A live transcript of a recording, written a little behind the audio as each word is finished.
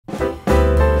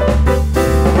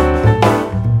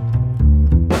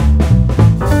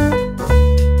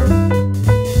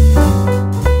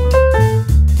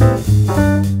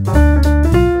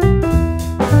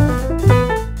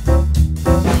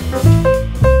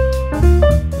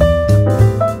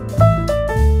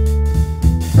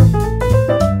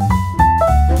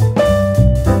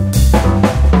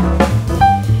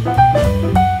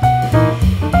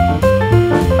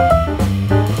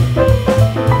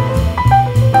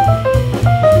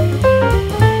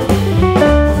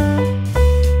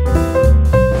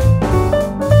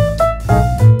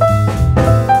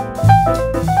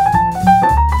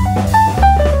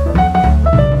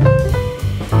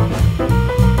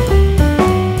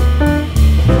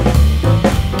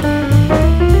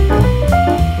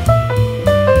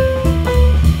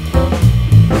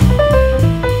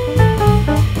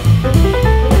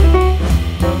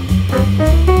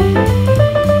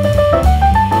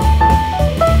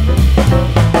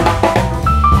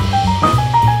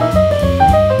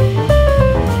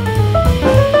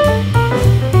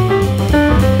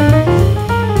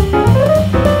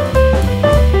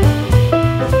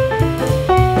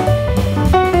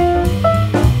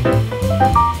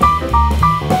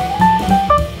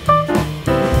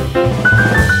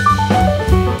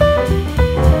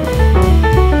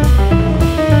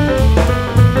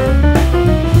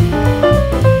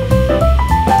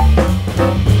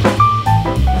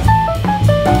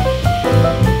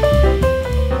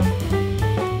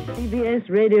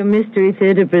Columbia Mystery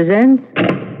Theater presents...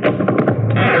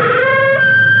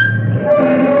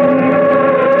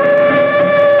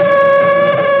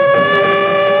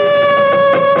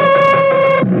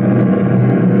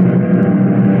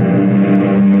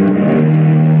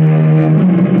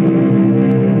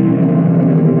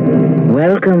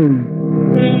 Welcome.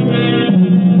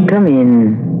 Come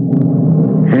in.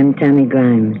 I'm Tammy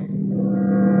Grimes.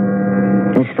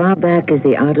 As far back as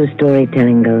the art of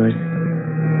storytelling goes,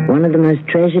 one of the most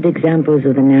treasured examples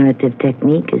of the narrative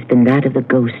technique has been that of the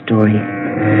ghost story.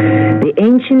 The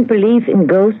ancient belief in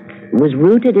ghosts was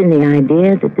rooted in the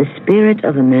idea that the spirit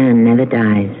of a man never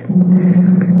dies.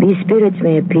 These spirits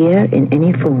may appear in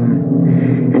any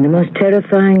form, and the most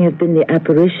terrifying have been the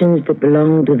apparitions that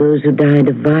belong to those who died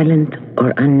a violent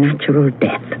or unnatural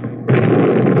death.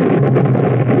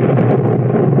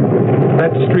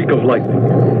 That streak of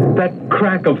lightning, that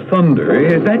crack of thunder,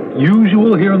 is that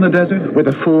usual here in the desert? With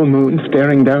a full moon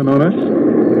staring down on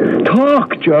us?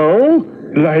 Talk, Joe!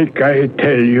 Like I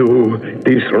tell you,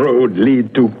 this road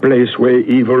leads to place where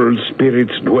evil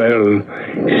spirits dwell.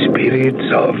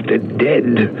 Spirits of the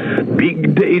dead.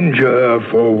 Big danger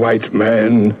for white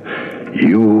man.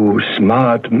 You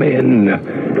smart men,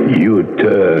 you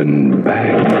turn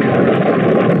back.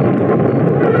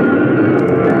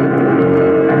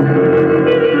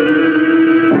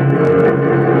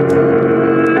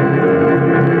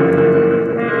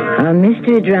 Our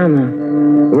mystery drama,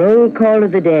 Roll Call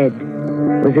of the Dead,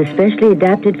 was especially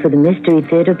adapted for the Mystery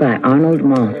Theater by Arnold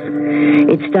Moss.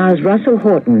 It stars Russell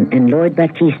Horton and Lloyd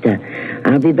Battista.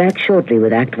 I'll be back shortly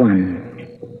with Act One.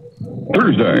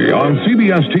 Thursday on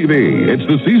CBS TV, it's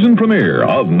the season premiere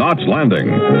of Knots Landing.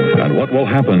 And what will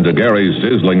happen to Gary's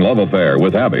sizzling love affair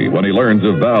with Abby when he learns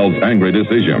of Val's angry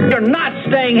decision? You're not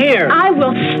staying here. I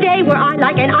will stay where I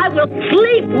like, and I will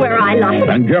sleep where I like.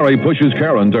 And Gary pushes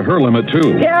Karen to her limit,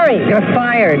 too. Gary, you're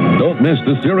fired. Don't miss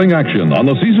the searing action on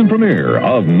the season premiere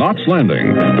of Knots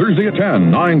Landing. Thursday at 10,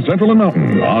 9 Central and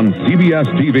Mountain on CBS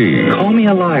TV. Call me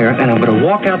a liar, and I'm going to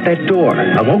walk out that door.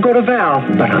 I won't go to Val,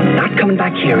 but I'm not coming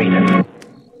back here either.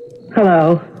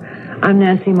 Hello, I'm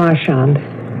Nancy Marchand.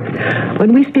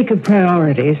 When we speak of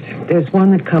priorities, there's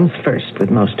one that comes first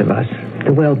with most of us,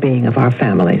 the well-being of our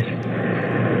families.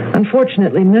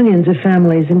 Unfortunately, millions of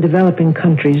families in developing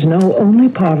countries know only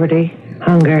poverty,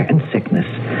 hunger, and sickness.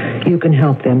 You can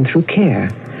help them through care.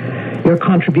 Your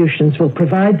contributions will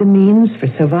provide the means for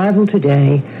survival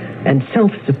today and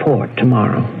self-support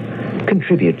tomorrow.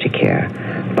 Contribute to CARE.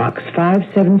 Box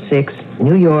 576,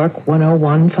 New York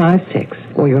 10156,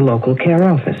 or your local CARE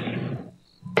office.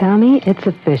 Tommy, it's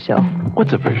official.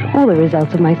 What's official? All the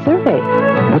results of my survey.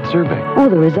 What survey? All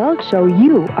the results show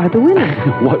you are the winner.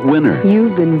 What winner?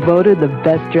 You've been voted the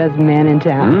best-dressed man in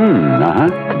town.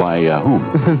 By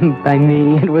whom? By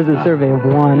me. It was a survey of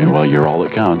one. Yeah, well, you're all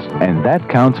that counts. And that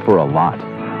counts for a lot.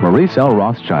 Maurice L.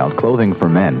 Rothschild Clothing for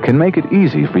Men can make it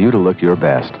easy for you to look your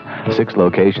best. 6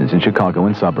 locations in Chicago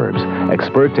and suburbs,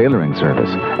 expert tailoring service,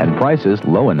 and prices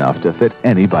low enough to fit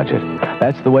any budget.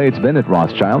 That's the way it's been at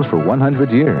Rothschild's for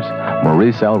 100 years.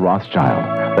 Maurice L.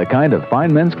 Rothschild, the kind of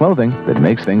fine men's clothing that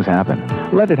makes things happen.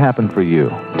 Let it happen for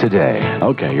you today.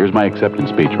 Okay, here's my acceptance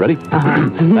speech. Ready?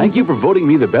 Thank you for voting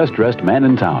me the best-dressed man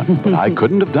in town. But I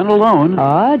couldn't have done it alone.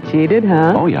 Oh, cheated,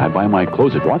 huh? Oh, yeah, I buy my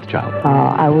clothes at Rothschild. Oh,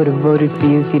 I would have voted for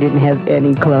you if you didn't have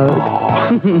any clothes.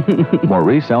 Oh.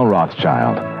 Maurice L.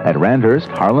 Rothschild at Randhurst,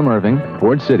 Harlem Irving,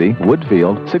 Ford City,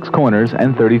 Woodfield, 6 Corners,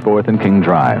 and 34th and King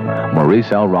Drive.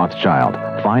 Maurice L. Rothschild,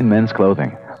 fine men's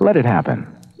clothing. Let it happen.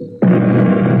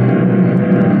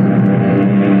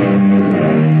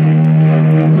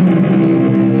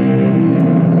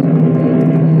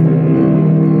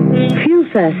 Few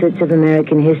facets of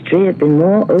American history have been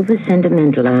more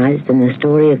over-sentimentalized than the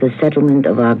story of the settlement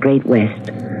of our Great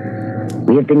West.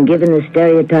 We have been given the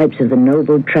stereotypes of the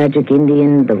noble, tragic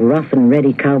Indian, the rough and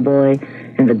ready cowboy,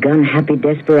 and the gun-happy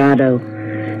desperado.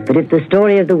 But if the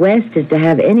story of the West is to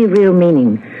have any real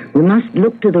meaning, we must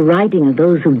look to the writing of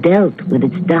those who dealt with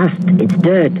its dust, its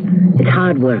dirt, its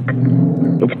hard work,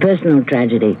 its personal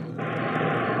tragedy,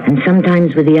 and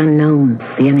sometimes with the unknown,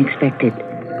 the unexpected.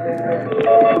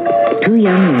 2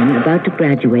 young men about to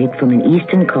graduate from an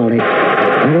Eastern college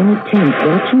are in a tent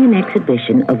watching an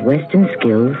exhibition of Western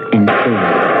skills and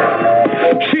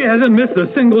skill. She hasn't missed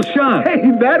a single shot.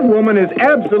 Hey, that woman is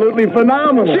absolutely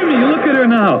phenomenal. Jimmy, look at her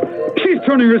now. She's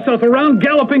turning herself around,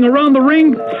 galloping around the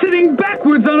ring, sitting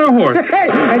backwards on her horse. Hey,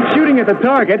 and shooting at the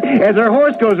target as her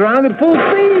horse goes around at full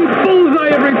speed. Bullseye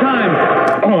every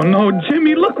time. Oh, no,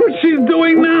 Jimmy, look what she's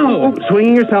doing now.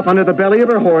 Swinging herself under the belly of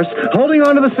her horse, holding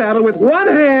onto the saddle with one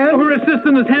hand. Her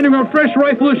assistant is handing her a fresh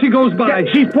rifle as she goes by.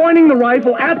 Yeah, she's pointing the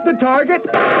rifle at the target.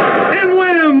 And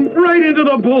wham! Right into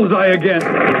the bullseye again.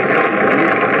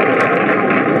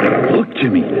 Look,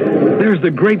 Jimmy. There's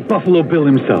the great Buffalo Bill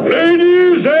himself.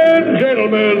 Ladies and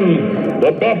gentlemen,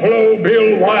 the Buffalo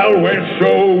Bill Wild West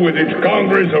Show with its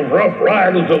Congress of Rough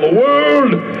Riders of the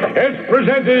World has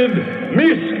presented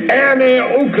Miss Annie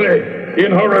Oakley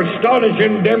in her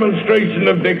astonishing demonstration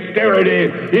of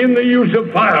dexterity in the use of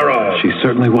firearms. She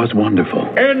certainly was wonderful.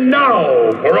 And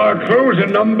now, for our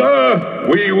closing number,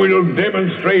 we will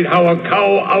demonstrate how a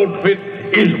cow outfit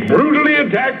is brutally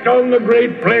attacked on the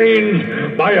Great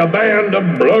Plains by a band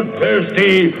of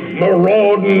bloodthirsty,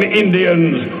 marauding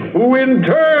Indians, who in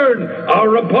turn are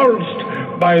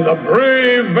repulsed by the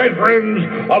brave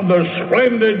veterans of the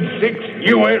splendid 6th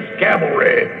U.S.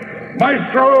 Cavalry.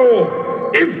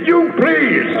 Maestro, if you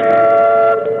please.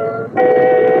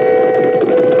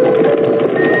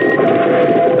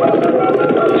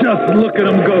 Just look at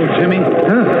him go, Jimmy.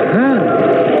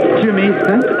 Jimmy,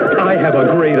 I have a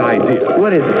great idea.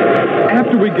 What is it?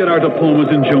 After we get our diplomas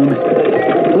in June,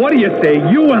 what do you say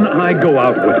you and I go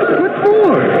out with? What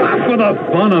for? For the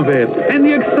fun of it and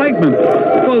the excitement.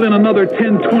 Well, in another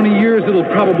 10, 20 years, it'll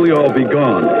probably all be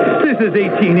gone. This is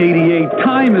 1888.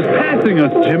 Time is passing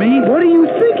us, Jimmy. What are you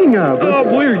thinking of?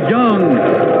 Oh, we're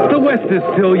young. The West is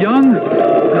still young.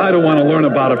 I don't want to learn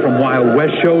about it from Wild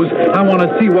West shows. I want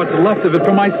to see what's left of it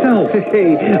for myself.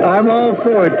 Hey, I'm all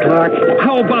for it, Clark.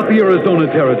 How about the Arizona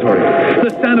Territory? The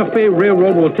Santa Fe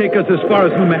Railroad will take us as far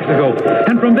as New Mexico.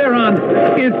 And from there on,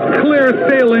 it's clear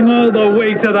sailing all the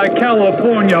way to the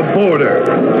California border.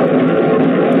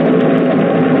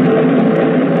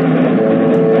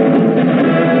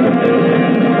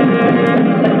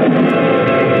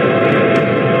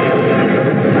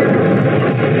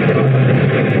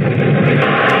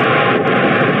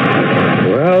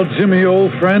 Jimmy,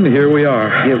 old friend, here we are.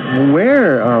 Yeah,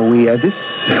 where are we? This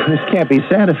can't be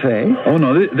Santa Fe. Oh,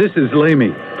 no, this is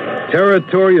Lamy,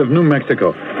 territory of New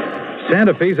Mexico.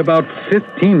 Santa Fe's about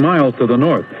 15 miles to the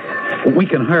north. We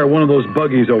can hire one of those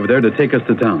buggies over there to take us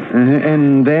to town.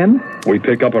 And then? We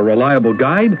pick up a reliable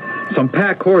guide, some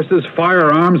pack horses,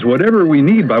 firearms, whatever we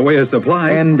need by way of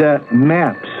supply. And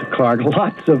maps, Clark,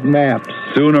 lots of maps.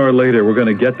 Sooner or later, we're going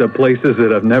to get to places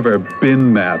that have never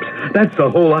been maps. That's the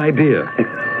whole idea.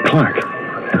 Clark,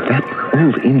 that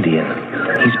old Indian,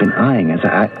 he's been eyeing us.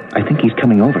 I think he's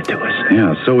coming over to us.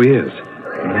 Yeah, so he is.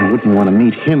 I wouldn't want to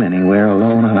meet him anywhere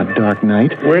alone on a dark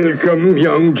night. Welcome,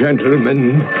 young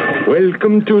gentlemen.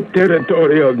 Welcome to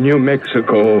territory of New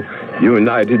Mexico,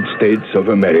 United States of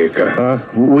America.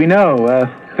 We know.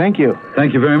 Thank you.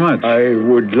 Thank you very much. I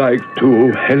would like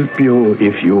to help you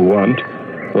if you want.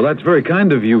 Well, that's very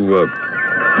kind of you,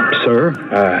 sir.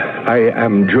 I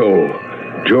am Joe.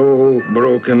 Joe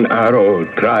Broken Arrow,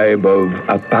 tribe of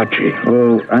Apache.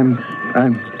 Well, I'm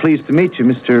pleased to meet you,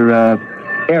 Mr.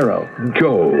 Arrow.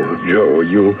 Joe,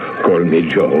 you call me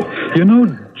Joe. You know,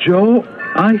 Joe,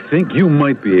 I think you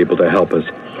might be able to help us.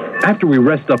 After we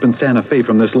rest up in Santa Fe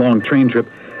from this long train trip,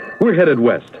 we're headed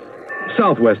west.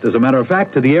 Southwest, as a matter of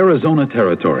fact, to the Arizona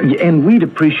Territory. Yeah, and we'd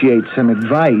appreciate some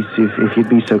advice if you'd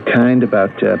be so kind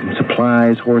about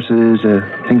supplies, horses,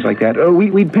 things like that. Oh,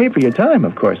 we'd pay for your time,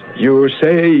 of course. You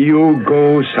say you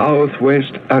go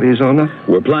southwest Arizona?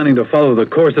 We're planning to follow the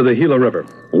course of the Gila River,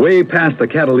 way past the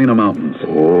Catalina Mountains.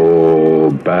 Oh,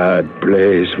 bad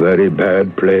place, very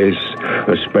bad place,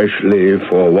 especially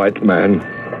for a white man.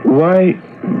 Why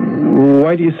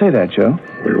do you say that, Joe?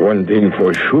 Well, one thing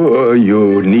for sure,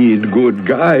 you need good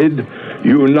guide.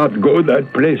 You not go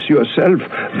that place yourself.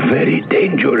 Very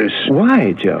dangerous.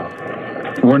 Why, Joe?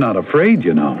 We're not afraid,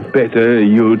 you know. Better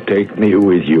you take me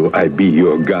with you. I be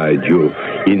your guide, you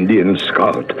Indian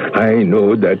scout. I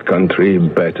know that country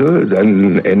better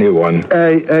than anyone.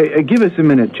 Give us a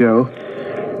minute, Joe.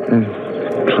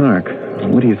 Clark,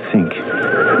 what do you think?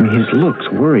 I mean, his looks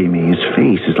worry me. His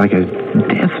face is like a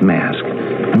death mask.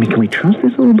 I mean, can we trust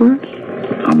this little bird?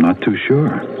 I'm not too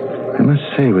sure. I must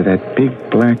say, with that big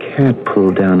black hat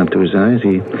pulled down up to his eyes,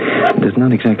 he does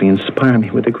not exactly inspire me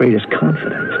with the greatest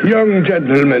confidence. Young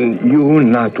gentlemen, you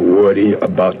not worry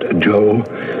about Joe.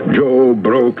 Joe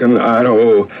Broken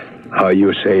Arrow, how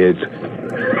you say it,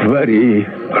 very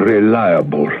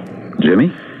reliable.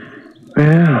 Jimmy?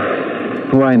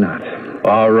 Well, why not?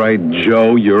 All right,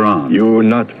 Joe, you're on. You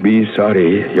not be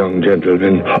sorry, young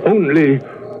gentlemen.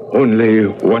 Only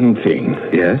one thing.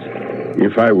 Yes?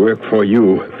 If I work for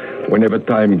you, whenever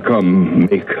time come,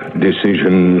 make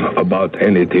decision about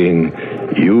anything,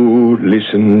 you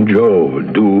listen Joe,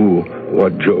 do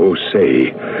what Joe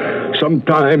say.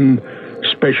 Sometime,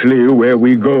 especially where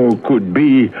we go, could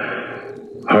be,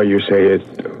 how you say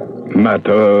it,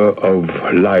 matter of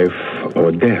life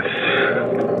or death.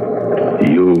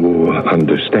 You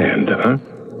understand, huh?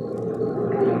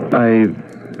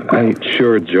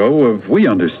 Sure, Joe, if we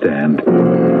understand.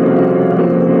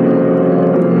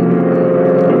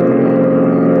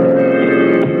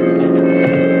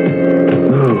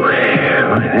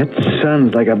 That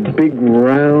sun's like a big,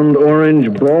 round,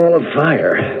 orange ball of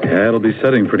fire. Yeah, it'll be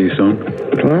setting pretty soon.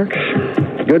 Clark,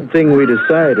 good thing we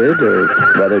decided, or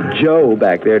rather Joe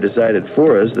back there decided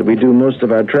for us, that we do most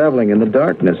of our traveling in the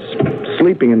darkness,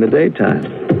 sleeping in the daytime.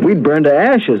 We'd burn to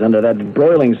ashes under that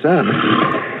broiling sun.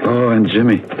 Oh, and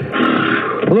Jimmy,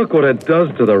 look what it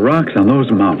does to the rocks on those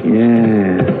mountains.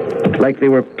 Yeah, like they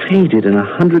were painted in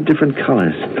 100 different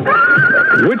colors.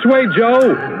 Which way,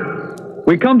 Joe?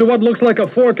 We come to what looks like a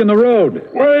fork in the road.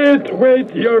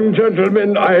 Wait, young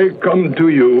gentlemen, I come to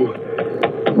you.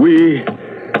 We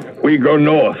go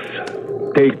north.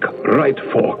 Take right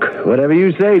fork. Whatever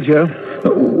you say, Joe.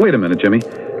 Wait a minute, Jimmy.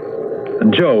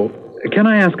 Joe, can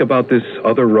I ask about this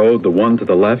other road, the one to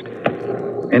the left?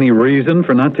 Any reason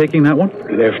for not taking that one?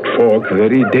 Left fork,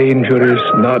 very dangerous,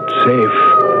 not safe.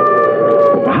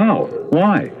 How?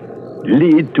 Why?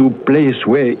 Lead to place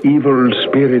where evil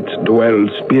spirits dwell,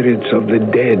 spirits of the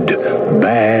dead.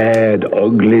 Bad,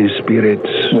 ugly spirits.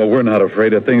 Well, we're not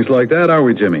afraid of things like that, are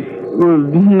we, Jimmy? Well,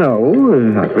 no,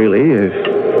 not really.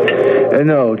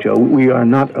 No, Joe, we are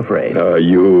not afraid.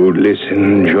 You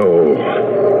listen,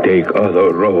 Joe. Take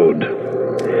other road.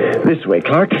 This way,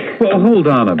 Clark. Well, hold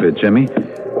on a bit, Jimmy.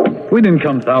 We didn't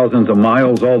come thousands of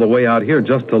miles all the way out here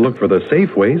just to look for the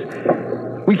safe ways.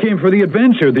 We came for the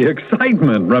adventure, the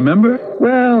excitement, remember?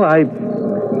 Well, I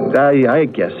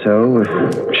guess so.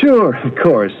 Sure, of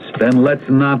course. Then let's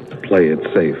not play it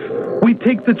safe. We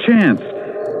take the chance.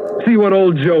 See what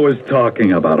old Joe is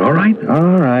talking about, all right?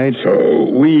 All right. So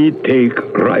we take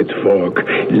right fork.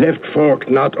 Left fork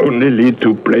not only lead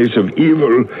to place of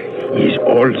evil, is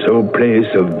also place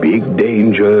of big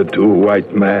danger to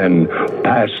white man.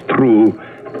 Pass through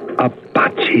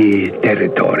Apache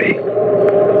territory.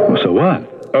 So what?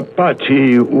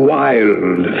 Apache,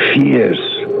 wild, fierce.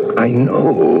 I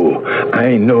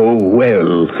know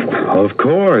well. Of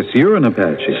course, you're an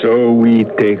Apache. So we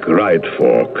take right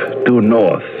fork to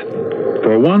north.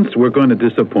 For once, we're going to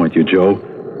disappoint you, Joe.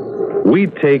 We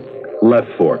take left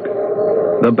fork,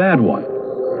 the bad one,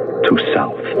 to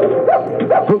south.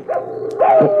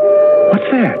 What's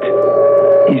that?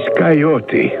 It's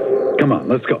Coyote. Come on,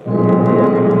 let's go.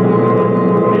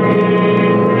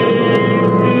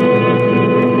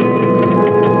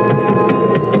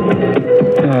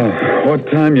 What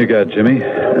time you got, Jimmy?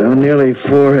 Nearly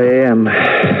 4 a.m.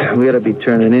 We ought to be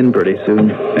turning in pretty soon.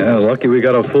 Yeah, lucky we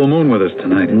got a full moon with us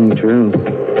tonight. True.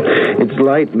 Its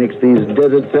light makes these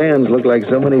desert sands look like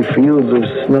so many fields of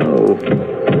snow.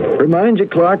 Remind you,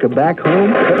 Clark, of back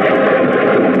home?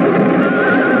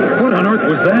 What on earth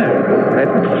was that?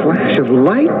 That flash of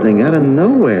lightning out of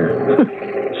nowhere.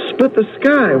 Split the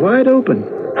sky wide open.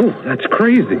 Oh, that's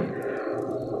crazy.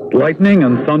 Lightning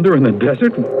and thunder in the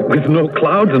desert with no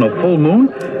clouds and a full moon?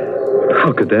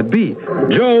 How could that be?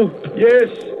 Joe? Yes?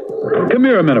 Come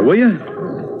here a minute, will you?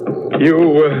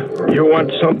 You want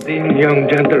something, young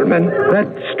gentleman? That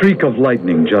streak of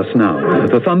lightning just now,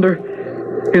 the thunder,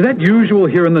 is that usual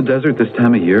here in the desert this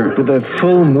time of year? With a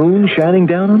full moon shining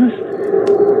down on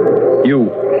us?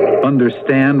 You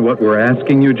understand what we're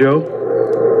asking you, Joe?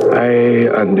 I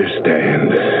understand.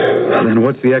 Well, then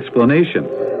what's the explanation?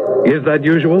 Is that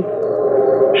usual?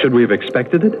 Should we have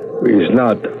expected it? It's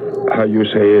not, how you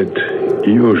say it,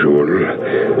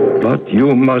 usual. But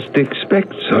you must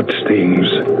expect such things.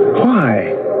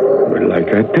 Why? Well, like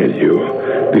I tell you,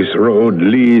 this road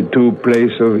lead to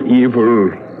place of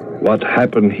evil. What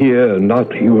happened here,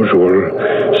 not usual.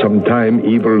 Sometime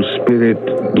evil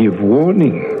spirit give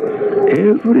warning.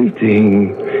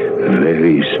 Everything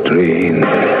very strange.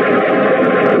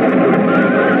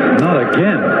 Not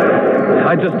again.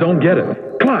 I just don't get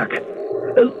it. Clark,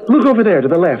 look over there to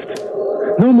the left.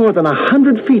 No more than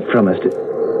 100 feet from us.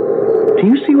 Do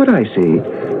you see what I see?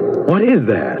 What is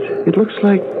that? It looks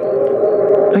like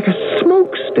a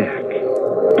smokestack.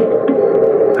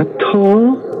 A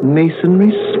tall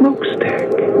masonry smokestack.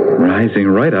 Rising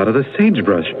right out of the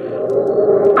sagebrush.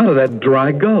 Out of that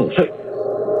dry gulch.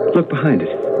 Look behind it.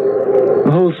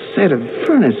 A whole set of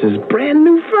furnaces, brand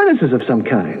new furnaces of some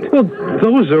kind. Well,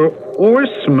 those are ore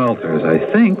smelters, I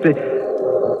think.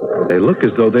 They look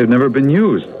as though they've never been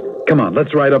used. Come on,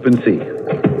 let's ride up and see.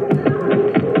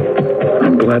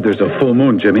 I'm glad there's a full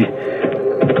moon, Jimmy.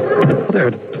 There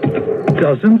are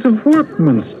dozens of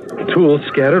workmen's tools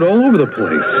scattered all over the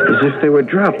place. As if they were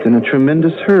dropped in a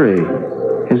tremendous hurry.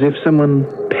 As if someone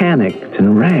panicked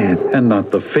and ran. And not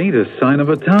the faintest sign of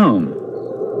a town.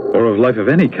 Or of life of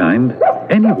any kind.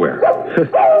 anywhere.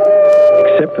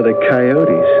 Except for the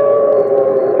coyotes.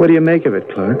 What do you make of it,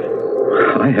 Clark?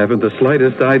 I haven't the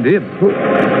slightest idea.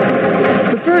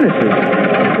 The furnaces,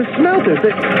 the smelters,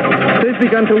 they've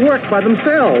begun to work by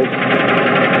themselves.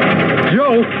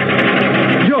 Joe!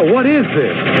 Joe, what is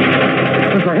this?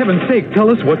 For heaven's sake, tell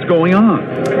us what's going on.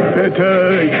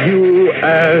 Better you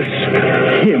ask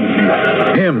him.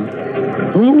 Him?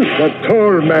 Who? The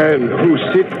tall man who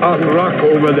sit on rock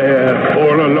over there,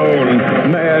 all alone.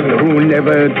 Man who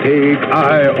never take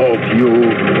eye off you.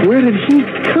 Where did he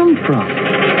come from?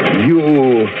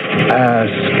 You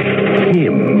ask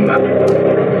him.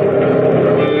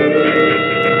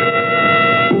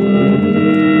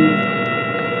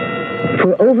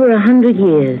 For over 100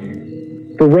 years,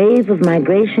 the wave of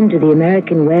migration to the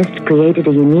American West created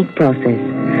a unique process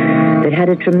that had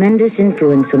a tremendous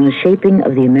influence on the shaping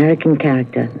of the American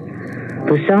character.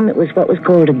 For some, it was what was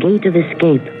called a gate of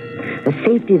escape, a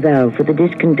safety valve for the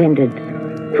discontented.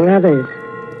 For others,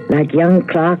 like young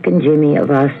Clark and Jimmy of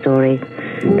our story,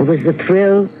 there was the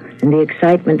thrill and the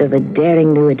excitement of a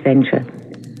daring new adventure.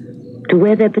 To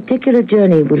where their particular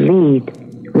journey will lead,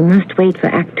 we must wait for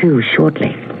Act 2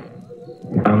 shortly.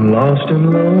 I'm lost and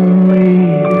lonely,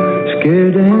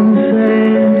 scared and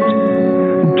sad,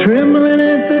 trembling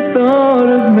at the thought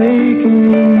of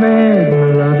making me mad.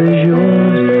 My love is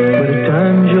yours, but at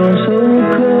times you're so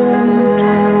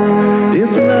cold.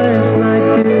 If life's like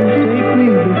this, take me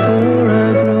before I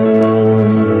grow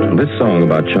old. This song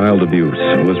about child abuse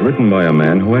was written by a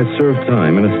man who has served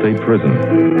time in a state prison.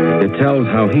 It tells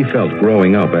how he felt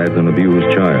growing up as an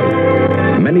abused child.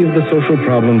 Many of the social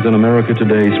problems in America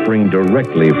today spring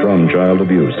directly from child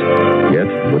abuse. Yet,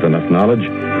 with enough knowledge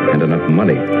and enough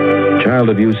money, child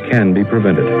abuse can be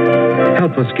prevented.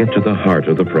 Help us get to the heart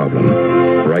of the problem.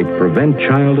 Write Prevent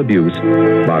Child Abuse,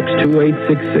 Box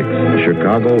 2866,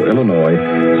 Chicago, Illinois,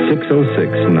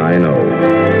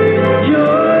 60690.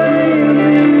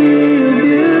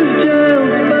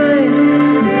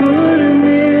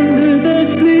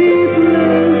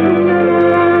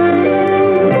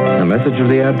 Message of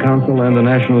the Ad Council and the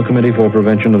National Committee for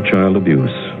Prevention of Child Abuse.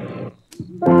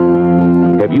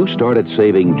 Have you started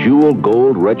saving jewel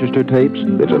gold register tapes?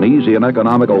 It's an easy and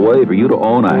economical way for you to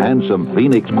own a handsome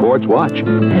Phoenix quartz watch.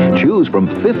 Choose from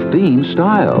 15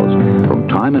 styles, from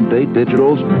time and date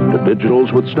digitals to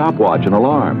digitals with stopwatch and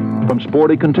alarm, from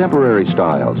sporty contemporary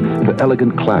styles to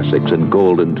elegant classics in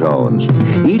golden tones.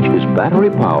 Each is battery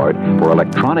powered for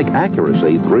electronic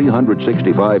accuracy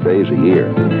 365 days a year,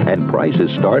 and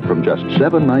prices start from just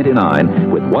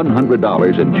 $7.99 with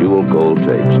 $100 in jewel gold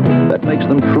tapes. That makes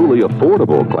them truly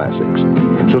affordable classics.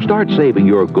 So start saving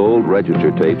your gold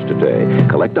register tapes today.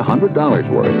 Collect $100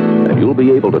 worth, and you'll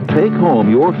be able to take home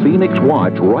your Phoenix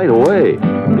watch right away.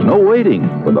 There's no waiting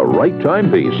for the right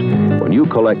timepiece when you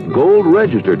collect gold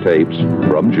register tapes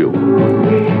from Jewel.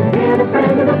 We've been a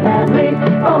friend of the family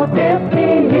for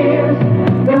 50 years.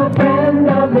 Your friend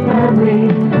of the family,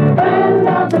 friend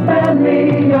of the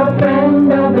family, your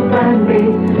friend of the family,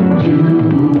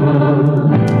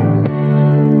 Jewel.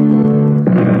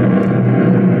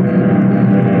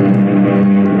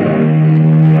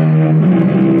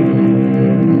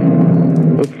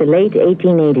 It's the late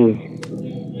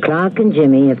 1880s. Clark and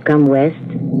Jimmy have come west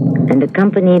and,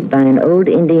 accompanied by an old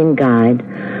Indian guide,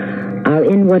 are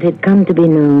in what had come to be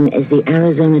known as the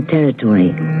Arizona Territory.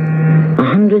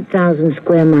 100,000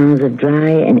 square miles of dry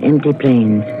and empty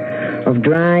plains, of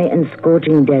dry and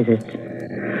scorching deserts.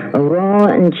 A raw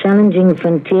and challenging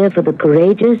frontier for the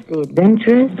courageous, the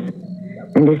adventurous,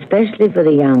 and especially for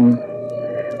the young.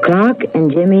 Clark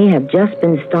and Jimmy have just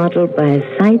been startled by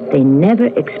a sight they never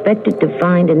expected to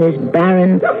find in this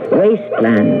barren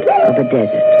wasteland of a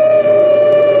desert.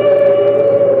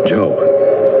 Joe,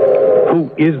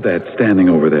 who is that standing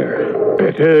over there?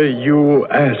 Better you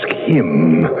ask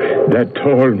him, that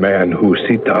tall man who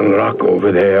sit on rock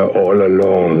over there all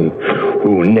alone,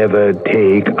 who never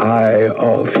take eye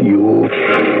off you.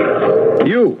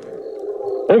 You!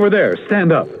 Over there,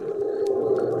 stand up.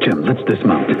 Jim, let's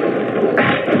dismount.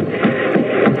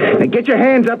 Now get your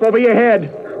hands up over your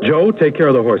head. Joe, take care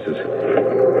of the horses.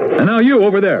 And now you,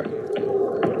 over there.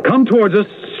 Come towards us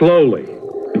slowly.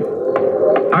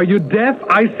 Are you deaf?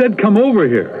 I said come over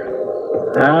here.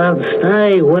 I'll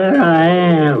stay where I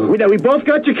am. We both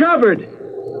got you covered.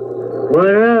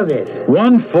 What of it?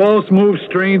 One false move,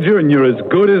 stranger, and you're as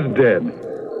good as dead.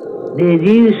 Did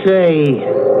you say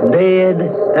dead?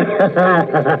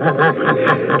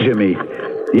 Jimmy,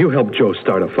 you help Joe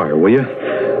start a fire, will you?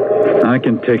 I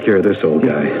can take care of this old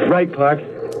guy. Right, Clark.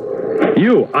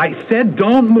 You, I said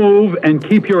don't move and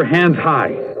keep your hands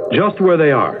high, just where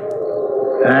they are.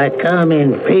 I come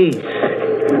in peace.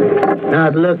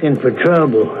 Not looking for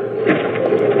trouble.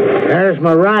 There's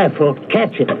my rifle.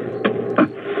 Catch it.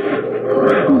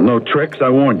 No tricks, I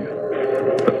warn you.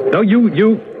 No,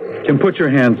 you can put your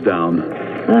hands down.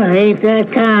 I ain't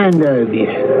that kind of you.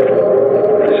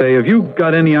 Say, have you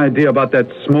got any idea about that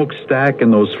smokestack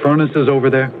and those furnaces over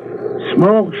there?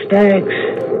 Smokestacks?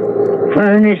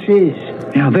 Furnaces?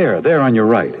 Yeah, there on your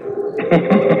right.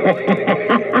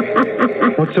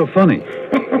 What's so funny?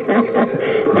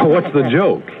 What's the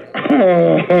joke?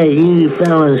 You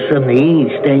fellas from the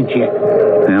east, ain't you?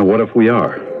 Yeah, what if we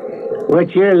are?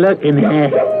 What you're looking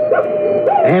at,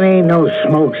 that ain't no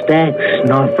smokestacks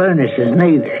nor furnaces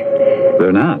neither.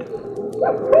 They're not.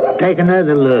 Take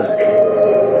another look.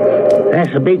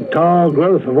 That's a big, tall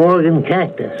growth of Oregon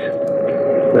cactus,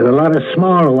 with a lot of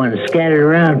smaller ones scattered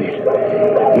around it.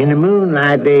 In the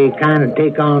moonlight, they kind of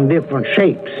take on different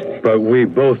shapes. But we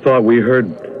both thought we heard...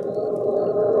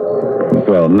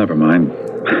 Well, never mind.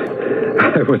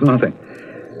 It was nothing.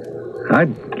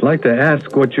 I'd like to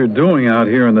ask what you're doing out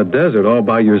here in the desert all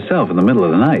by yourself in the middle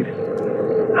of the night.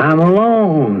 I'm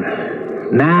alone.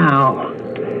 Now.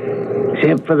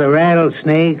 Except for the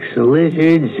rattlesnakes, the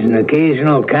lizards, and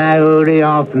occasional coyote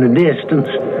off in the distance,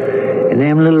 and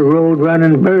them little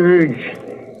road-running birds.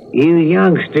 You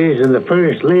youngsters are the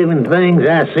first living things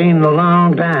I've seen in a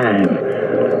long time.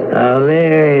 A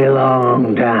very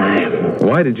long time.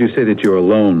 Why did you say that you're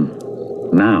alone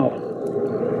now?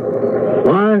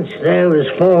 Once there was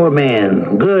 4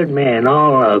 men, good men,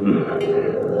 all of them.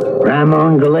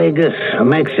 Ramon Gallegos, a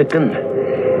Mexican.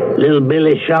 Little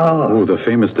Billy Shaw. Oh, the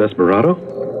famous desperado?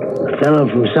 A fellow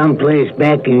from someplace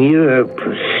back in Europe,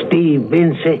 Steve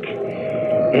Binsick.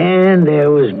 And there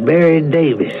was Barry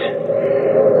Davis.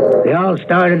 They all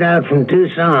started out from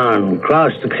Tucson,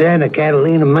 crossed the Santa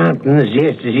Catalina Mountains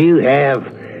just as you have,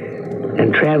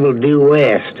 and traveled due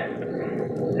west.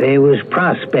 They was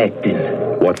prospecting.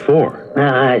 What for?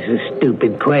 That's a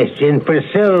stupid question. For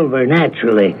silver,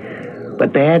 naturally.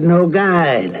 But they had no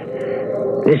guide.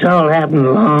 This all happened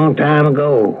a long time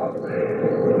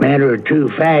ago. Matter of true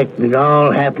fact, it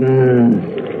all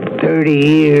happened 30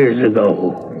 years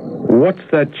ago. What's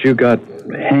that you got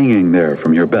hanging there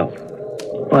from your belt?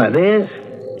 What, this?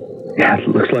 Yeah, it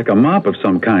looks like a mop of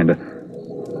some kind.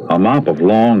 A mop of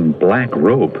long black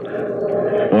rope.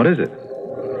 What is it?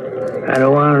 I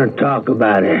don't want to talk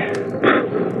about it.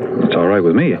 It's all right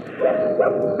with me.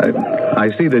 I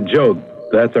see that Joe,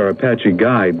 that's our Apache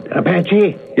guide.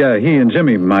 Apache? Yeah, he and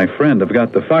Jimmy, my friend, have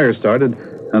got the fire started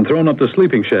and thrown up the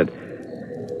sleeping shed.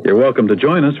 You're welcome to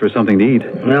join us for something to eat.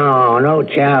 No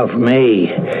chow for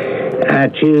me. I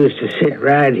choose to sit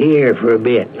right here for a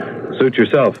bit. Suit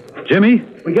yourself. Jimmy?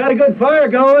 We got a good fire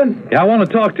going. Yeah, I want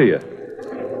to talk to you.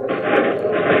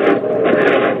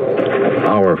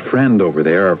 Our friend over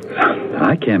there,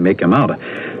 I can't make him out.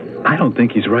 I don't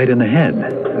think he's right in the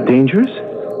head. Dangerous?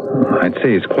 I'd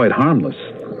say he's quite harmless.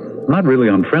 Not really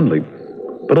unfriendly,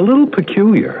 but a little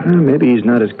peculiar. Well, maybe he's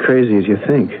not as crazy as you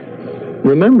think.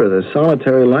 Remember the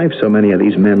solitary life so many of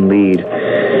these men lead.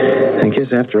 I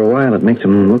guess after a while it makes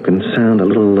them look and sound a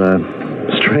little,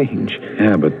 strange.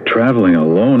 Yeah, but traveling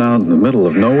alone out in the middle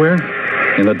of nowhere?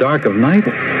 In the dark of night?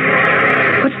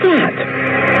 What's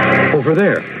that? Over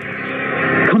there.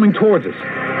 Coming towards us.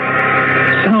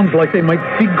 Sounds like they might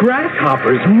be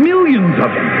grasshoppers. Millions of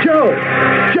them. Joe,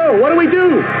 what do we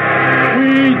do?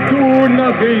 We do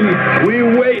nothing. We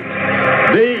wait.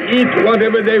 They eat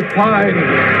whatever they find,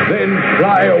 then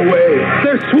fly away.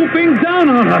 They're swooping down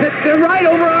on us. They're right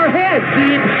over our heads.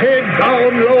 Keep head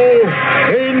down low.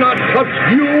 They not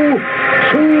touch you.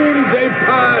 Soon they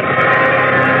pass.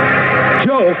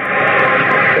 Joe,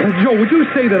 would you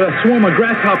say that a swarm of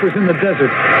grasshoppers in the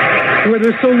desert, where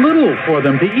there's so little for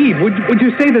them to eat, would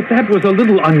you say that was a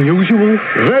little unusual?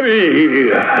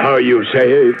 Very, how you say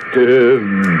it,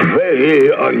 very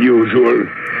unusual.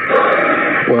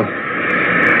 Well,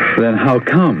 then how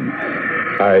come?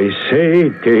 I say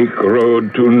take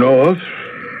road to north.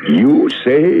 You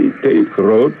say take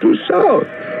road to south.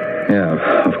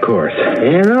 Yeah, of course.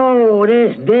 You know,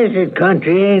 this desert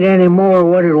country ain't any more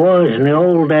what it was in the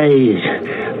old days.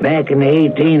 Back in the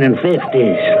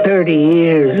 1850s, 30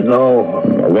 years ago.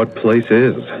 What place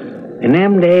is? In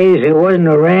them days, there wasn't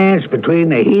a ranch between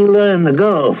the Gila and the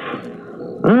Gulf.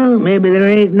 Well, maybe there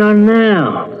ain't none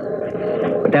now.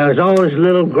 But there was always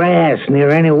little grass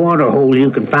near any water hole you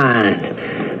could find.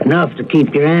 Enough to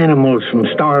keep your animals from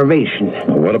starvation.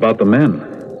 What about the men?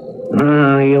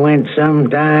 You went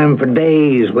sometime for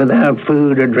days without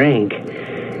food or drink.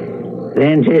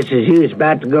 Then, just as you was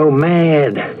about to go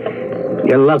mad,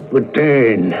 your luck would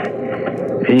turn.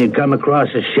 And you'd come across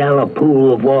a shallow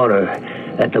pool of water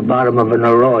at the bottom of an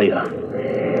arroyo.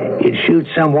 You'd shoot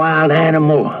some wild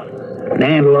animal, an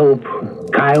antelope,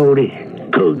 coyote,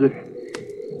 cougar,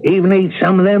 even eat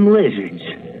some of them lizards.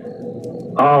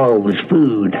 All was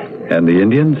food. And the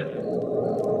Indians?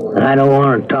 I don't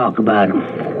want to talk about them.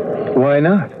 Why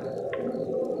not?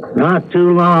 Not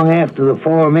too long after the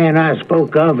 4 men I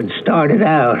spoke of had started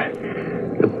out,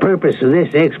 the purpose of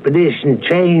this expedition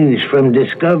changed from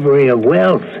discovery of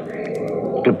wealth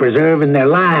to preserving their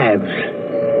lives.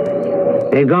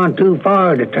 They'd gone too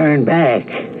far to turn back,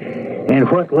 and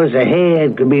what was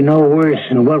ahead could be no worse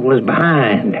than what was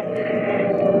behind.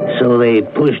 So they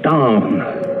pushed on.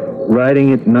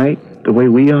 Riding at night, the way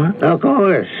we are? Of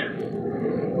course.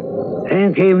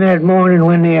 Then came that morning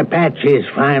when the Apaches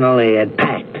finally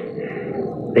attacked.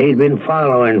 They'd been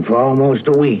following for almost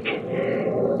a week.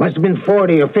 Must have been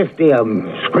 40 or 50 of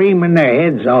them, screaming their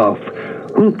heads off,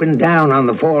 whooping down on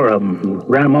the 4 of them.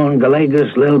 Ramon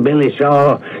Gallegos, Little Billy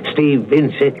Shaw, Steve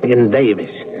Vincent, and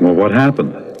Davis. Well, what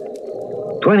happened?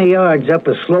 20 yards up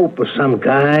a slope of some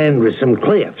kind with some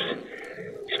cliffs.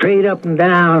 Straight up and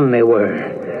down they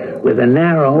were, with a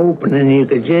narrow opening you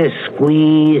could just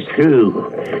squeeze through.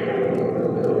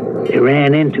 They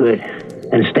ran into it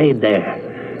and stayed there.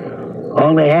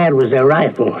 All they had was their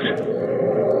rifles.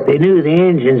 They knew the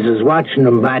Indians was watching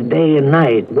them by day and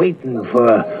night, waiting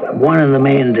for one of the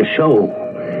men to show.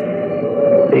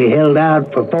 They held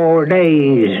out for 4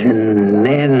 days, and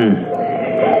then...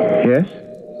 Yes?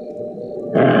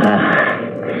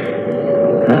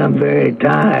 I'm very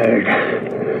tired.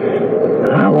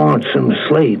 I want some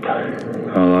sleep.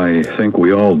 Well, I think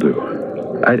we all do.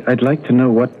 I'd like to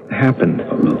know what happened.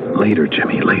 Later,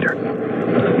 Jimmy, later.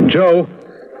 Joe,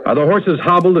 are the horses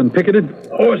hobbled and picketed?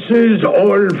 Horses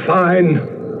all fine.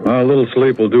 A little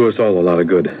sleep will do us all a lot of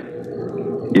good.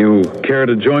 You care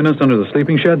to join us under the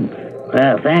sleeping shed?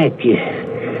 Well, thank you.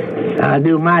 I'll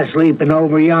do my sleeping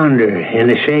over yonder in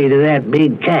the shade of that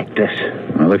big cactus.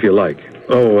 Well, if you like.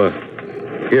 Oh,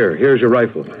 here's your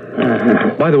rifle.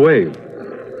 By the way,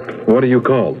 what are you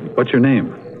called? What's your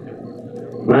name?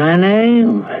 My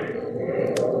name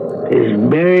is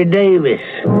Barry Davis.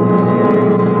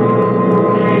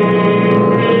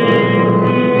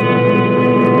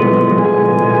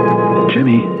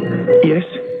 Jimmy? Yes?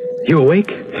 You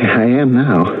awake? I am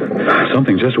now.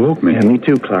 Something just woke me. Yeah, me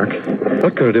too, Clark.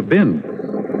 What could it have been?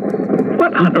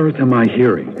 What on earth am I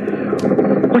hearing?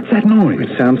 What's that noise?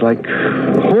 It sounds like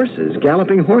horses,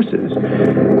 galloping horses.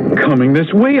 Coming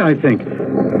this way, I think.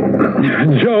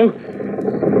 Joe?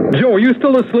 Joe, are you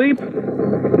still asleep?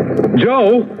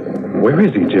 Joe? Where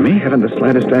is he, Jimmy? I haven't the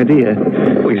slightest idea.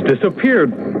 Well, he's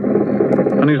disappeared.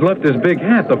 And he's left his big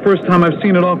hat the first time I've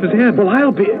seen it off his head. Well,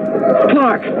 I'll be...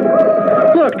 Clark!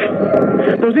 Look!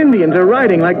 Those Indians are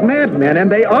riding like madmen,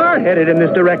 and they are headed in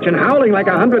this direction, howling like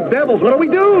 100 devils. What do we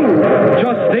do?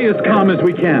 Just stay as calm as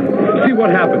we can. See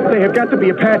what happens. They have got to be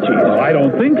Apaches. Oh, I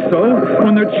don't think so.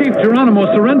 When their chief Geronimo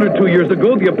surrendered 2 years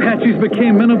ago, the Apaches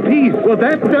became men of peace. Well,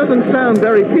 that doesn't sound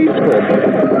very peaceful.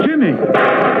 Jimmy!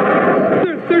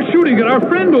 They're shooting at our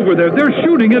friend over there. They're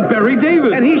shooting at Barry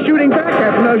Davis. And he's shooting back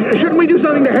at them. Now, shouldn't we do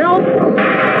something to help?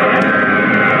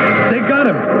 They got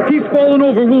him. He's fallen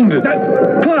over wounded.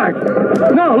 Clark!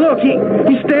 No, look,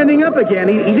 he's standing up again.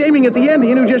 He's aiming at the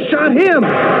Indian who just shot him.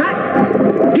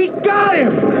 He got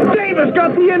him! Davis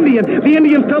got the Indian. The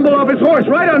Indian tumbled off his horse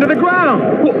right onto the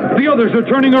ground. Well, the others are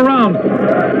turning around,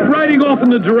 riding off in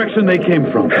the direction they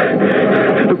came from.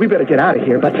 Look, we better get out of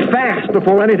here, but fast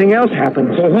before anything else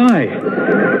happens. Well, why?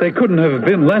 They couldn't have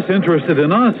been less interested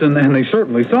in us, and they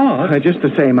certainly saw us. Just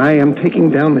the same, I am taking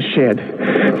down the shed.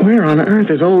 Where on earth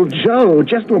is old Joe,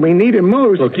 just when we need him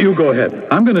most? Look, you go ahead.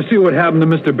 I'm going to see what happened to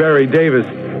Mr. Barry Davis.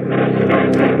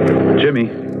 Jimmy.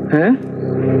 Huh?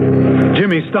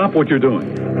 Jimmy, stop what you're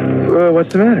doing.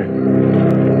 What's the matter?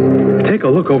 Take a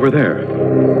look over there.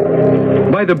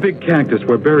 By the big cactus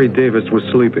where Barry Davis was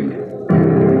sleeping.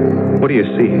 What do you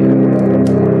see?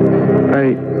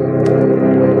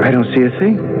 I don't see a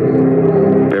thing.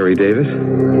 Barry Davis?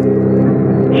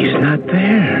 He's not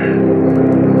there.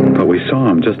 But we saw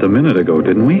him just a minute ago,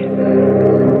 didn't we?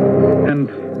 And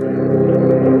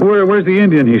where's the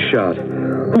Indian he shot?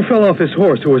 Who fell off his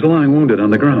horse who was lying wounded on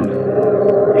the ground?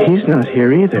 He's not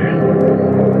here either.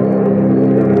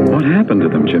 What happened to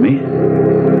them, Jimmy?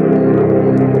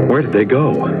 Where did they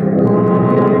go?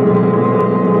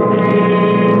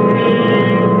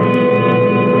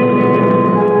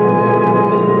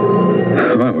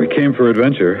 Well, we came for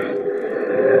adventure.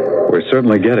 We're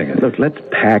certainly getting it. Look, let's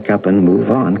pack up and move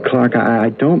on. Clark, I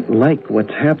don't like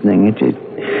what's happening.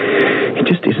 It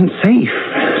just isn't safe.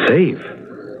 Safe?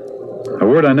 A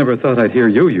word I never thought I'd hear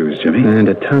you use, Jimmy. And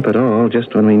to top it all,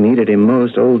 just when we needed him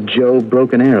most, old Joe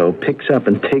Broken Arrow picks up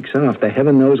and takes off to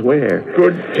heaven knows where.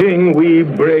 Good thing we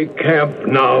break camp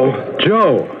now.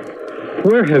 Joe!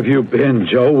 Where have you been,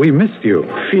 Joe? We missed you.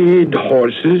 Feed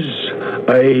horses.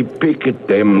 I picket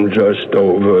them just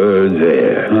over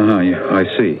there. Yeah,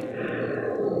 I see.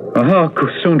 How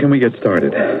soon can we get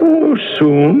started? Oh,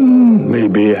 soon.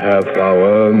 Maybe half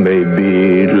hour,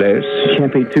 maybe less.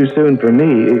 Can't be too soon for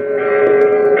me.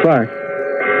 Clark,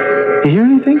 you hear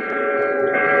anything?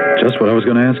 Just what I was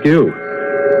going to ask you.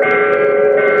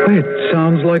 Wait, it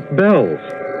sounds like bells.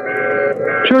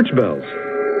 Church bells.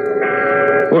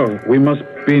 Well, we must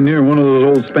be near one of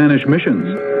those old Spanish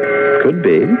missions. Could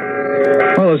be.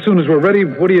 Well, as soon as we're ready,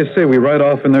 what do you say we ride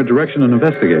off in their direction and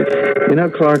investigate? You know,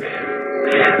 Clark,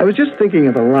 I was just thinking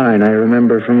of a line I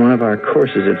remember from one of our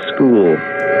courses at school.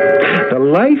 The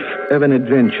life of an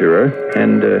adventurer,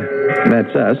 and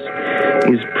that's us,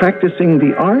 is practicing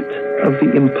the art of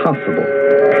the impossible.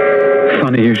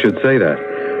 Funny you should say that.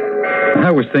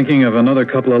 I was thinking of another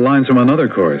couple of lines from another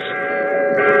course.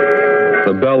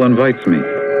 The bell invites me.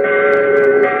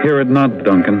 Hear it not,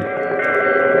 Duncan,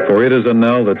 for it is a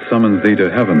knell that summons thee to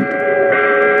heaven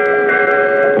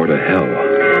or to hell.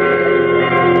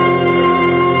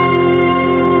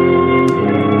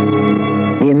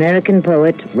 The American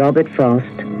poet Robert Frost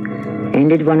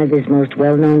ended one of his most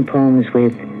well-known poems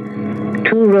with,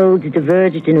 "Two roads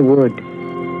diverged in a wood,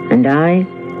 and I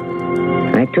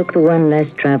took the one less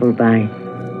traveled by,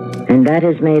 and that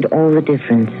has made all the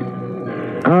difference."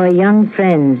 Our young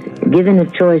friends, given a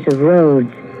choice of roads,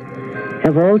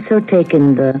 have also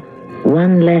taken the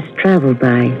one less traveled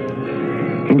by,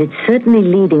 and it's certainly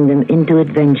leading them into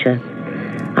adventure.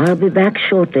 I'll be back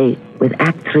shortly with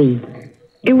Act 3.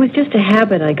 It was just a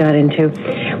habit I got into.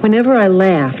 Whenever I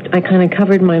laughed, I kind of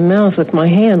covered my mouth with my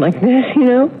hand like this, you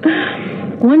know?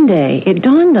 One day, it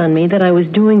dawned on me that I was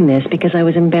doing this because I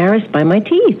was embarrassed by my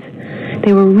teeth.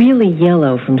 They were really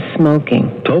yellow from smoking.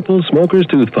 Topol Smoker's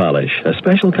Tooth Polish, a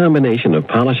special combination of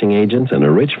polishing agents and a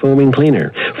rich foaming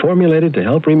cleaner, formulated to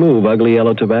help remove ugly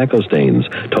yellow tobacco stains.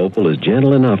 Topol is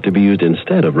gentle enough to be used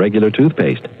instead of regular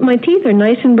toothpaste. My teeth are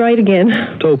nice and bright again.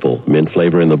 Topol, mint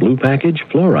flavor in the blue package,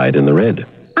 fluoride in the red.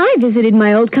 I visited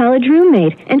my old college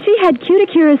roommate, and she had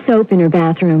Cuticura soap in her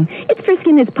bathroom. It's for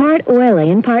skin that's part oily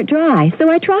and part dry,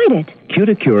 so I tried it.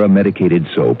 Cuticura medicated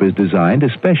soap is designed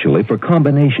especially for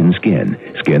combination skin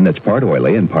that's part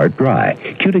oily and part dry.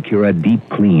 Cuticura deep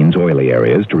cleans oily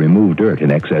areas to remove dirt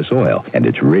and excess oil, and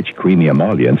its rich, creamy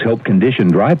emollients help condition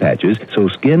dry patches so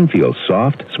skin feels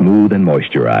soft, smooth, and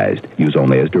moisturized. Use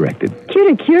only as directed.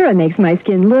 Cuticura makes my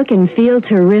skin look and feel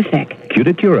terrific.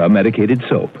 Cuticura medicated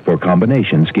soap for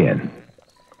combination skin.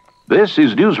 This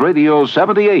is News Radio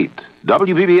 78,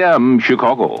 WBBM,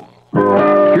 Chicago.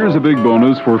 Here's a big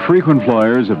bonus for frequent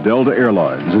flyers of Delta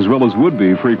Airlines, as well as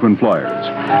would-be frequent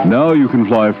flyers. Now you can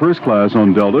fly first class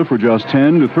on Delta for just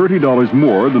 $10 to $30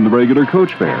 more than the regular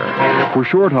coach fare. For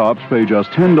short hops, pay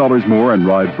just $10 more and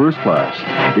ride first class.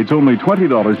 It's only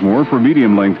 $20 more for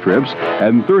medium-length trips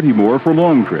and $30 more for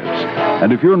long trips.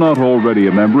 And if you're not already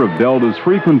a member of Delta's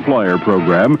frequent flyer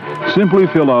program, simply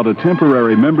fill out a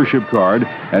temporary membership card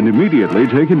and immediately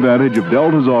take advantage of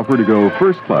Delta's offer to go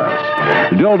first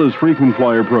class. Delta's frequent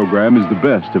flyer program is the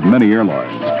best of many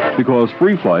airlines because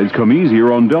free flights come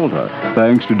easier on Delta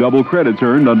thanks to double credits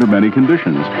earned under many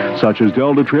conditions, such as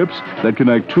Delta trips that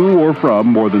connect to or from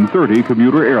more than 30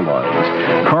 commuter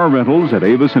airlines. Car rentals at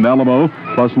Avis and Alamo,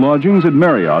 plus lodgings at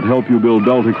Marriott help you build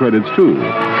Delta credits too.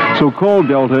 So call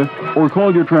Delta or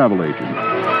call your travel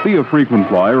agent. Be a frequent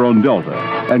flyer on Delta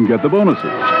and get the bonuses.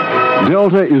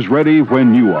 Delta is ready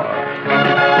when you are.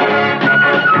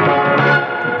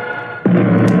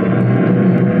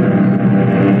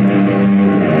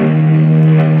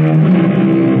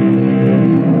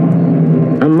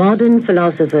 A modern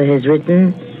philosopher has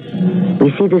written,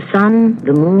 "We see the sun,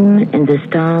 the moon, and the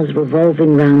stars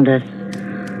revolving round us.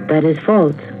 That is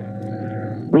false.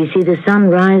 We see the sun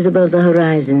rise above the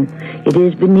horizon. It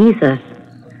is beneath us.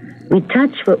 We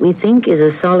touch what we think is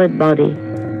a solid body.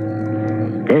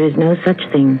 There is no such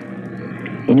thing.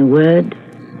 In a word,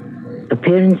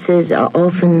 appearances are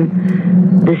often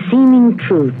the seeming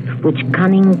truth which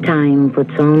cunning time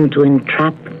puts on to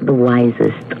entrap the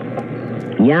wisest.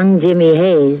 Young Jimmy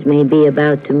Hayes may be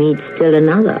about to meet still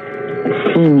another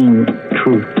seeming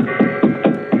truth."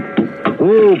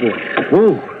 Whoa, boy.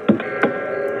 Whoa.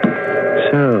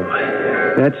 So,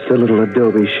 that's the little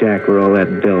adobe shack where all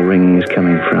that bell ringing is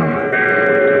coming from.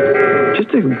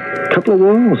 Just a couple of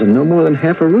walls and no more than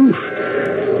half a roof.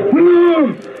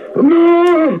 No!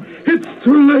 No! It's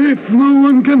too late. No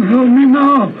one can help me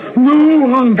now. No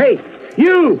one. Hey,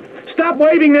 You! Stop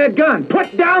waving that gun!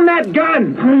 Put down that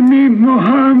gun! I mean no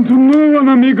harm to no one,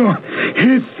 amigo.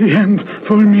 It's the end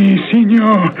for me,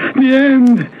 senor. The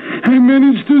end. I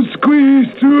managed to squeeze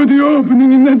through the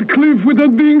opening in that cliff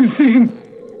without being seen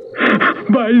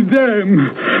by them,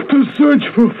 to search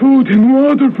for food and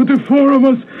water for the four of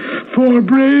us, 4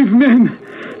 brave men.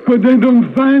 But they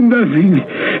don't find nothing.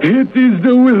 It is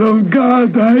the will of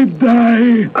God I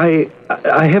die.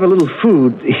 I have a little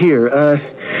food here.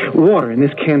 Water in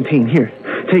this canteen. Here,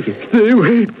 take it. They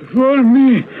wait for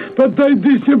me, but I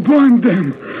disappoint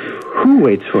them. Who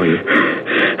waits for you?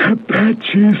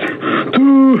 Apaches.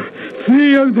 2,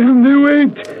 3 of them. They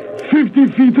wait 50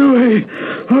 feet away,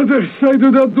 other side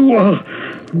of that wall.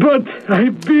 But I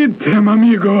beat them,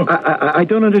 amigo. I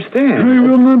don't understand. I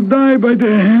will not die by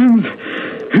their hands.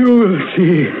 You will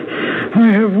see. I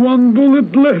have 1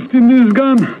 bullet left in this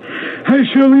gun. I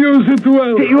shall use it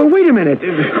well. Hey, well, wait a minute.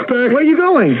 Where are you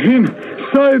going?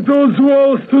 Inside those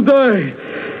walls to die.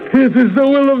 It is the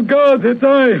will of God that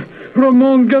I,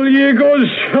 Ramon Gallegos,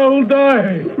 shall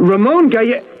die. Ramon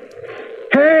Gallegos?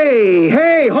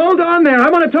 Hey, hold on there. I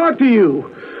want to talk to you.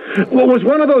 Well, was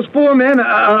one of those 4 men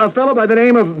a fellow by the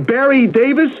name of Barry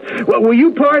Davis? Were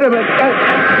you part of it?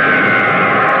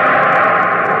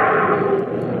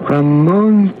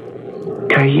 Ramon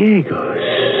Gallegos.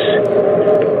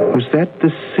 Was that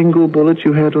the single bullet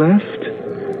you had left?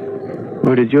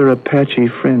 Or did your Apache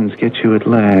friends get you at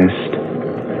last?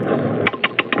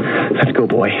 Let's go,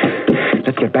 boy.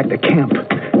 Let's get back to camp.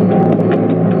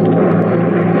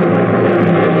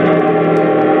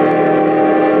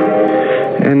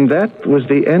 And that was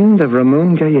the end of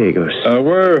Ramon Gallegos.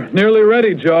 We're nearly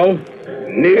ready, Joe.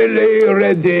 Nearly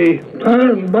ready.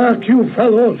 Turn back, you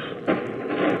fellows.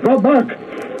 Go back.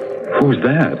 Who's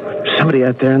that? Somebody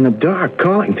out there in the dark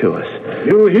calling to us.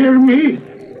 You hear me?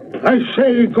 I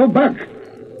say go back.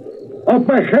 Up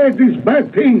ahead is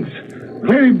bad things.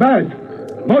 Very bad.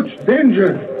 Much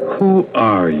danger. Who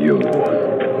are you?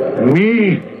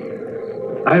 Me?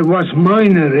 I was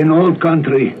miner in old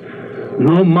country.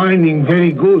 No mining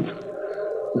very good.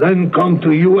 Then come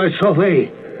to US of A.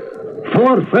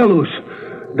 4 fellows.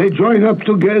 They join up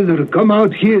together, come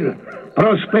out here,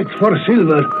 prospect for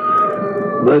silver.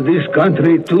 But this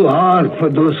country too hard for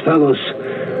those fellows.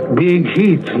 Big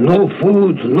heat, no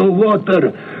food, no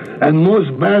water, and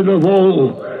most bad of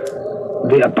all,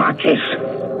 the Apaches.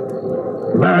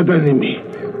 Bad enemy.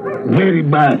 Very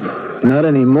bad. Not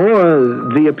anymore.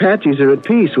 The Apaches are at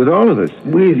peace with all of us.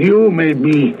 With you,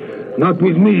 maybe. Not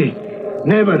with me.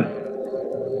 Never.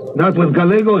 Not with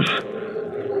Gallegos.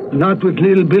 Not with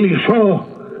little Billy Shaw.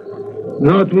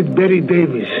 Not with Barry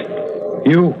Davis.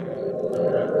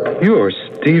 You're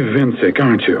Steve Vincic,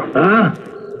 aren't you? Huh?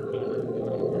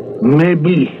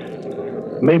 Maybe.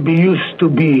 Maybe used to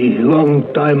be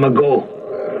long time ago.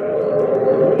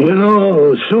 You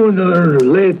know, sooner or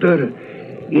later,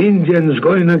 Indians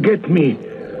going to get me.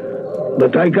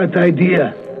 But I got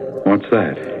idea. What's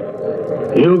that?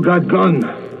 You got gun.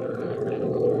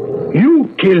 You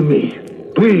kill me,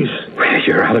 please.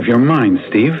 You're out of your mind,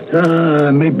 Steve.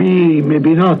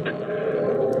 Maybe not.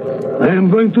 I am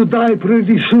going to die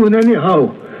pretty soon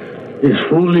anyhow. This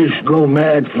foolish go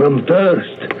mad from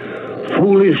thirst.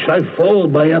 Foolish I fall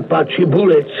by Apache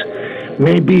bullets.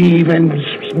 Maybe even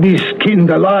be skinned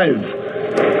alive.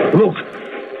 Look,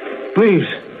 please.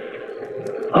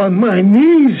 On my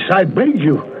knees, I beg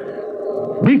you.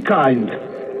 Be kind.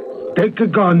 Take a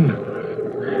gun.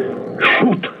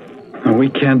 Shoot. No, we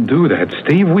can't do that,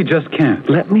 Steve. We just can't.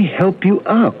 Let me help you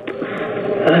up.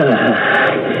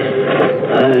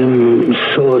 I'm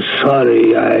so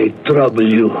sorry I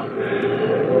trouble you.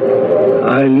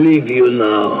 I leave you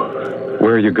now.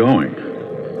 Where are you going?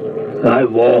 I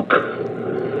walk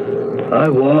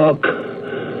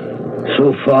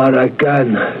so far I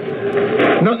can.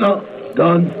 No,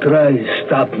 don't try to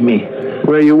stop me.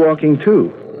 Where are you walking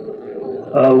to?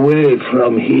 Away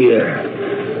from here.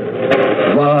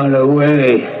 Far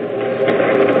away.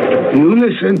 You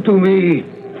listen to me.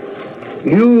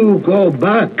 You go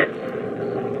back.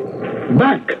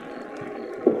 Back.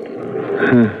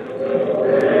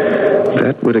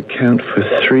 That would account for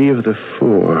 3 of the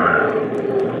 4.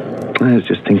 I was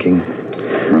just thinking.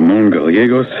 Ramon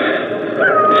Gallegos,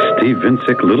 Steve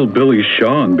Vincic, Little Billy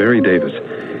Shaw, and Barry Davis.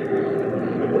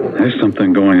 There's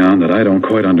something going on that I don't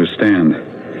quite understand.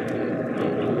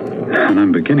 And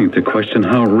I'm beginning to question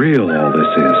how real all this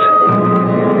is.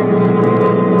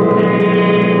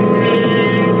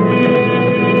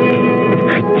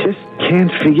 I just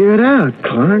can't figure it out,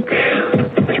 Clark.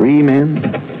 3 men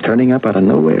turning up out of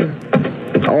nowhere.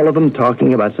 All of them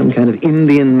talking about some kind of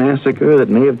Indian massacre that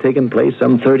may have taken place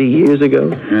some 30 years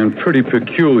ago. And pretty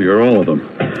peculiar, all of them.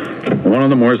 One of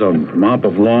them wears a mop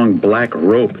of long black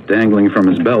rope dangling from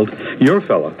his belt. Your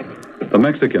fella, the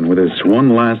Mexican with his one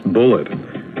last bullet.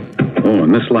 Oh,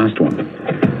 and this last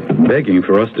one, begging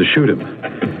for us to shoot him.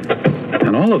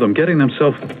 And all of them getting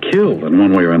themselves killed in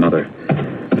one way or another.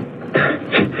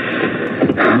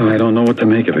 I don't know what to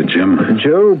make of it, Jim.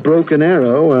 Joe Broken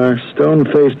Arrow, our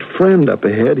stone-faced friend up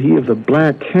ahead, he of the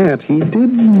black hat, he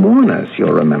did warn us,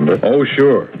 you'll remember. Oh,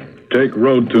 sure. Take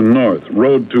road to north,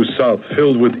 road to south,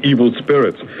 filled with evil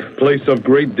spirits, place of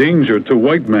great danger to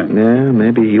white men. Yeah,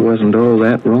 maybe he wasn't all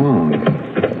that wrong.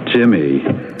 Jimmy,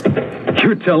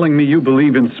 you're telling me you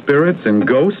believe in spirits and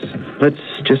ghosts? Let's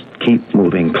just keep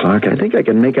moving, Clark. I think I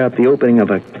can make out the opening of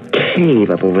a cave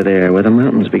up over there where the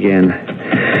mountains begin.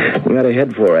 We ought to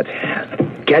head for it.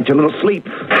 Catch a little sleep.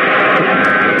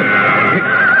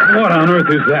 What on earth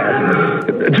is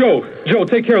that? Joe,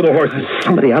 take care of the horses.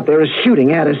 Somebody out there is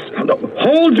shooting at us.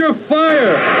 Hold your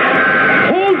fire!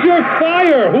 Hold your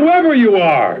fire, whoever you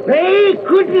are! They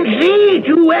couldn't see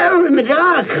too well in the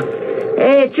dark.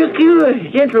 It took you,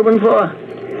 gentlemen, for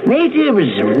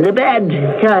natives, the bad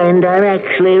kind. I'm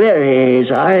actually very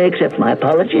sorry. Accept my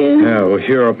apology. Yeah, well,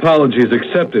 your apology is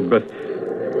accepted, but,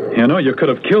 you know, you could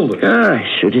have killed us. I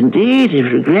should indeed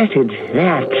have regretted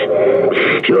that.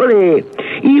 Surely,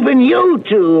 even you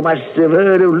two must have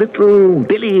heard of little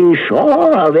Billy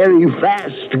Shaw, a very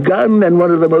fast gun and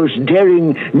one of the most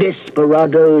daring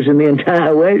desperados in the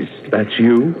entire West. That's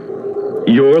you?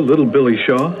 You're little Billy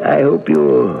Shaw? I hope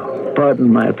you'll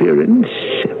pardon my appearance.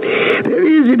 There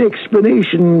is an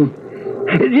explanation.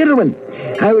 Gentlemen,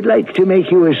 I would like to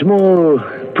make you a small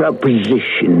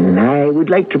proposition. I would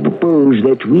like to propose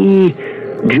that we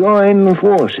join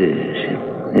forces.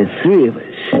 The three of us.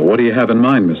 Well, what do you have in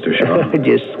mind, Mr. Shaw?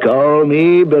 Just call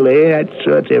me Billy. That's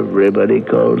what everybody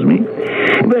calls me.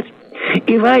 But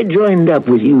if I joined up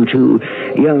with you two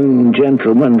young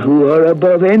gentlemen who are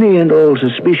above any and all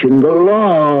suspicion, the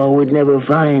law would never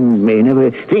find me,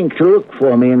 never think to look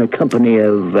for me in the company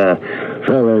of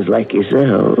fellas like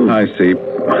yourself. I see.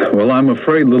 Well, I'm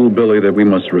afraid, little Billy, that we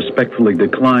must respectfully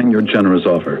decline your generous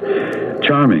offer.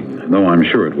 Charming, though I'm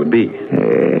sure it would be.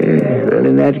 Well,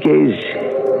 in that case,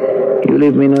 you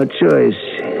leave me no choice.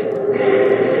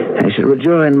 I shall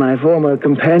rejoin my former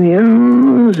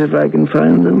companions if I can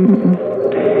find them.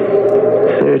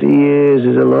 30 years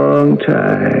is a long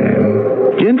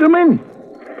time. Gentlemen,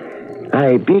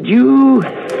 I bid you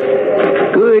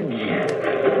good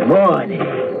morning.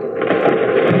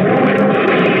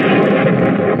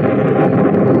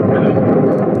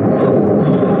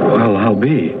 Well, I'll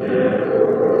be.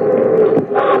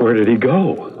 Where did he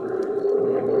go?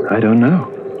 I don't know.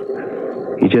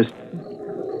 He just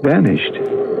vanished.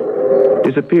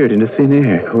 Disappeared into thin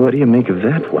air. What do you make of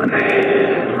that one?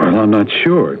 Well, I'm not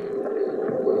sure.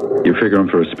 You figure him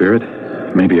for a spirit?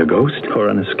 Maybe a ghost? Or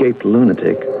an escaped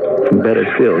lunatic. Better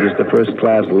still, just a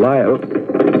first-class liar.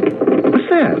 What's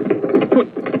that?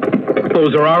 What?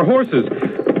 Those are our horses.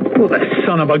 Well, that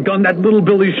son of a gun, that little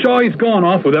Billy Shaw, he's gone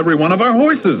off with every one of our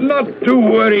horses. Not to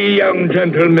worry, young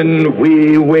gentlemen.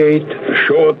 We wait.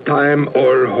 Short time,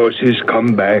 all horses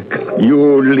come back.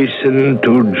 You listen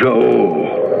to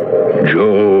Joe.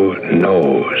 Joe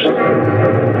knows.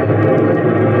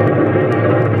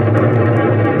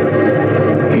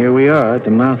 Here we are at the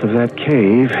mouth of that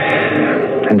cave,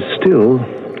 and still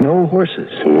no horses.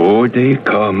 Oh, they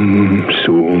come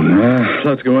soon.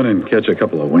 Let's go in and catch a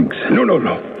couple of winks.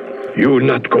 No. You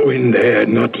not go in there,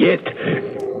 not yet.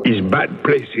 Is bad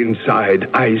place inside,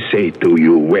 I say to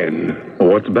you when.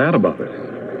 What's bad about it?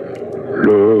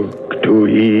 Look to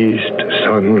east,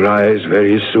 sunrise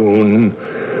very soon.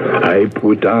 I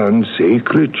put on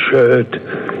sacred shirt.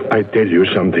 I tell you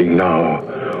something now.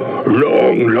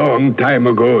 Long time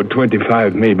ago,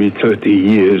 25, maybe 30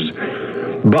 years,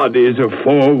 bodies of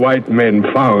 4 white men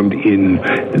found in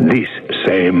this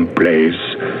same place.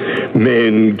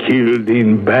 Men killed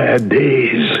in bad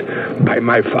days by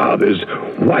my fathers.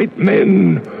 White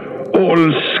men,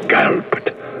 all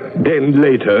scalped. Then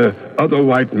later, other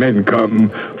white men come,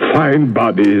 find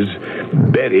bodies,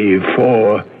 bury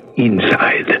 4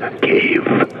 inside cave.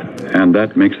 And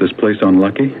that makes this place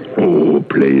unlucky? Oh,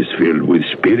 place filled with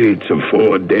spirits of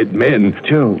 4 dead men.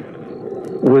 Joe,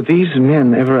 were these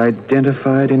men ever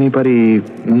identified? Anybody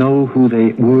know who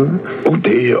they were? Oh,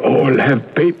 they all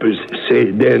have papers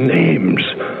say their names.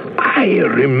 I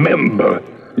remember.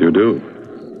 You do?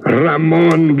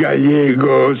 Ramon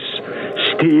Gallegos,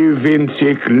 Steve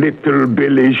Vincic, Little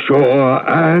Billy Shaw,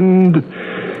 and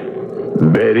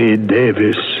Barry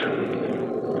Davis.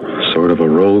 Sort of a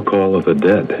roll call of the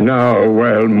dead. Now,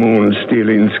 while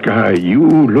moon-stealing sky, you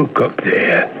look up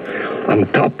there, on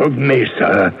top of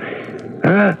Mesa.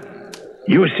 Huh?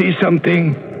 You see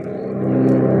something?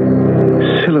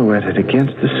 Silhouetted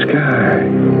against the sky,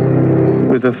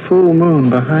 with a full moon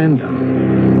behind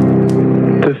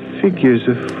them. The figures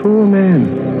of 4 men,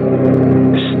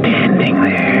 standing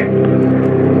there,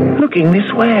 looking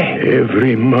this way.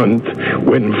 Every month,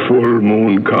 when full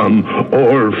moon come,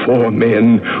 all 4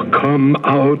 men come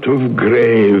out of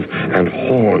grave and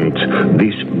haunt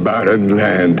this barren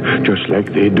land, just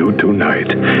like they do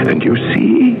tonight. And you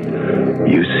see,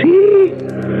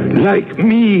 like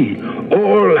me,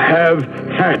 all have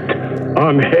hat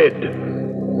on head.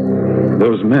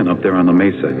 Those men up there on the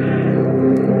mesa.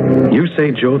 You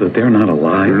say, Joe, that they're not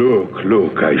alive?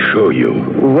 Look, I show you.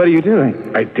 What are you doing?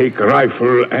 I take a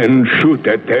rifle and shoot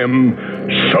at them,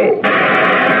 so.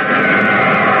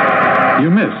 You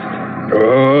missed.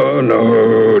 Oh,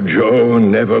 no, Joe,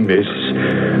 never miss.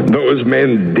 Those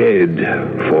men dead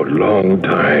for a long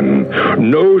time.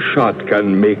 No shot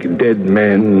can make dead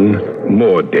men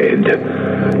more dead.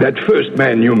 That first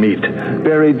man you meet,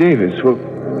 Barry Davis. Well,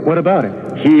 what about him?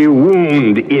 He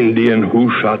wound Indian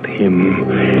who shot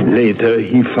him. Later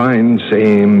he find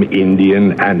same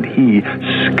Indian and he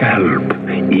scalp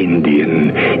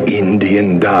Indian.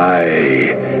 Indian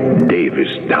die.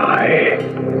 Davis die.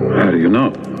 How do you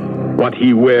know? What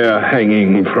he wear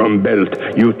hanging from belt,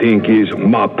 you think is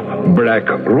mop black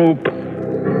rope?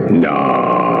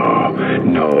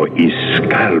 No, is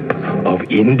scalp of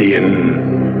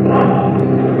Indian.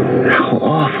 How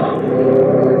awful.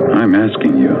 I'm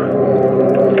asking you,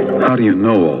 how do you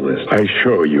know all this? I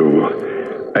show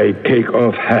you. I take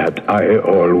off hat I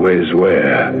always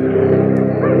wear.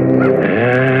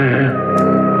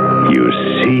 You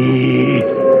see?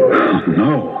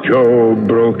 No. Joe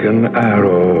Broken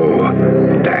Arrow.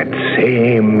 That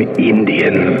same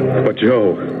Indian. But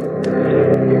Joe,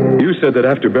 you said that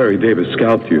after Barry Davis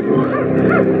scalped you,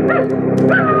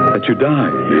 that you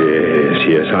died.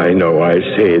 Yes, I know. I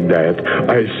say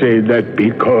that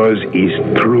because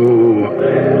it's true.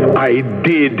 I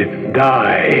did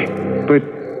die. But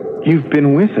you've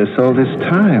been with us all this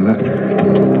time.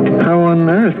 How on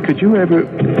earth could you ever...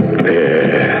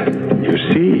 There. You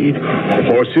see,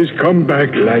 horses come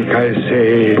back like I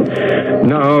say.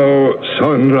 Now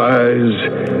sunrise,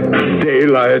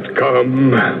 daylight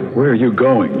come. Where are you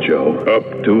going, Joe?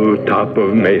 Up to top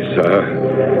of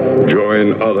Mesa.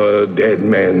 Join other dead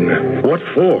men. What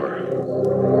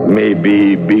for?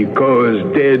 Maybe because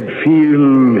dead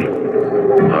feel,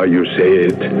 how you say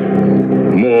it,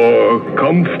 more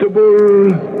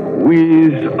comfortable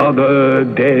with other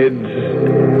deads.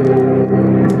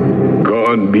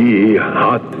 Gonna be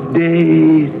hot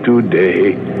day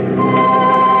today.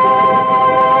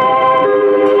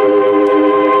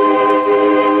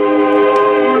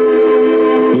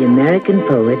 The American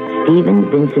poet Stephen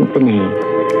Vincent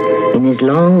Benet, in his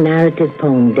long narrative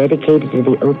poem dedicated to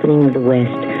the opening of the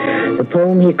West, the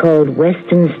poem he called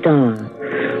Western Star,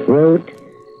 wrote,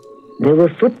 "There were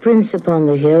footprints upon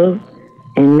the hill,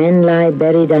 and men lie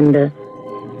buried under,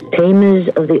 tamers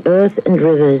of the earth and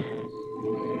rivers.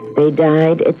 They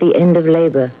died at the end of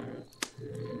labor.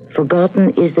 Forgotten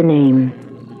is the name.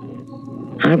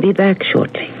 I'll be back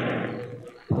shortly."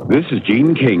 This is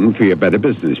Gene King for your Better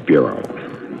Business Bureau.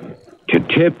 To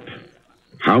tip,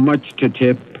 how much to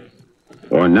tip,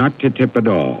 or not to tip at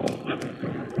all?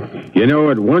 You know,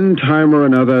 at one time or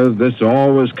another, this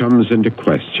always comes into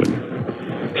question.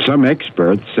 Some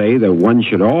experts say that one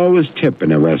should always tip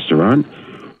in a restaurant,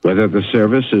 whether the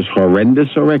service is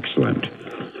horrendous or excellent.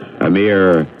 A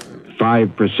mere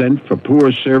 5% for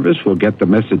poor service will get the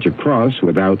message across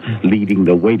without leading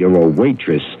the waiter or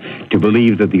waitress to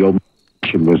believe that the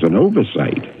omission was an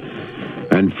oversight.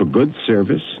 And for good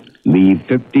service, leave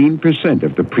 15%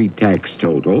 of the pre-tax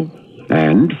total,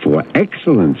 and for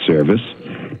excellent service,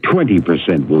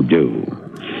 20% will do.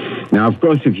 Now, of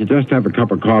course, if you just have a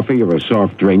cup of coffee or a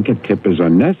soft drink, a tip is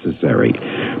unnecessary.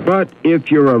 But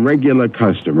if you're a regular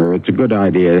customer, it's a good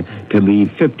idea to leave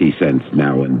 50 cents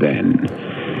now and then.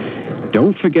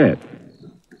 Don't forget,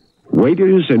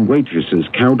 waiters and waitresses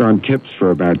count on tips for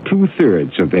about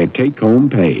 2/3 of their take-home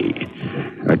pay.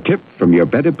 A tip from your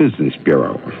Better Business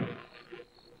Bureau.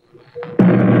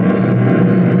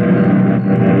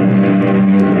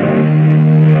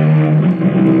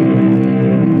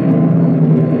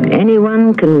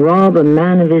 Anyone can rob a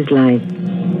man of his life,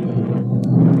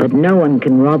 but no one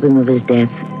can rob him of his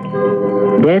death.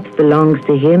 Death belongs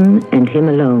to him and him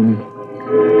alone.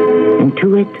 And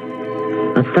to it,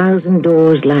 1,000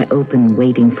 doors lie open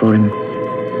waiting for him.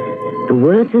 The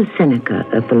words of Seneca,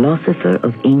 a philosopher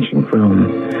of ancient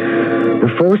Rome. The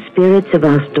four spirits of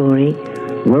our story,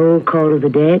 roll call of the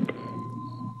dead,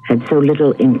 had so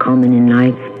little in common in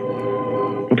life.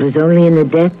 It was only in the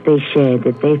death they shared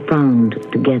that they found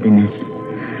togetherness.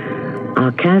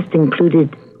 Our cast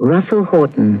included Russell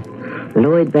Horton,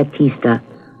 Lloyd Battista,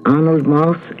 Arnold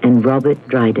Moss, and Robert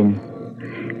Dryden.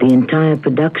 The entire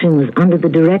production was under the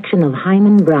direction of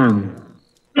Hyman Brown.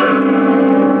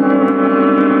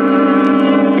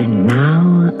 And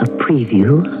now, a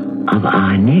preview of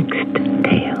our next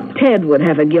tale. Ted would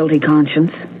have a guilty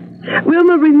conscience.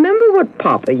 Wilma, remember what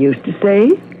Papa used to say?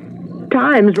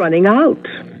 Time's running out.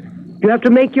 You have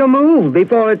to make your move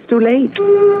before it's too late.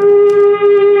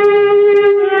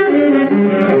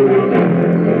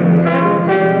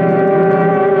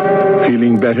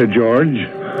 Feeling better, George?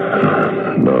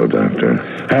 No, Doctor.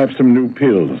 Have some new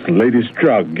pills, the latest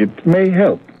drug. It may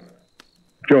help.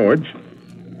 George?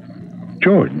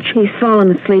 George? He's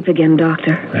fallen asleep again,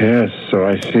 Doctor. Yes, so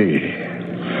I see.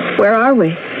 Where are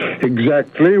we?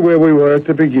 Exactly where we were at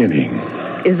the beginning.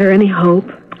 Is there any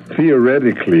hope?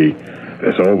 Theoretically,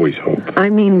 there's always hope. I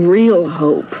mean real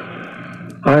hope.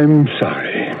 I'm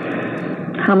sorry.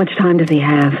 How much time does he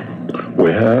have?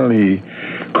 Well, he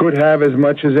could have as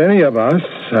much as any of us,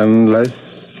 unless...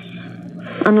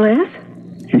 Unless?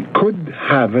 He could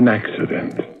have an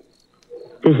accident.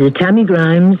 This is Tammy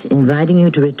Grimes inviting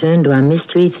you to return to our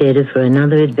Mystery Theater for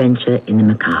another adventure in the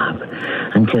macabre.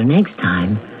 Until next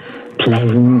time,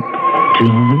 pleasant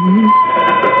dreams.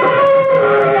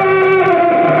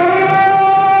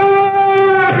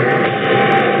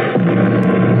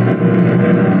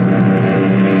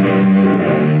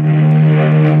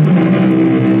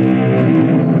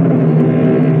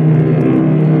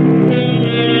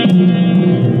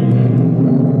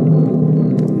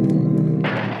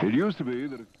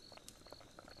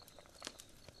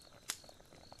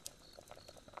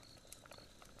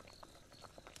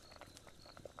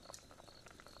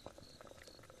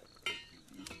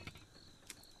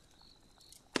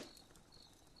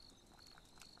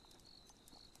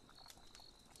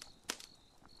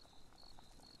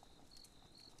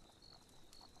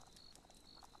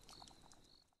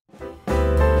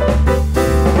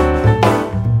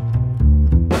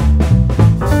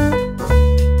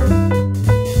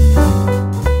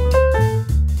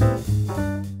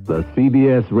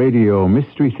 CBS Radio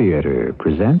Mystery Theater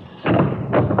presents...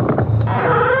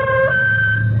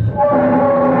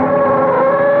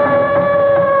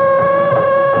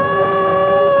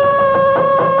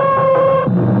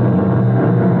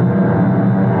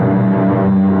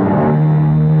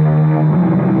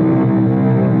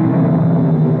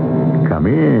 Come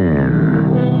in.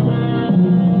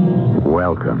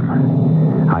 Welcome.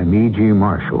 I'm E.G.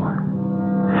 Marshall.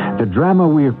 The drama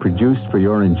we have produced for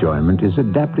your enjoyment is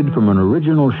adapted from an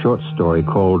original short story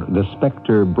called The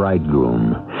Specter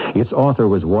Bridegroom. Its author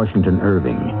was Washington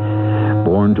Irving.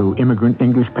 Born to immigrant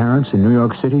English parents in New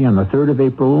York City on the 3rd of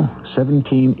April,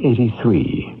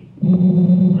 1783.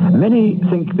 Many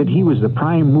think that he was the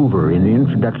prime mover in the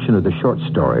introduction of the short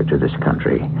story to this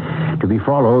country, to be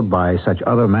followed by such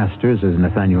other masters as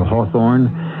Nathaniel Hawthorne,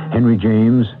 Henry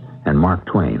James, and Mark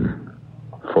Twain.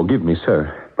 Forgive me,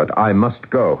 sir, but I must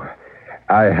go.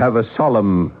 I have a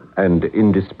solemn and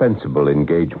indispensable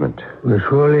engagement. Well,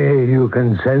 surely you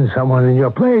can send someone in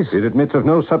your place. It admits of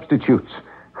no substitutes.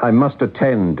 I must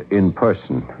attend in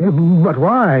person. But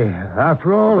why?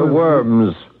 After all...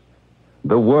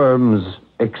 The worms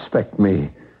expect me.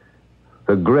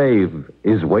 The grave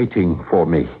is waiting for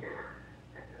me.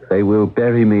 They will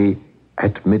bury me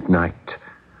at midnight,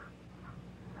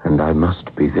 and I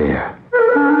must be there.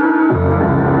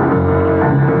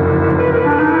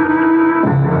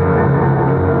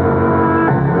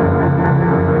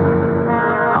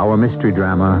 Our mystery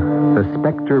drama, The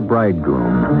Specter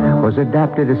Bridegroom, was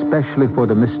adapted especially for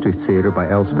the Mystery Theater by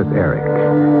Elspeth Eric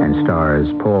and stars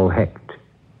Paul Hecht.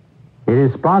 It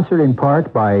is sponsored in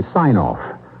part by Sign-Off,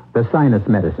 the sinus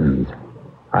medicines.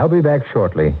 I'll be back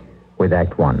shortly with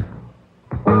Act One.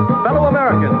 Fellow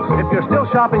Americans, if you're still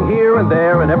shopping here and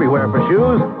there and everywhere for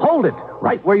shoes, hold it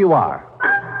right where you are.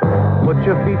 Put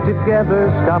your feet together,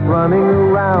 stop running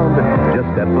around. Just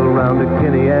step around a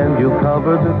Kinney and you'll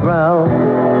cover the ground.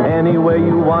 Anywhere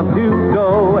you want to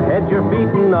go, head your feet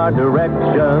in our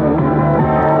direction.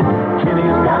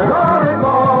 Kinney's got it all and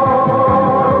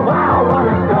more. Wow, what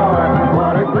a store!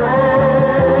 What a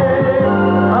great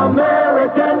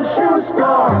American shoe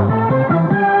store!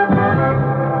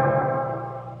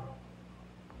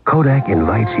 Kodak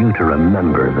invites you to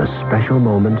remember the special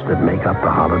moments that make up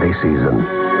the holiday season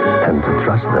and to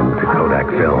trust them to Kodak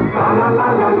Film.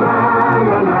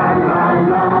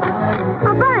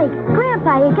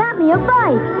 me a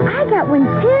bite. I got one,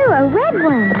 too, a red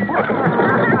one.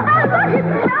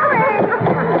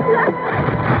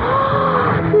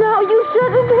 No, you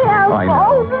shouldn't have. I know.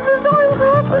 Oh, this is so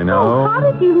impressive. I know. How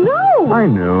did you know? I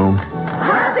knew.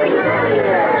 Happy New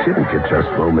Year! Shouldn't you trust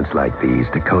moments like these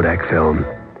to Kodak film?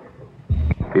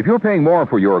 If you're paying more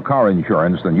for your car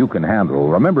insurance than you can handle,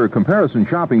 remember comparison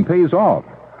shopping pays off.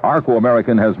 Arco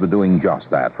American has been doing just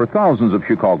that for thousands of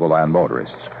Chicagoland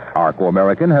motorists. Arco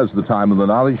American has the time and the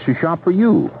knowledge to shop for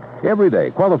you. Every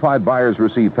day, qualified buyers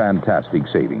receive fantastic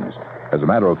savings. As a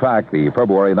matter of fact, the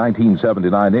February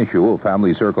 1979 issue of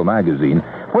Family Circle magazine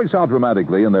points out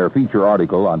dramatically in their feature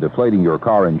article on deflating your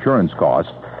car insurance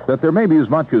costs that there may be as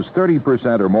much as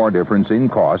 30% or more difference in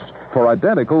costs for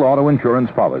identical auto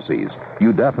insurance policies.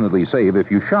 You definitely save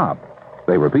if you shop.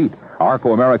 They repeat,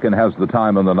 Arco American has the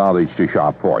time and the knowledge to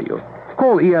shop for you.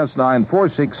 Call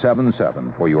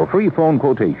ES9-4677 for your free phone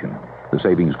quotation. The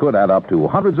savings could add up to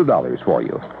hundreds of dollars for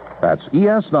you. That's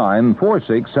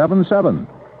ES9-4677.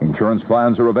 Insurance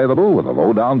plans are available with a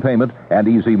low down payment and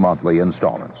easy monthly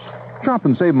installments. Shop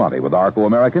and save money with Arco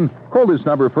American. Call this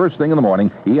number first thing in the morning,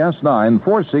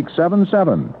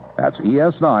 ES9-4677. That's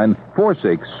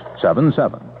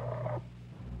ES9-4677.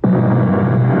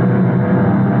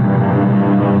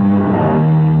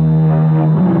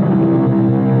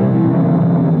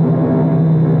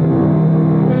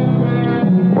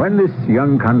 When this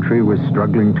young country was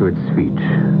struggling to its feet,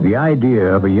 the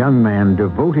idea of a young man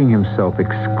devoting himself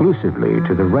exclusively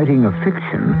to the writing of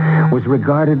fiction was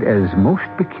regarded as most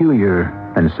peculiar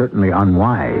and certainly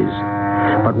unwise.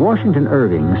 But Washington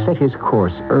Irving set his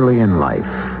course early in life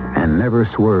and never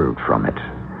swerved from it.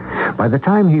 By the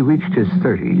time he reached his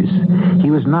 30s,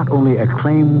 he was not only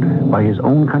acclaimed by his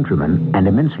own countrymen and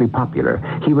immensely popular,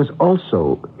 he was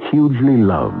also hugely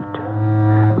loved.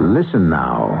 Listen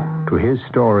now to his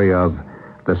story of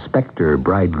the Specter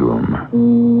Bridegroom.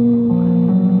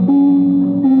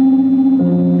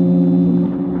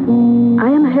 I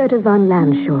am Herta von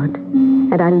Landshort,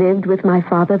 and I lived with my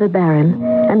father, the Baron,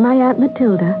 and my Aunt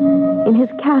Matilda in his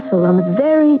castle on the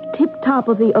very tip-top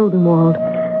of the Odenwald,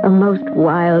 a most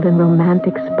wild and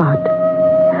romantic spot.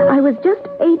 I was just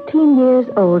 18 years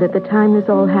old at the time this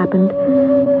all happened,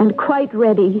 and quite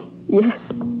ready, yes,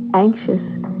 anxious,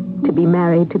 to be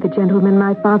married to the gentleman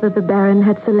my father, the Baron,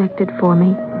 had selected for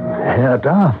me.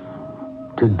 Herta,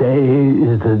 today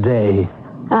is the day.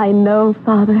 I know,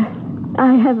 Father.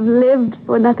 I have lived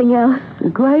for nothing else.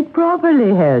 Quite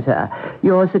properly, Herta.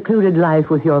 Your secluded life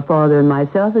with your father and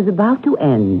myself is about to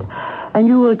end, and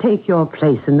you will take your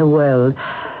place in the world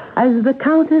as the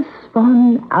Countess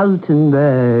von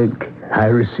Altenburg. I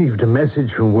received a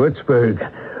message from Würzburg.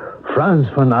 Franz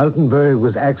von Altenburg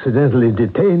was accidentally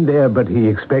detained there, but he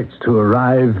expects to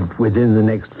arrive within the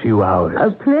next few hours.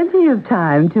 Plenty of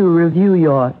time to review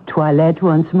your toilette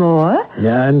once more.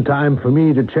 Yeah, and time for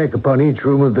me to check upon each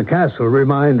room of the castle,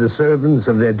 remind the servants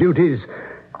of their duties,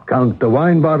 count the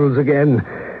wine bottles again.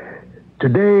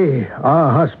 Today,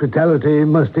 our hospitality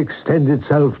must extend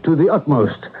itself to the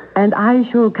utmost. And I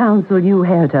shall counsel you,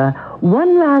 Herta,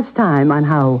 one last time on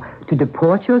how to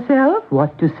deport yourself,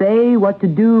 what to say, what to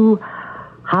do,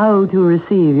 how to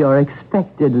receive your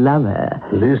expected lover.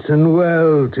 Listen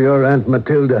well to your Aunt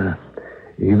Matilda.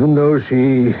 Even though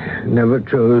she never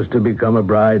chose to become a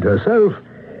bride herself,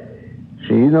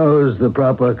 she knows the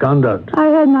proper conduct. I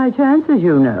had my chances,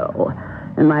 you know.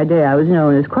 In my day, I was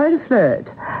known as quite a flirt.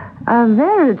 A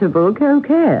veritable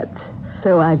coquette.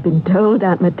 So I've been told,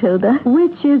 Aunt Matilda.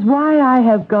 Which is why I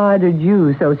have guarded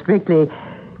you so strictly.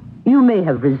 You may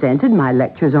have resented my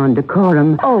lectures on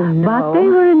decorum. Oh, no. But they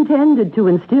were intended to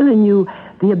instill in you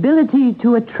the ability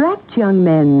to attract young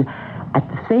men, at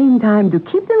the same time to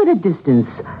keep them at a distance.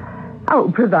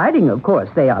 Oh, providing, of course,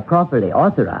 they are properly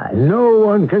authorized. No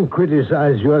one can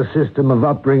criticize your system of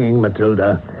upbringing,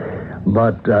 Matilda.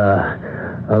 But,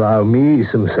 allow me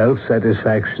some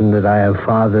self-satisfaction that I have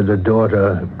fathered a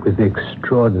daughter with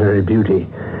extraordinary beauty.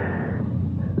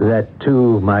 That,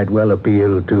 too, might well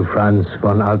appeal to Franz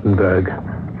von Altenburg.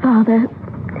 Father,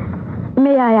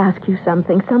 may I ask you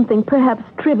something perhaps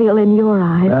trivial in your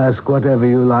eyes? Ask whatever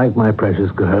you like, my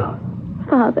precious girl.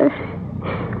 Father,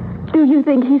 do you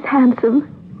think he's handsome?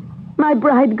 My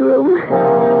bridegroom?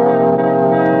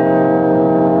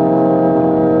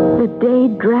 The day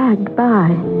dragged by.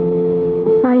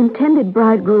 My intended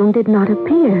bridegroom did not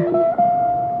appear.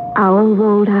 Hour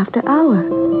rolled after hour.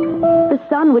 The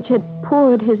sun, which had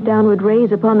poured his downward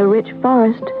rays upon the rich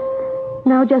forest,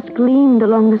 now just gleamed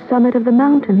along the summit of the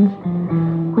mountains.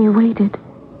 We waited.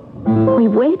 We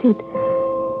waited.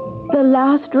 The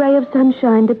last ray of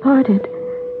sunshine departed.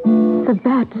 The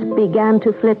bats began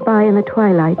to flit by in the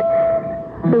twilight.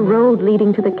 The road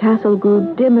leading to the castle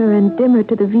grew dimmer and dimmer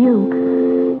to the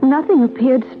view. Nothing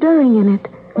appeared stirring in it.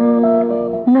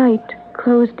 Night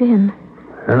closed in.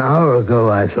 An hour ago,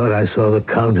 I thought I saw the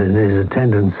Count and his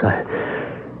attendants. I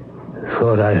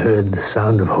thought I heard the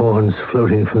sound of horns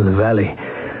floating from the valley.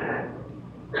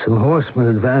 Some horsemen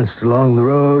advanced along the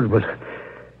road, but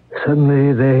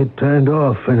suddenly they turned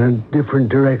off in a different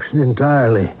direction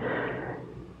entirely.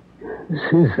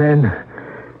 Since then,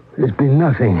 there's been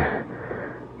nothing.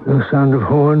 No sound of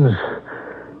horns,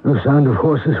 no sound of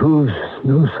horses' hooves,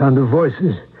 no sound of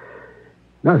voices.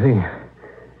 Nothing.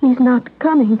 He's not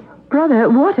coming. Brother,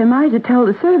 what am I to tell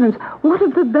the servants? What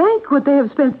of the banquet they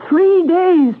have spent 3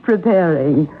 days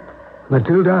preparing?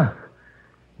 Matilda,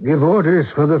 give orders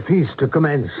for the feast to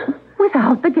commence.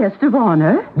 Without the guest of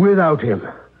honor? Without him.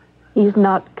 He's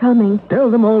not coming.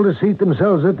 Tell them all to seat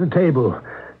themselves at the table.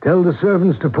 Tell the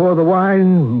servants to pour the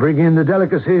wine, bring in the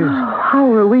delicacies. Oh,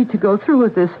 how are we to go through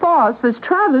with this farce, this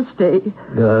travesty?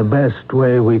 The best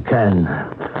way we can.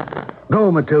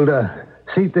 Go, Matilda.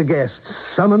 Seat the guests.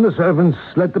 Summon the servants.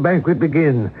 Let the banquet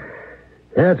begin.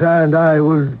 Herta and I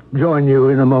will join you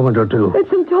in a moment or two.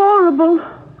 It's intolerable.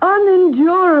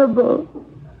 Unendurable.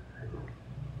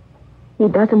 He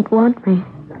doesn't want me.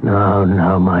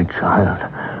 No, my child.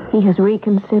 He has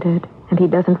reconsidered, and he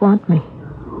doesn't want me.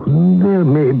 There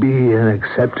may be an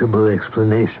acceptable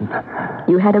explanation.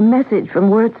 You had a message from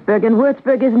Würzburg, and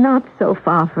Würzburg is not so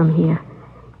far from here.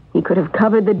 He could have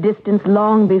covered the distance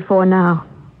long before now.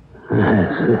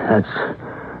 Yes, that's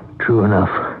true enough.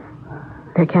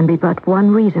 There can be but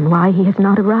one reason why he has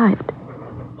not arrived.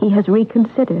 He has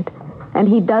reconsidered, and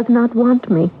he does not want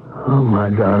me. Oh, my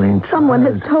darling child. Someone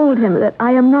has told him that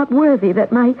I am not worthy,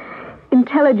 that my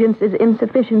intelligence is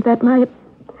insufficient, that my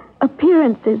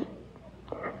appearance is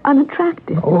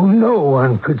unattractive. Oh, no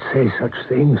one could say such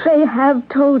things. They have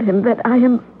told him that I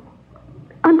am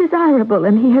undesirable,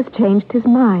 and he has changed his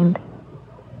mind.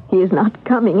 He is not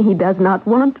coming. He does not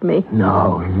want me.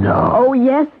 No. Oh,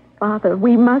 yes, Father.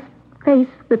 We must face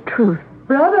the truth.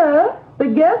 Brother, the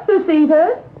guests are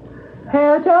seated.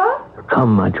 Herta?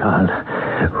 Come, my child.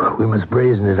 We must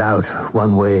brazen it out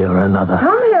one way or another.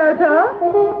 Come, Herta.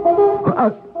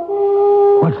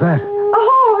 What's that? A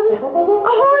horn.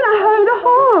 I heard a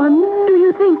horn. Do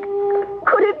you think...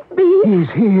 Could it be... He's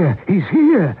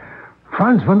here.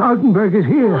 Franz von Altenburg is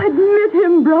here. Oh, admit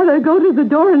him, brother. Go to the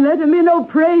door and let him in. Oh,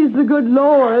 praise the good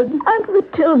Lord. Aunt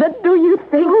Matilda, do you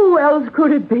think... Who else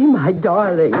could it be, my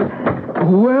darling?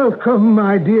 Welcome,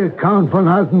 my dear Count von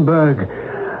Altenburg.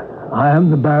 I am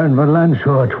the Baron von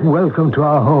Landshort. Welcome to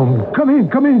our home. Come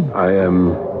in. I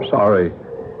am sorry.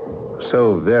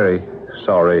 So very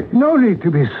sorry. No need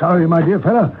to be sorry, my dear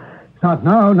fellow. Not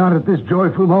now, not at this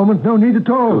joyful moment. No need at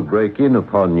all. To break in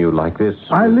upon you like this.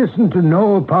 I listen to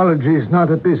no apologies,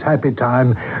 not at this happy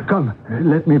time. Come,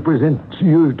 let me present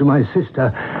you to my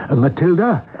sister,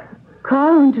 Matilda.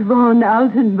 Count von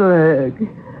Altenburg.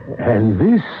 And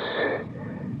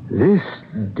this,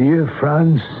 dear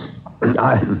Franz,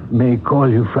 I may call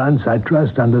you Franz, I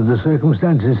trust, under the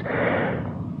circumstances.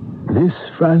 This,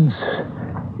 Franz,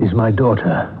 is my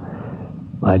daughter.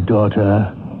 My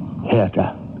daughter,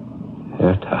 Herta.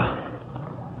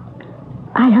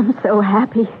 I am so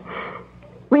happy.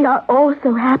 We are all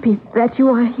so happy that you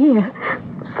are here.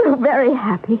 So very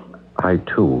happy. I,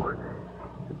 too.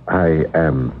 I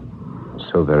am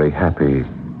so very happy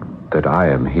that I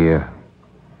am here.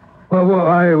 Well,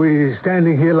 why are we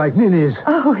standing here like ninnies?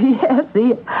 Oh, yes.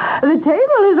 The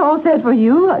table is all set for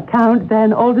you, Count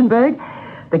van Oldenburg.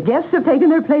 The guests have taken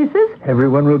their places.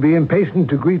 Everyone will be impatient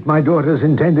to greet my daughter's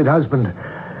intended husband.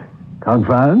 Count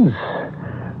Franz,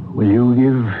 will you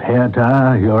give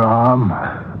Herta your arm?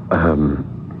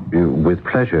 With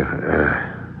pleasure.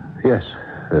 Yes,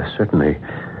 certainly.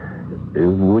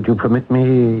 Would you permit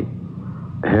me,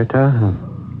 Herta?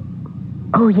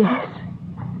 Oh, yes.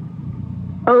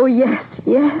 Oh, yes.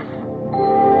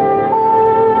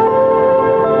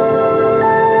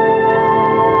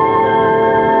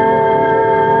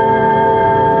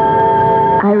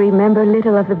 I remember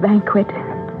little of the banquet.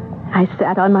 I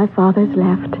sat on my father's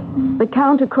left, the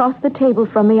Count across the table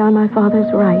from me on my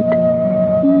father's right.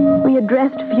 We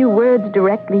addressed few words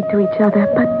directly to each other,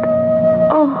 but,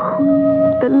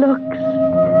 the looks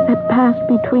that passed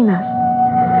between us.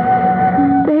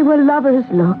 They were lovers'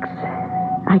 looks.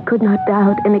 I could not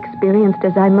doubt, inexperienced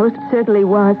as I most certainly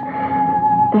was,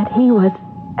 that he was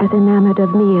as enamored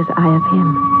of me as I of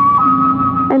him.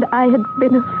 And I had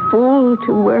been a fool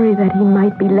to worry that he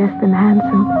might be less than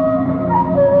handsome.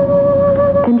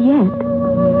 And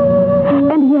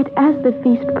yet, as the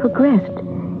feast progressed,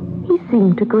 He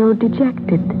seemed to grow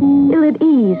dejected, ill at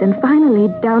ease, and finally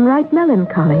downright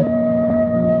melancholy.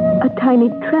 A tiny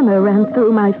tremor ran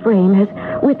through my frame as,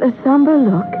 with a somber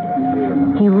look,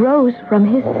 he rose from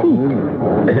his seat.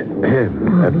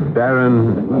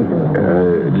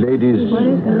 Baron, ladies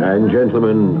and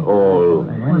gentlemen, all.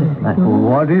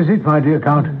 What is it, my dear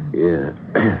Count?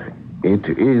 It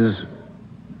is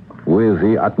with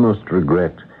the utmost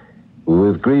regret,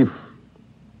 with grief,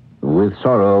 with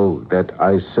sorrow that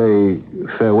I say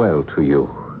farewell to you.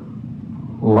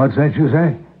 What's that you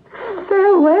say?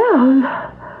 Farewell.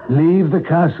 Leave the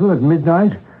castle at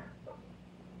midnight?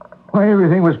 Why,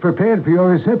 everything was prepared for your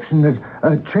reception. That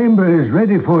a chamber is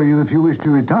ready for you if you wish to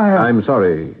retire. I'm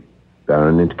sorry,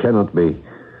 Baron, it cannot be.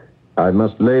 I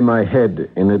must lay my head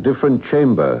in a different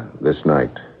chamber this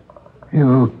night.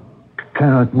 You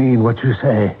cannot mean what you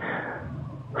say.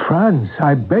 Franz,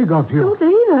 I beg of you. Don't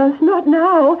leave us, not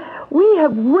now. We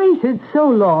have waited so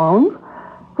long.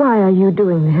 Why are you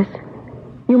doing this?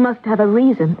 You must have a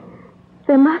reason.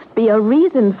 There must be a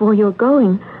reason for your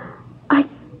going. I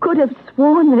could have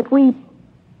sworn that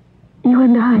you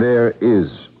and I... There is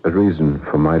a reason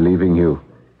for my leaving you.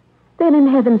 Then in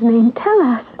heaven's name, tell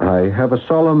us. I have a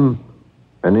solemn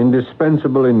and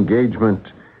indispensable engagement.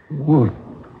 Well,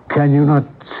 can you not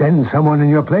send someone in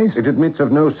your place? It admits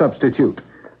of no substitute.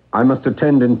 I must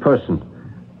attend in person.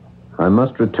 I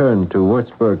must return to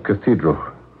Würzburg Cathedral.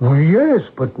 Well, yes,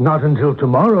 but not until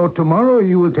tomorrow. Tomorrow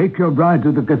you will take your bride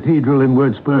to the cathedral in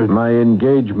Würzburg. My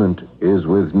engagement is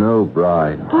with no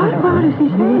bride. What is he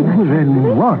saying?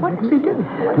 Then what? What does he do?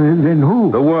 Then who?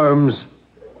 The worms.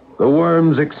 The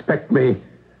worms expect me.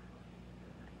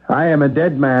 I am a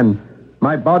dead man.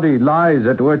 My body lies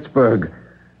at Würzburg.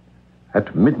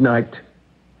 At midnight,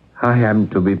 I am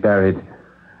to be buried.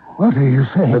 What are you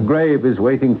saying? The grave is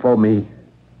waiting for me.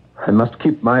 I must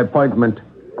keep my appointment.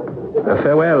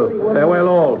 Farewell. Farewell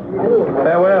all.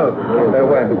 Farewell.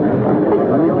 Farewell.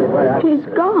 He's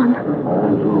gone.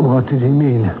 What did he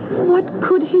mean? What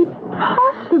could he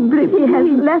possibly mean? He has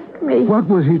left me. What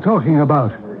was he talking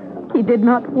about? He did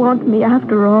not want me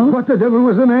after all. What the devil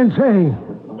was the man saying?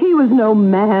 He was no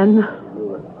man.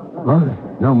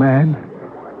 What? No man?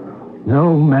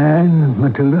 No man,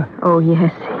 Matilda? Oh,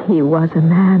 yes, he was a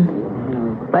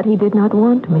man. But he did not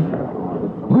want me.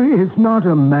 He is not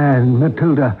a man,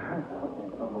 Matilda.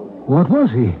 What was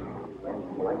he?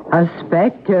 A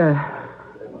specter.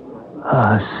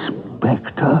 A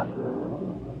specter?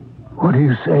 What are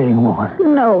you saying, woman?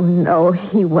 No,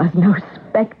 he was no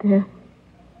specter.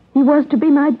 He was to be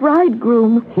my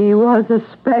bridegroom. He was a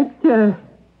specter.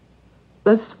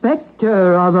 The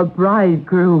specter of a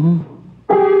bridegroom.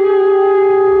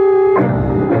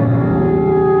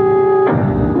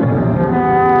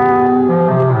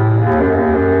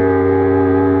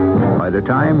 By the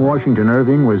time Washington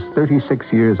Irving was 36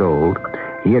 years old,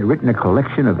 he had written a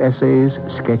collection of essays,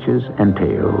 sketches, and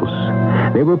tales.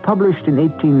 They were published in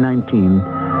 1819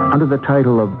 under the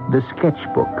title of The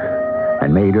Sketchbook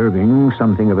and made Irving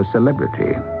something of a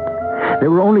celebrity.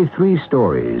 There were only 3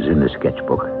 stories in the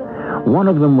sketchbook. One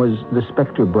of them was The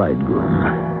Specter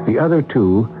Bridegroom. The other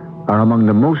 2 are among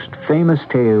the most famous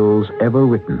tales ever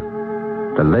written.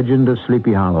 The Legend of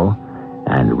Sleepy Hollow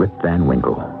and Rip Van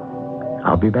Winkle.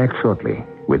 I'll be back shortly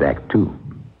with Act 2.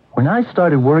 When I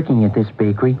started working at this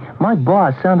bakery, my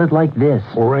boss sounded like this.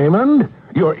 Raymond,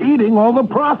 you're eating all the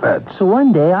profits. So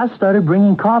one day I started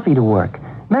bringing coffee to work.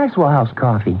 Maxwell House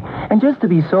coffee. And just to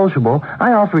be sociable,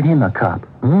 I offered him a cup.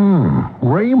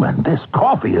 Raymond, this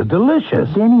coffee is delicious.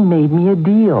 Then he made me a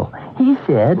deal. He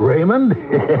said... Raymond,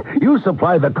 you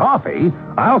supply the coffee,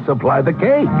 I'll supply the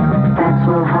cake.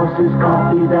 Maxwell House's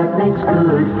coffee that makes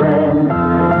good friends.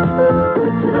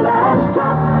 Good to the last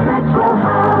drop, Maxwell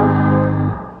House.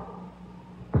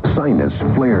 Sinus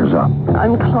flares up.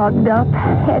 I'm clogged up,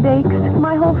 headaches,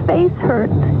 my whole face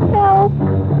hurts. Help!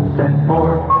 Send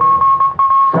for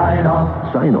Sign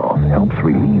Off. Sign Off helps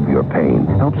relieve your pain,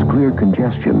 helps clear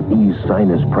congestion, ease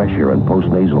sinus pressure and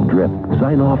postnasal drip.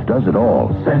 Sign Off does it all.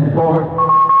 Send for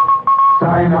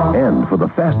Sign Off. And for the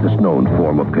fastest known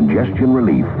form of congestion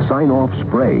relief, Sign Off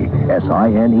Spray.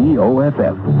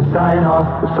 SINEOFF. Sign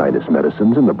Off. The sinus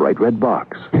medicines in the bright red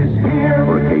box. Is here.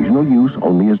 For occasional use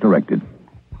only as directed.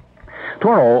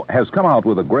 Toro has come out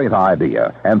with a great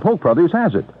idea, and Polk Brothers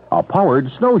has it. A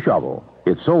powered snow shovel.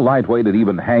 It's so lightweight it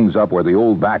even hangs up where the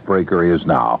old backbreaker is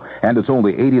now. And it's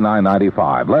only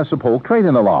 $89.95, less a Polk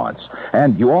trade-in allowance.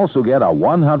 And you also get a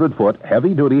 100-foot,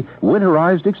 heavy-duty,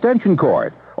 winterized extension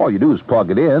cord. All you do is plug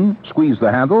it in, squeeze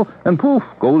the handle, and poof,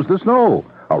 goes the snow.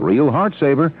 A real heart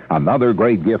saver, another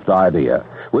great gift idea.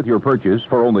 With your purchase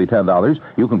for only $10,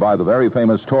 you can buy the very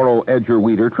famous Toro Edger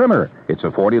Weeder Trimmer. It's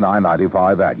a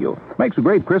 $49.95 value. Makes a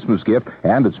great Christmas gift,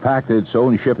 and it's packed in its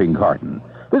own shipping carton.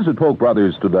 Visit Polk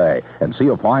Brothers today and see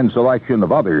a fine selection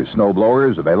of other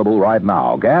snowblowers available right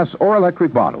now, gas or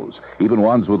electric models, even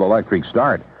ones with electric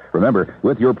start. Remember,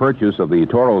 with your purchase of the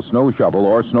Toro Snow Shovel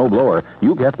or Snow Blower,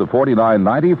 you get the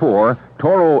 $49.94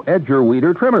 Toro Edger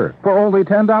Weeder Trimmer for only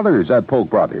 $10 at Polk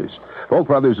Brothers. Polk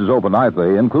Brothers is open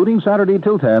nightly, including Saturday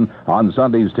till 10, on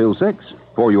Sundays till 6,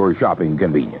 for your shopping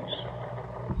convenience.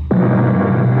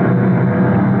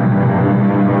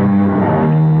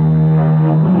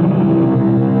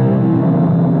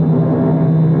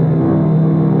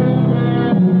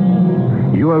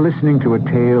 You are listening to a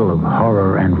tale of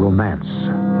horror and romance,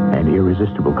 an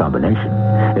irresistible combination,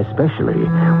 especially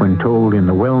when told in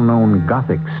the well-known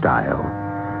Gothic style.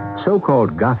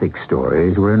 So-called Gothic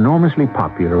stories were enormously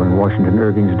popular in Washington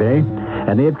Irving's day,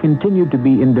 and they have continued to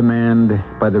be in demand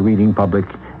by the reading public,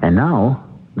 and now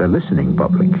the listening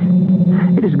public.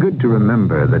 It is good to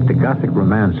remember that the Gothic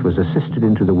romance was assisted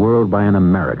into the world by an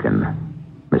American,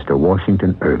 Mr.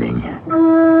 Washington Irving.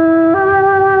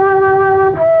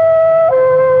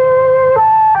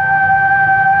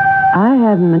 I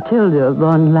am Matilda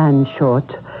von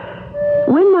Landshort.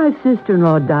 When my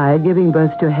sister-in-law died, giving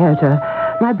birth to Herta,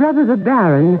 my brother, the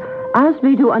Baron, asked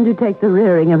me to undertake the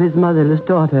rearing of his motherless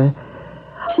daughter.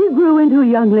 She grew into a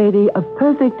young lady of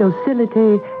perfect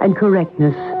docility and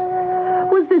correctness.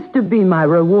 Was this to be my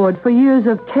reward for years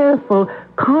of careful,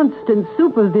 constant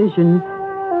supervision?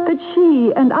 That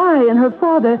she and I and her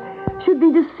father should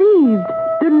be deceived,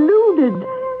 deluded,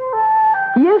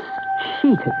 yes,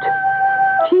 cheated.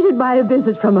 Cheated by a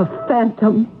visit from a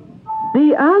phantom?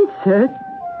 The answer,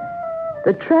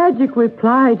 the tragic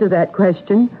reply to that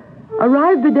question,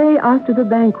 arrived the day after the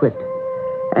banquet.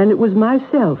 And it was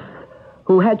myself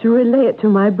who had to relay it to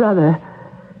my brother,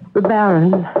 the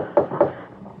Baron.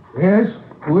 Yes?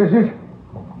 Who is it?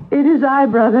 It is I,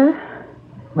 brother.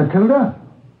 Matilda?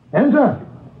 Enter.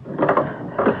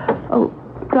 Oh,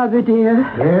 brother dear.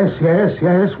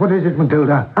 Yes. What is it,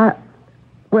 Matilda?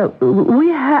 Well, we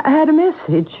had a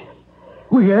message.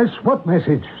 Oh, yes? What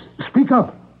message? Speak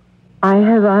up. I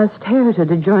have asked Herta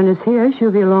to join us here.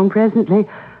 She'll be along presently.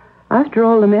 After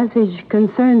all, the message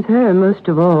concerns her most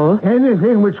of all.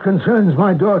 Anything which concerns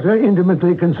my daughter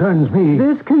intimately concerns me.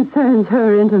 This concerns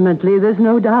her intimately. There's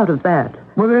no doubt of that.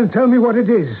 Well, then tell me what it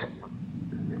is.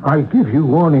 I give you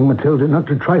warning, Matilda, not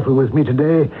to trifle with me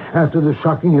today after the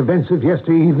shocking events of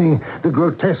yesterday evening, the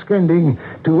grotesque ending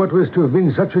to what was to have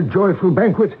been such a joyful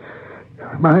banquet.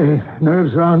 My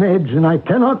nerves are on edge, and I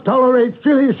cannot tolerate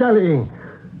shilly-shallying.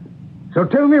 So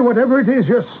tell me whatever it is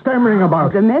you're stammering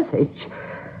about. The message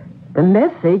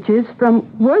is from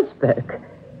Würzburg.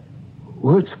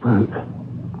 Würzburg?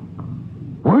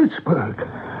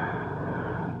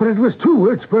 But it was to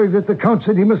Würzburg that the Count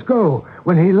said he must go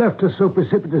when he left us so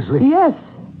precipitously. Yes,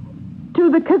 to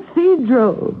the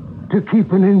cathedral. To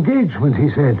keep an engagement,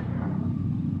 he said.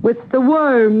 With the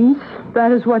worms,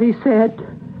 that is what he said.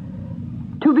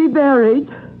 To be buried.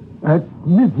 At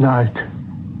midnight.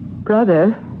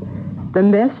 Brother, the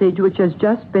message which has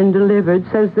just been delivered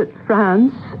says that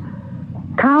France,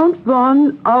 Count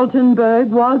von Altenburg,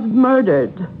 was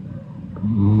murdered.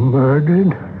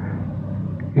 Murdered?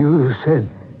 You said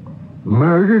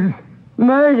murdered?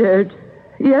 Murdered.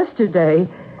 Yesterday.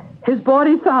 His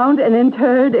body found and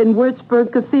interred in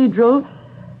Würzburg Cathedral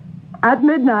at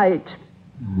midnight.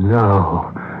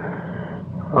 No.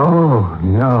 Oh,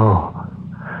 no.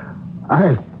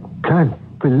 I can't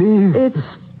believe... It's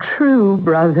true,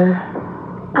 brother.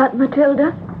 Aunt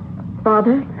Matilda?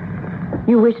 Father?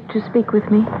 You wished to speak with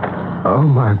me? Oh,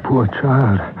 my poor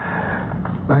child.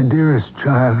 My dearest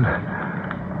child.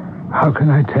 How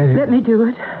can I tell you? Let me do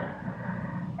it.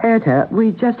 Herta,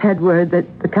 we just had word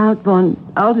that the Count von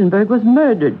Altenburg was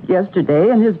murdered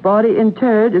yesterday and his body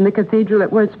interred in the cathedral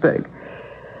at Würzburg.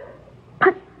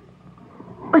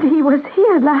 But he was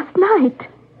here last night.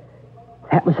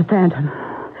 That was a phantom.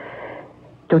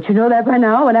 Don't you know that by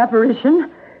now? An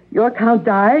apparition? Your Count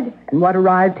died, and what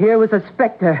arrived here was a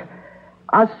specter.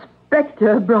 A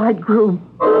Specter Bridegroom.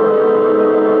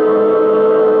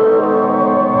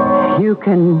 You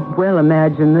can well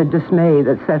imagine the dismay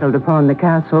that settled upon the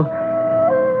castle.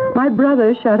 My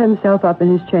brother shut himself up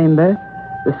in his chamber.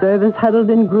 The servants huddled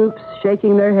in groups,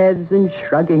 shaking their heads and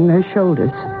shrugging their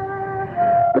shoulders.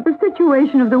 But the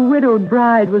situation of the widowed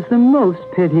bride was the most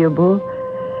pitiable.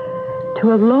 To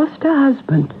have lost a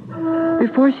husband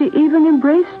before she even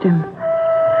embraced him.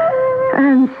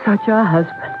 And such a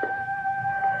husband.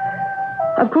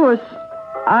 Of course,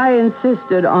 I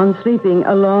insisted on sleeping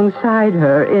alongside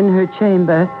her in her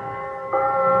chamber.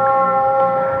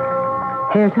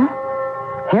 Herta?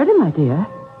 Herta, my dear?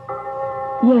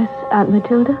 Yes, Aunt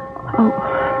Matilda? Oh,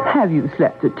 have you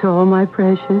slept at all, my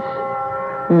precious?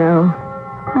 No.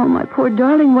 Oh, my poor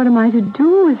darling, what am I to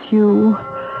do with you?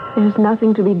 There's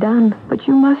nothing to be done. But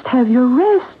you must have your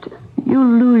rest.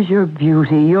 You'll lose your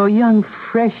beauty, your young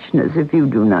freshness if you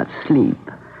do not sleep.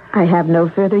 I have no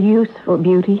further use for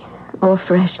beauty, or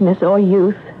freshness, or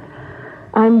youth.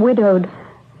 I'm widowed,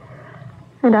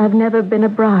 and I've never been a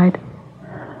bride.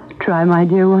 Try, my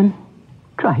dear one.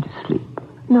 Try to sleep.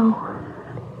 No.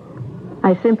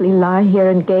 I simply lie here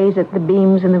and gaze at the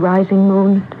beams in the rising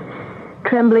moon,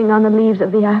 trembling on the leaves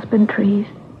of the aspen trees,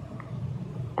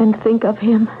 and think of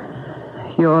him.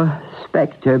 Your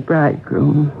Specter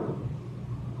Bridegroom.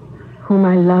 Whom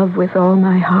I love with all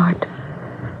my heart,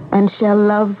 and shall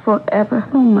love forever.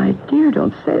 Oh, my dear,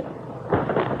 don't say it.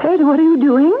 Hey, what are you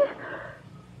doing?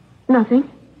 Nothing.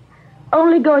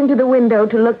 Only going to the window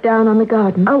to look down on the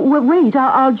garden. Oh, well, wait,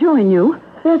 I'll join you.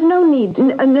 There's no need.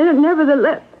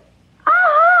 Nevertheless...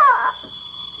 Ah!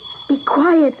 Be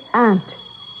quiet, Aunt.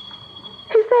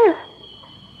 He's there.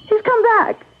 He's come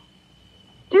back.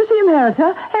 Do you see him,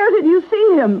 Herta? Herta, do you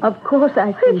see him? Of course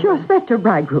I see It's your Specter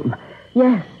Bridegroom.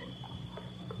 Yes.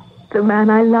 The man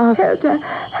I love. Herta,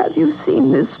 have you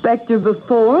seen this Specter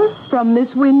before from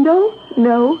this window?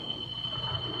 No.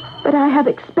 But I have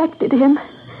expected him.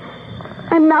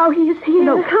 And now he is here.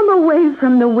 No, come away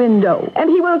from the window. And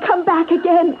he will come back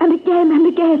again and again and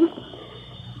again.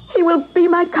 He will be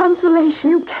my consolation.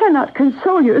 You cannot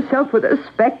console yourself with a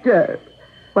specter.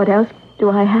 What else do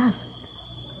I have?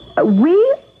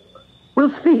 We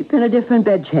will sleep in a different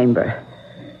bedchamber.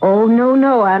 Oh,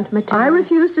 no, Aunt Matilda. I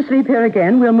refuse to sleep here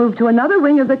again. We'll move to another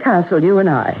wing of the castle, you and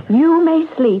I. You may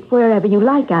sleep wherever you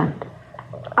like, Aunt.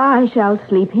 I shall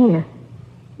sleep here.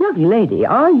 Young lady,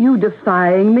 are you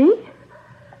defying me?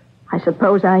 I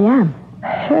suppose I am.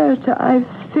 Herta, I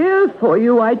fear for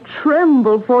you. I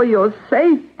tremble for your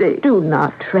safety. Do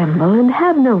not tremble and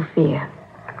have no fear.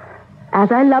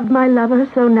 As I loved my lover,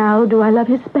 so now do I love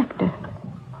his specter.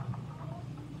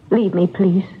 Leave me,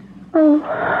 please.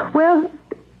 Oh, well,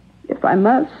 if I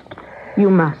must. You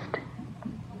must.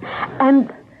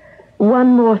 And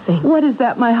one more thing. What is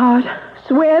that, my heart?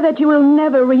 Swear that you will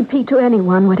never repeat to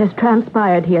anyone what has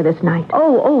transpired here this night.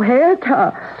 Oh,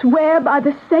 Herta. Swear by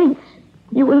the saints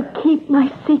you will keep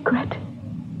my secret.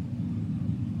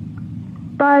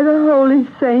 By the holy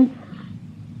saints,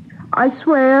 I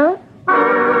swear.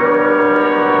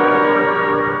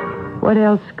 What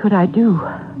else could I do?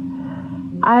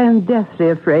 I am deathly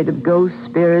afraid of ghosts,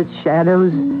 spirits,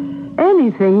 shadows,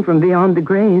 anything from beyond the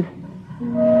grave.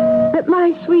 That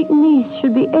my sweet niece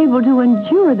should be able to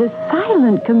endure this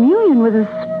silent communion with a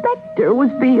specter was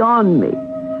beyond me.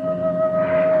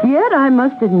 Yet I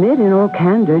must admit in all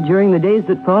candor, during the days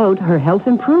that followed, her health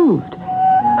improved.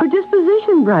 Her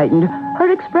disposition brightened.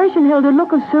 Her expression held a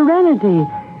look of serenity.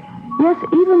 Yes,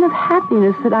 even of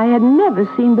happiness that I had never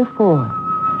seen before.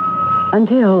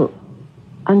 Until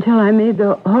I made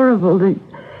the horrible, the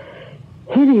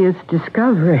hideous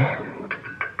discovery.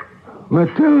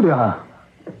 Matilda,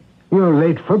 you're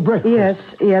late for breakfast.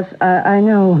 Yes, I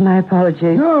know. My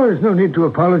apologies. No, there's no need to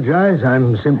apologize.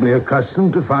 I'm simply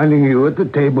accustomed to finding you at the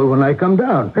table when I come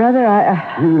down. Brother,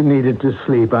 You needed to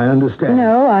sleep, I understand.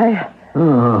 No,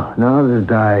 Oh, now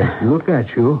that I look at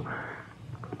you,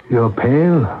 you're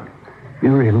pale.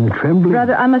 You're even trembling.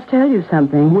 Brother, I must tell you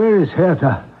something. Where is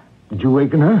Herta? Did you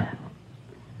waken her?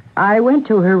 I went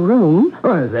to her room.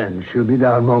 Well, then, she'll be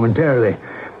down momentarily.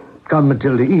 Come,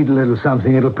 Matilda, eat a little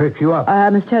something. It'll pick you up. I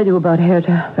must tell you about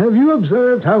Herta. Have you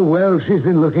observed how well she's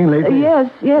been looking lately?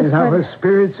 Yes. And how her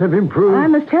spirits have improved? I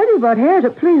must tell you about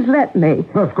Herta. Please let me.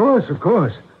 Of course.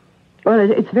 Well,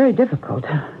 it's very difficult.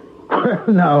 Well,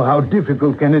 now, how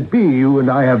difficult can it be? You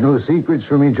and I have no secrets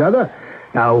from each other.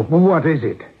 Now, what is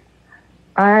it?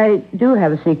 I do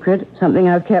have a secret, something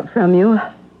I've kept from you.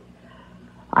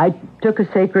 I took a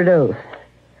sacred oath.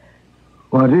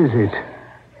 What is it?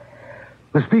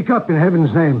 Well, speak up in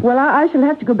heaven's name. Well, I shall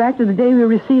have to go back to the day we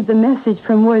received the message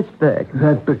from Würzburg.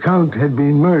 That the Count had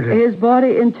been murdered. His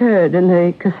body interred in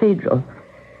the cathedral.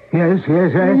 Yes.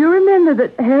 You remember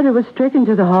that Herta was stricken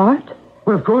to the heart?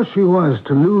 Well, of course she was.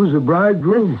 To lose a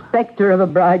bridegroom. The specter of a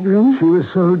bridegroom. She was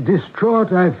so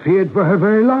distraught, I feared for her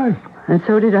very life. And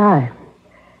so did I.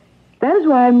 That is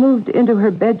why I moved into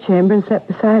her bedchamber and slept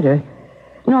beside her.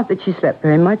 Not that she slept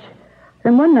very much.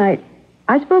 Then one night,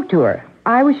 I spoke to her.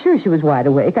 I was sure she was wide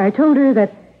awake. I told her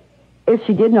that if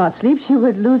she did not sleep, she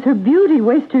would lose her beauty,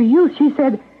 waste her youth. She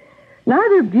said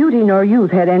neither beauty nor youth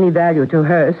had any value to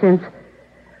her, since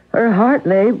Her heart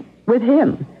lay with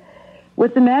him,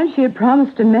 with the man she had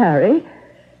promised to marry,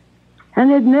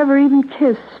 and had never even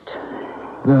kissed.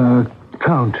 The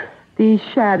Count. The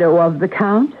shadow of the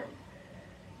Count.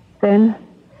 Then,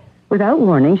 without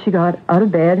warning, she got out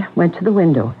of bed, went to the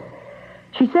window.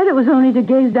 She said it was only to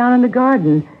gaze down on the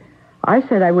garden. I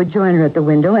said I would join her at the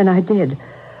window, and I did.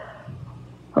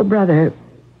 Oh, brother,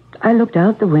 I looked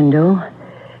out the window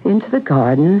into the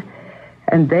garden,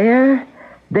 and there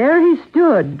he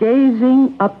stood,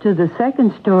 gazing up to the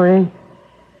second story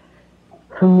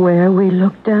from where we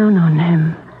looked down on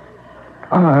him.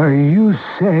 Are you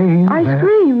saying I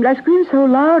screamed so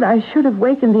loud I should have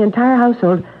wakened the entire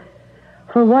household.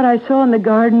 For what I saw in the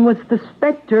garden was the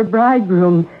Specter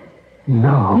Bridegroom.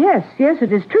 No. Yes,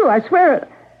 it is true. I swear it.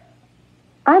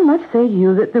 I must say to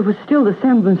you that there was still the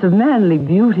semblance of manly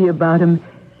beauty about him.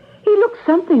 He looked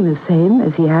something the same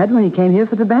as he had when he came here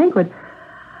for the banquet.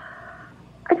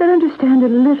 I could understand a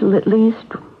little, at least,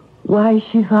 why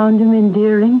she found him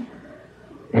endearing.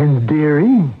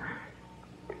 Endearing?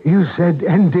 You said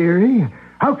endearing?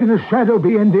 How can a shadow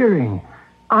be endearing?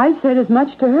 I said as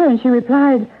much to her, and she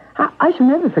replied, I shall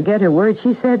never forget her words.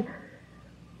 She said,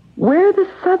 where the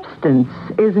substance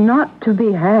is not to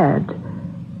be had,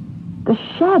 the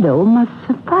shadow must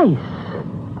suffice.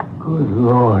 Good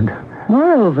Lord.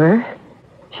 Moreover,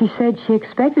 she said she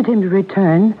expected him to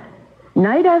return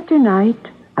night after night,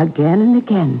 again and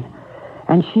again,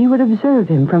 and she would observe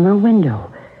him from her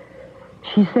window.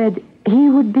 She said he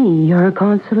would be her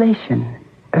consolation.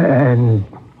 And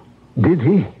did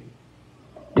he?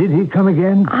 Did he come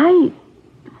again? I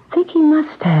think he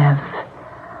must have.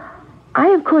 I,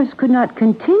 of course, could not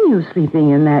continue sleeping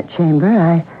in that chamber.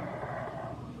 I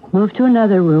moved to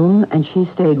another room, and she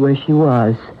stayed where she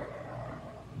was.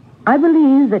 I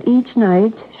believe that each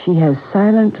night she has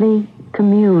silently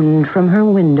communed from her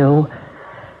window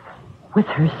with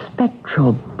her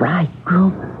spectral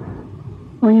bridegroom.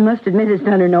 Well, you must admit it's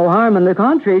done her no harm. On the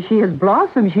contrary, she has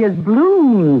blossomed. She has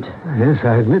bloomed. Yes,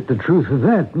 I admit the truth of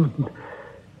that.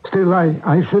 Still,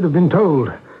 I should have been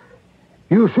told.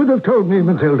 You should have told me,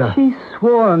 Matilda. She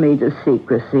swore me to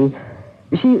secrecy.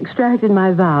 She extracted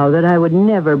my vow that I would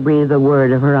never breathe a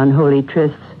word of her unholy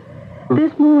trysts.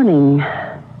 This morning,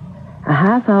 a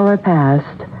half hour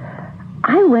past,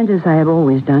 I went as I have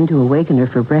always done to awaken her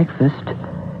for breakfast.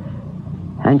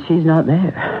 And she's not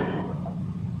there.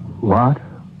 What?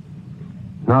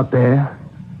 Not there?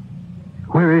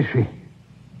 Where is she?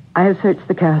 I have searched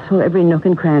the castle, every nook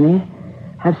and cranny.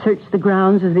 Have searched the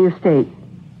grounds of the estate.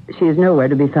 She is nowhere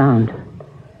to be found.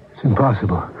 It's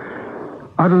impossible.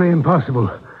 Utterly impossible.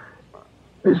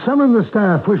 Summon the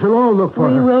staff. We shall all look for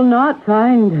her. We will not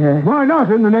find her. Why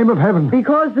not, in the name of heaven?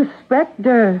 Because the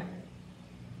Specter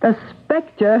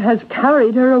has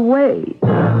carried her away.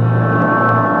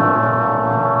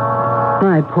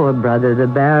 My poor brother, the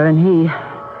Baron, he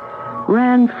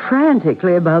ran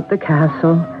frantically about the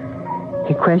castle.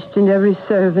 He questioned every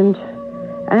servant,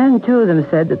 and two of them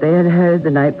said that they had heard the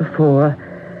night before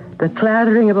the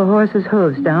clattering of a horse's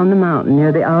hoofs down the mountain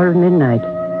near the hour of midnight.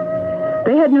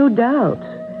 They had no doubt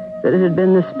that it had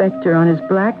been the Specter on his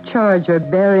black charger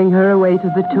bearing her away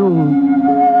to the tomb.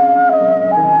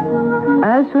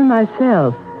 As for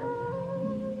myself,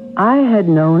 I had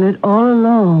known it all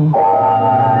along.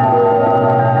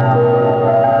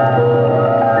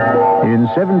 In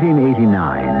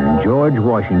 1789, George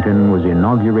Washington was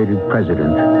inaugurated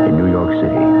president in New York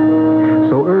City.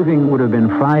 So Irving would have been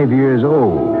 5 years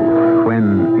old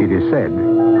when, it is said,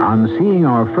 on seeing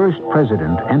our first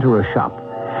president enter a shop,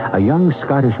 a young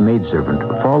Scottish maidservant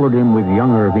followed him with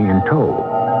young Irving in tow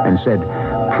and said,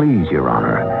 "Please, Your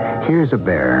Honor, here's a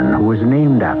bairn who is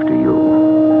named after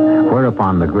you."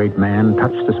 Whereupon the great man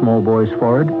touched the small boy's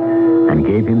forehead and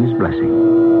gave him his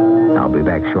blessing. I'll be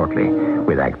back shortly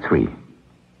with Act 3.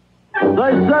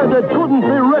 They said it couldn't be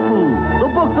written. The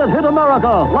book that hit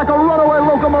America like a runaway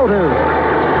locomotive.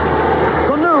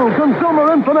 The new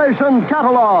Consumer Information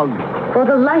Catalog. For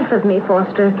the life of me,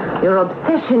 Foster, your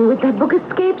obsession with that book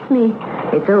escapes me.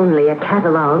 It's only a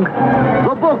catalog.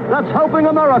 The book that's helping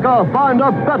America find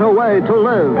a better way to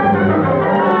live.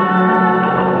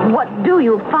 What do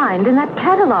you find in that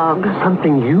catalog?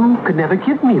 Something you could never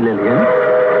give me, Lillian.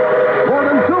 More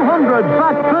than 200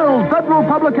 fact-filled federal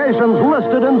publications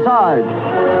listed inside.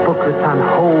 Booklets on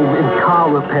home and car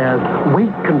repairs,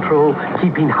 weight control,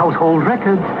 keeping household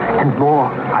records, and more.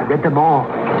 I read them all.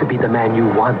 to be the man you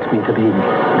want me to be.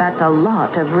 That's a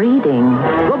lot of reading.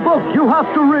 The book you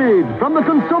have to read from the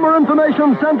Consumer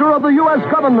Information Center of the U.S.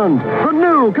 government. The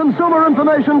new Consumer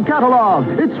Information Catalog.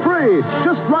 It's free.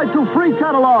 Just write to Free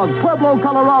Catalog, Pueblo,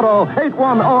 Colorado,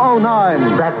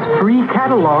 81009. That's Free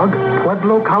Catalog,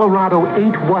 Pueblo, Colorado,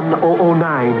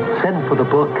 81009. Send for the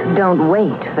book. Don't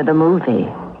wait for the movie.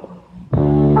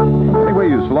 Any way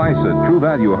you slice it, True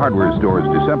Value Hardware Store's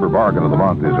December bargain of the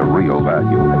month is a real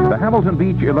value. The Hamilton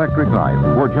Beach electric knife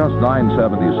for just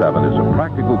 $9.77 is a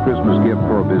practical Christmas gift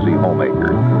for a busy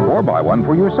homemaker. Or buy one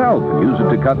for yourself and use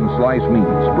it to cut and slice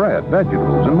meats, bread,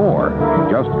 vegetables, and more.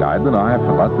 Just guide the knife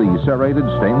and let the serrated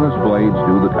stainless blades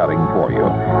do the cutting for you.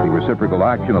 The reciprocal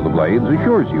action of the blades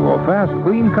assures you of fast,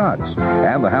 clean cuts.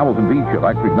 And the Hamilton Beach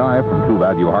electric knife from True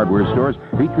Value Hardware Stores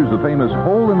features the famous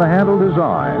hole-in-the-handle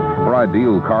design for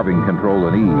ideal carving control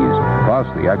and ease. Plus,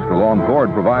 the extra long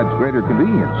cord provides greater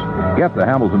convenience. Get the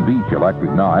Hamilton Beach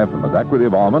electric knife and the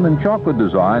decorative almond and chocolate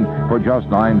design for just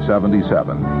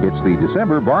 $9.77. It's the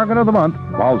December bargain of the month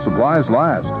while supplies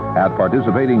last at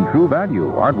participating True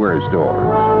Value Hardware stores.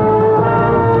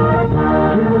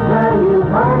 True Value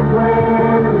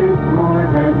Hardware is more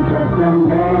than just a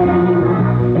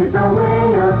name. It's a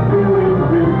way of doing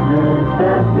business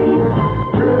that means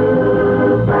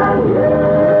True Value.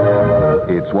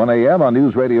 It's 1 a.m. on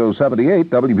News Radio 78,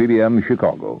 WBBM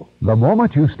Chicago. The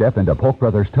moment you step into Polk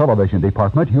Brothers television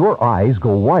department, your eyes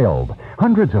go wild.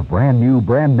 Hundreds of brand new,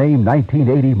 brand name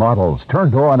 1980 models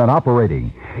turned on and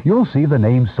operating. You'll see the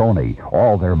name Sony,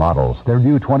 all their models, their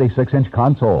new 26-inch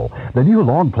console, the new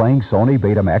long-playing Sony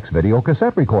Betamax video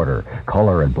cassette recorder,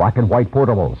 color and black and white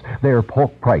portables. They're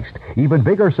Polk priced, even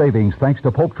bigger savings thanks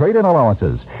to Polk trade-in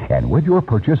allowances. And with your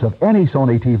purchase of any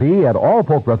Sony TV at all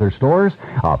Polk Brothers stores,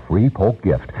 a free Polk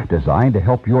gift designed to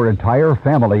help your entire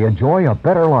family enjoy a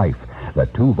better life. The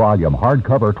 2-volume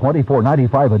hardcover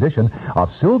 $24.95 edition of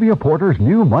Sylvia Porter's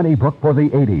new money book for the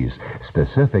 80s.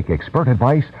 Specific expert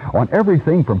advice on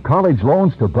everything from college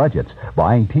loans to budgets,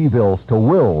 buying T-bills to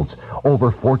wills.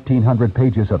 Over 1,400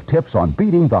 pages of tips on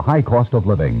beating the high cost of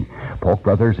living. Polk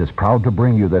Brothers is proud to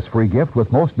bring you this free gift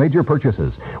with most major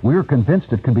purchases. We're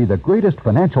convinced it can be the greatest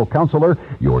financial counselor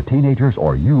your teenagers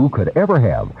or you could ever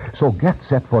have. So get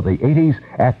set for the 80s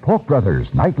at Polk Brothers,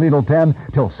 nightly till 10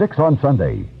 till 6 on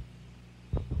Sunday.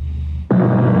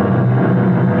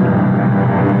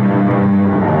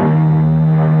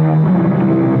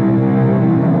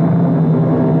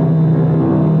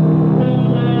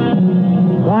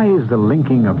 Why is the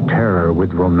linking of terror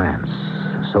with romance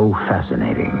so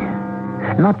fascinating?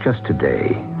 Not just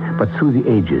today, but through the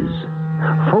ages.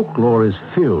 Folklore is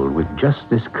filled with just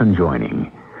this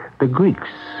conjoining. The Greeks,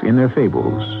 in their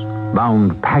fables,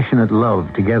 bound passionate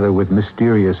love together with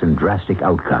mysterious and drastic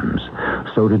outcomes.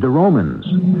 So did the Romans.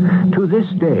 To this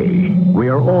day, we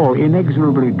are all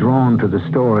inexorably drawn to the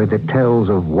story that tells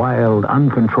of wild,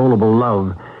 uncontrollable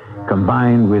love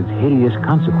combined with hideous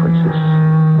consequences.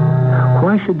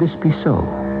 Why should this be so?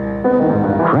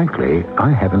 Frankly,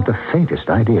 I haven't the faintest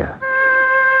idea.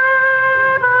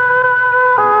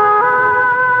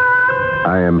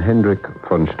 I am Hendrik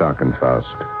von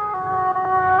Starkenfast.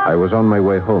 I was on my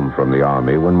way home from the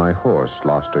army when my horse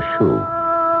lost a shoe.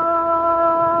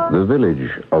 The village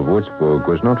of Würzburg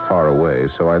was not far away,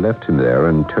 so I left him there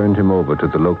and turned him over to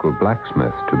the local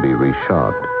blacksmith to be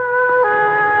reshod.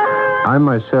 I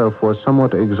myself was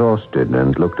somewhat exhausted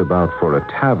and looked about for a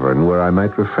tavern where I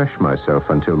might refresh myself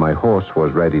until my horse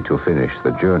was ready to finish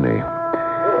the journey.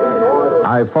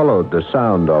 I followed the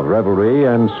sound of revelry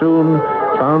and soon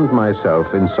found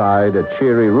myself inside a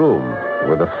cheery room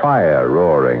with a fire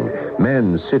roaring,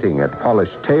 men sitting at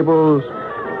polished tables,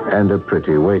 and a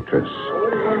pretty waitress.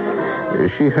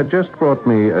 She had just brought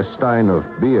me a stein of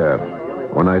beer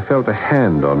when I felt a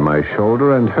hand on my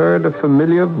shoulder and heard a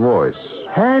familiar voice.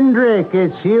 Hendrik,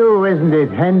 it's you, isn't it?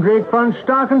 Hendrik von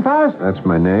Starkenfast? That's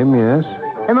my name, yes.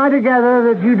 Am I to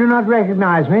gather that you do not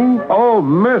recognize me? Oh,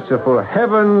 merciful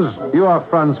heavens. You are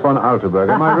Franz von Altenburg,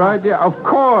 am I right? Yeah, of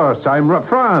course. I'm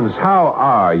Franz. How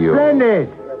are you?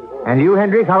 Splendid. And you,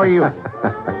 Hendrik, how are you?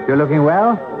 You're looking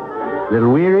well? A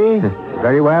little weary?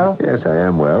 Very well? Yes, I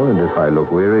am well, and if I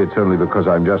look weary, it's only because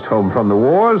I'm just home from the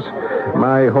wars.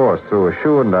 My horse threw a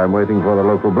shoe, and I'm waiting for the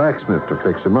local blacksmith to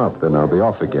fix him up. Then I'll be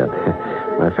off again.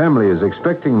 My family is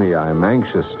expecting me. I'm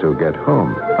anxious to get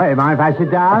home. Hey, mind if I sit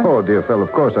down? Oh, dear fellow,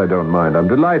 of course I don't mind. I'm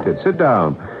delighted. Sit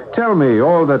down. Tell me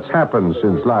all that's happened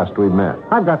since last we met.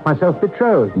 I've got myself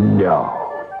betrothed. No.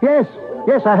 Yes,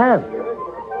 I have.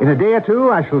 In a day or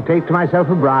two, I shall take to myself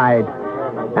a bride.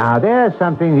 Now, there's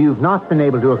something you've not been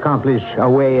able to accomplish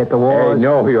away at the wars.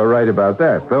 No, you're right about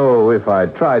that. Though, if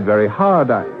I'd tried very hard,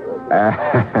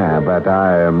 But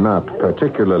I am not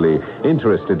particularly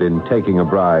interested in taking a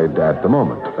bride at the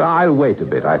moment. I'll wait a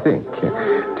bit, I think,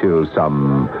 till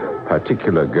some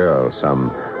particular girl,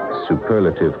 some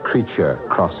superlative creature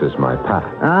crosses my path.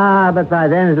 Ah, but by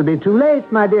then it'll be too late,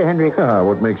 my dear Henry.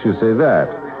 What makes you say that?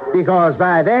 Because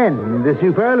by then, the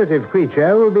superlative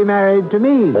creature will be married to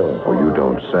me. Oh, you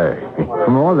don't say.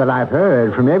 From all that I've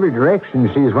heard, from every direction,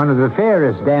 she's one of the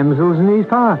fairest damsels in these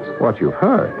parts. What you've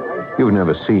heard? You've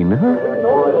never seen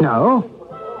her? No,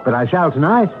 but I shall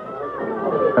tonight.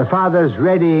 Her father's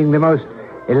readying the most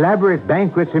elaborate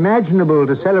banquets imaginable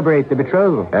to celebrate the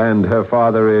betrothal. And her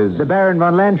father is? The Baron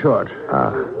von Landshort.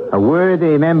 A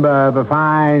worthy member of a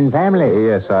fine family.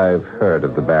 Yes, I've heard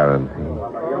of the Baron.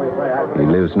 He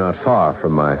lives not far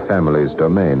from my family's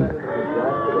domain.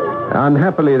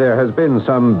 Unhappily, there has been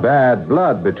some bad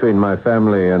blood between my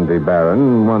family and the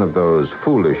Baron, one of those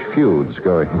foolish feuds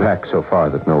going back so far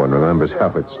that no one remembers how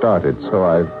it started. So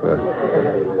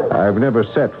I've never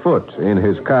set foot in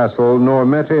his castle, nor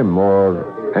met him or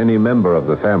any member of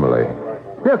the family.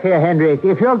 Look here, Hendrik,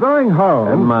 if you're going home...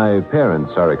 And my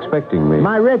parents are expecting me.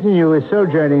 My retinue is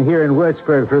sojourning here in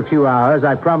Würzburg for a few hours.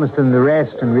 I promised them the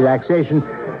rest and relaxation.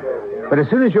 But as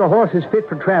soon as your horse is fit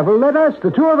for travel, let us,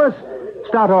 the two of us,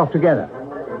 start off together.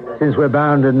 Since we're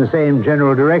bound in the same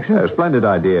general direction. A splendid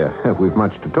idea. We've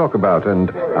much to talk about,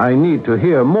 and I need to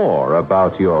hear more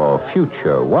about your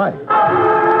future wife.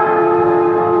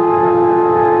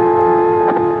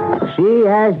 She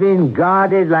has been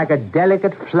guarded like a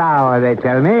delicate flower, they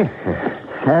tell me.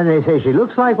 And they say she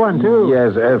looks like one, too.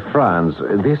 Yes, Franz,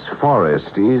 this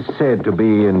forest is said to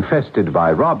be infested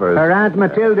by robbers. Her Aunt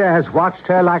Matilda has watched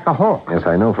her like a hawk. Yes,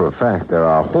 I know for a fact there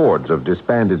are hordes of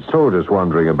disbanded soldiers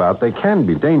wandering about. They can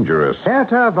be dangerous.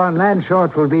 Hertha von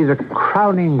Landshort will be the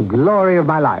crowning glory of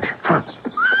my life. Franz,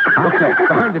 look there,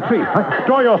 behind the tree.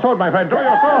 Draw your sword, my friend. Draw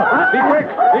your sword. Be quick.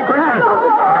 Be quick.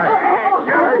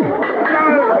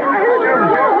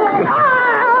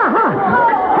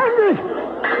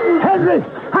 Henry!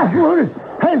 I'm wounded!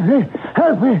 Henry!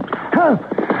 Help me! Help!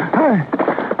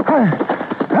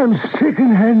 I'm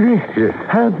stricken, Henry.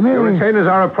 Help me. Your retainers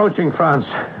are approaching, Franz.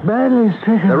 Badly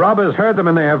stricken. The robbers heard them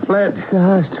and they have fled.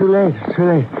 No, it's too late. It's too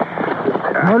late.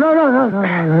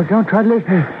 No. Don't try to lift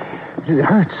me. It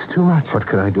hurts too much. What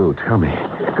can I do? Tell me.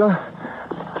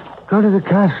 Go to the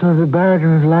castle of the Baron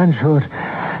of Landshort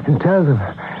and tell them.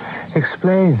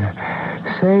 Explain.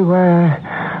 Say why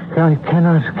I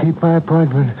cannot keep my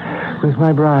appointment with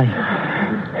my bride.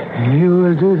 You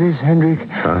will do this, Hendrik.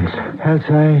 Franz. Else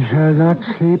I shall not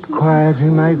sleep quiet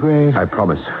in my grave. I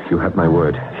promise. You have my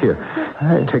word. Here,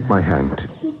 take my hand.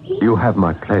 You have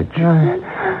my pledge.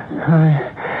 My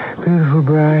beautiful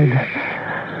bride.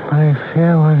 My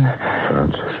fair one.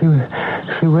 Franz.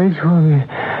 She waits for me.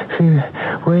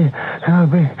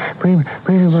 Bring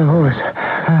me my horse.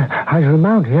 I shall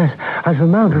mount, yes. I shall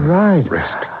mount and ride.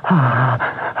 Rest.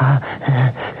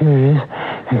 Here it is.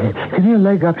 Give me a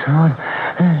leg up, Sean.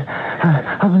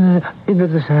 Up into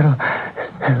the saddle.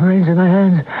 Reins in my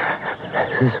hands.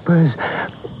 The spurs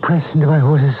press into my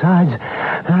horse's sides.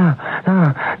 Now,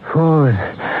 forward.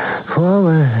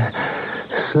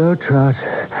 Slow trot.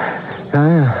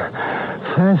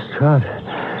 Fast trot.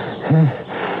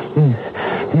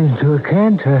 Into a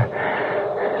canter.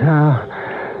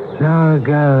 Now a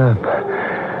gallop.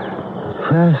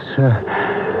 Faster.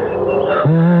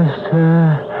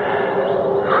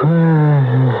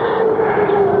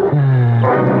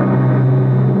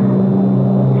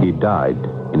 He died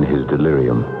in his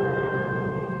delirium.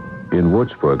 In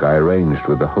Würzburg, I arranged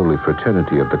with the Holy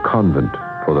Fraternity of the convent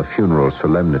for the funeral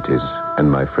solemnities and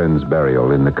my friend's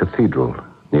burial in the cathedral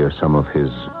near some of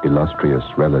his illustrious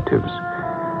relatives.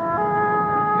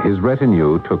 His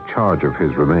retinue took charge of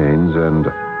his remains, and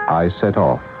I set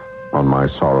off on my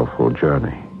sorrowful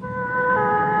journey.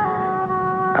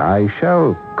 I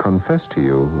shall confess to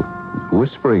you,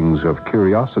 whisperings of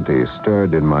curiosity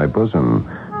stirred in my bosom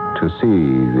to see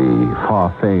the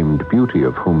far-famed beauty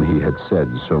of whom he had said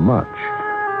so much.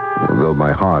 Though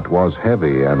my heart was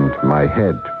heavy and my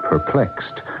head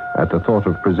perplexed at the thought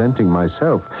of presenting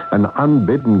myself, an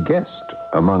unbidden guest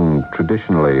among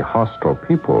traditionally hostile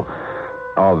people,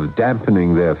 of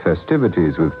dampening their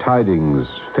festivities with tidings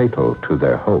fatal to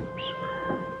their hopes.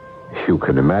 You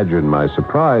can imagine my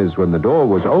surprise when the door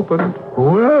was opened.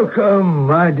 Welcome,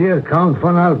 my dear Count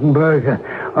von Altenburg.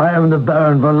 I am the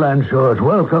Baron von Landshort.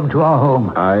 Welcome to our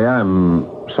home. I am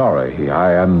sorry.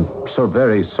 I am so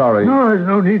very sorry. No, there's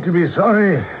no need to be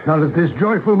sorry. Not at this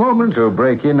joyful moment. To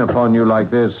break in upon you like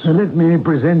this. Let me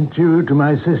present you to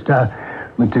my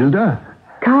sister, Matilda.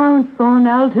 Count von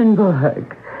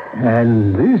Altenburg.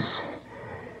 And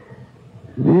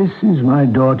This is my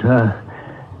daughter,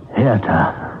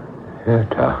 Herta.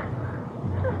 Herta.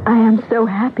 I am so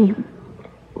happy.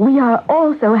 We are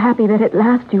all so happy that at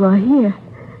last you are here.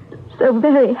 So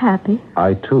very happy.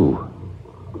 I, too.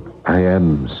 I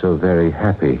am so very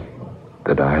happy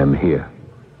that I am here.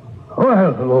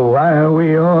 Well, why are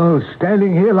we all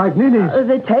standing here like ninnies?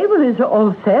 The table is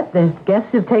all set. The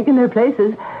guests have taken their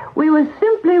places. We were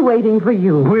simply waiting for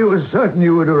you. We were certain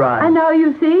you would arrive. And now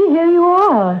you see, here you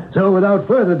are. So without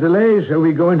further delay, shall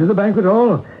we go into the banquet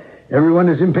hall? Everyone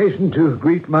is impatient to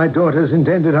greet my daughter's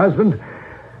intended husband.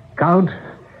 Count,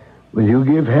 will you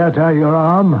give Herta your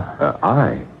arm?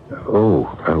 I? Oh,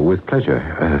 with pleasure.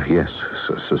 Yes,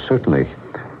 certainly.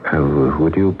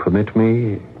 Would you permit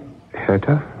me,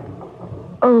 Herta?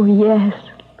 Oh, yes.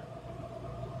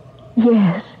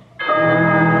 Yes.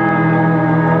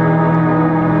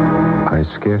 I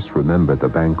scarce remember the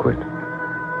banquet.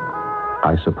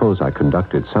 I suppose I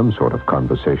conducted some sort of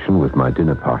conversation with my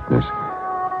dinner partners.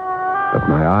 But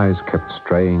my eyes kept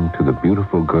straying to the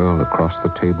beautiful girl across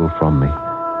the table from me.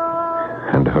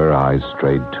 And her eyes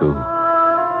strayed too.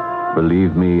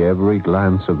 Believe me, every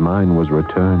glance of mine was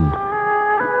returned.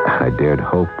 I dared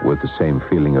hope with the same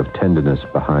feeling of tenderness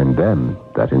behind them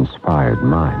that inspired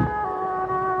mine.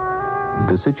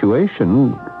 The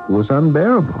situation was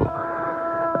unbearable.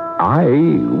 I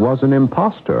was an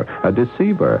impostor, a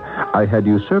deceiver. I had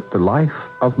usurped the life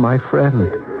of my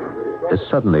friend.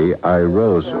 Suddenly, I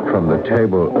rose from the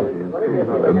table.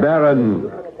 Baron,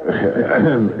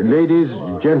 ladies,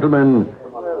 gentlemen,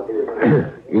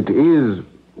 it is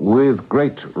with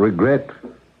great regret,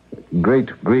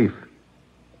 great grief,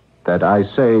 that I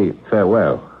say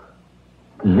farewell.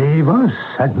 Leave us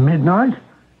at midnight?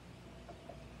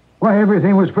 Why,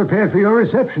 everything was prepared for your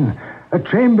reception. A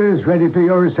chamber is ready for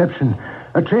your reception.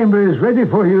 A chamber is ready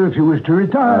for you if you wish to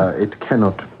retire. It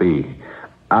cannot be.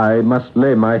 I must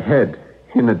lay my head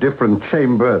in a different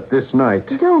chamber this night.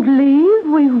 Don't leave.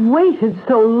 We've waited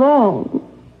so long.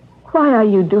 Why are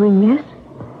you doing this?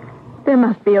 There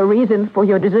must be a reason for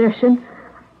your desertion.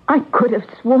 I could have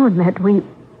sworn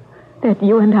that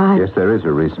you and I... Yes, there is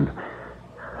a reason.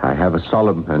 I have a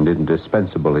solemn and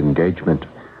indispensable engagement.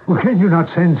 Well, can you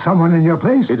not send someone in your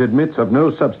place? It admits of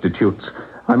no substitutes.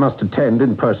 I must attend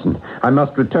in person. I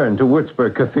must return to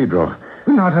Würzburg Cathedral.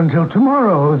 Not until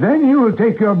tomorrow. Then you will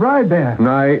take your bride there.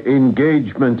 My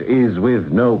engagement is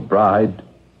with no bride.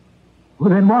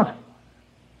 Well, then what?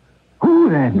 Who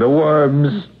then? The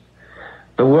worms.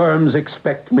 The worms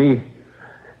expect me.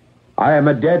 I am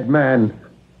a dead man.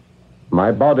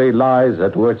 My body lies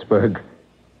at Würzburg.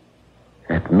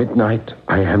 At midnight,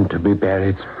 I am to be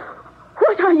buried.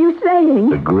 What are you saying?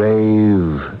 The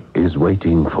grave is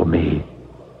waiting for me.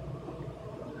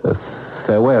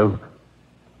 Farewell.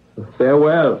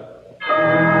 Farewell.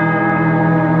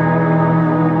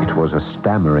 It was a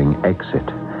stammering exit.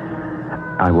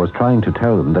 I was trying to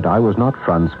tell them that I was not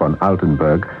Franz von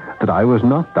Altenburg, that I was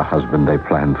not the husband they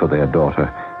planned for their daughter,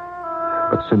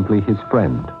 but simply his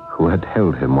friend who had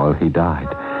held him while he died.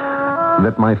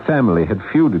 That my family had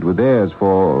feuded with theirs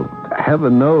for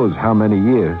heaven knows how many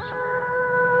years.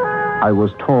 I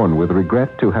was torn with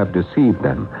regret to have deceived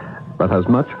them, but as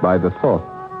much by the thought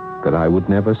that I would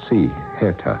never see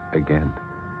Herta again.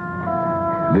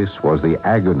 This was the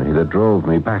agony that drove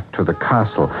me back to the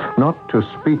castle, not to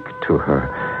speak to her,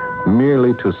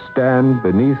 merely to stand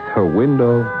beneath her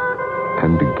window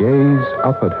and gaze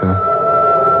up at her,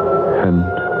 and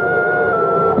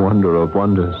wonder of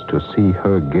wonders to see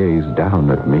her gaze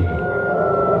down at me.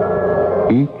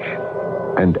 Each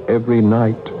and every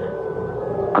night,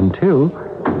 until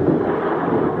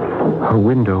her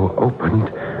window opened.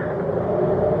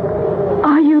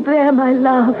 Are you there, my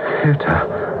love?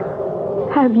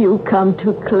 Herta. Have you come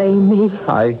to claim me?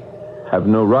 I have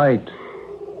no right.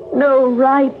 No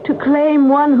right to claim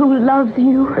one who loves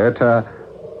you? Herta,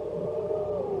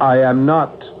 I am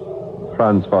not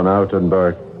Franz von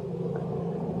Altenburg.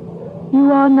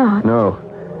 You are not? No,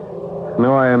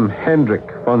 I am Hendrik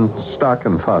von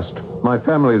Starkenfast. My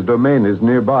family's domain is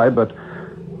nearby, but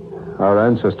our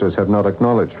ancestors have not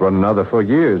acknowledged one another for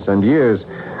years and years.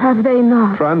 Have they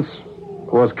not? Franz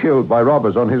was killed by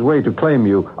robbers on his way to claim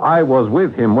you. I was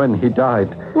with him when he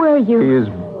died. Were you? He is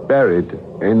buried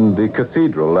in the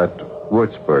cathedral at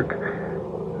Würzburg.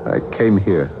 I came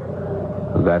here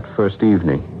that first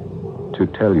evening to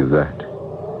tell you that.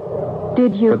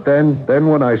 Did you? But then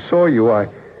when I saw you, I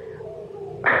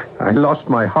lost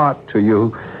my heart to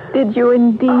you. Did you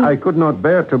indeed? I could not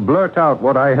bear to blurt out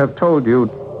what I have told you.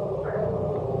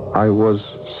 I was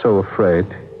so afraid.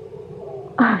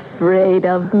 Afraid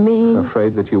of me?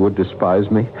 Afraid that you would despise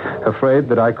me. Afraid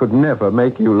that I could never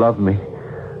make you love me.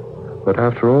 But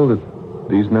after all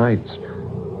these nights,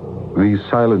 these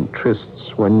silent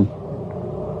trysts,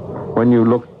 when you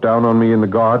looked down on me in the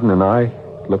garden and I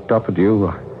looked up at you,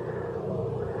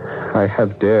 I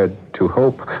have dared to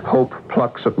hope. Hope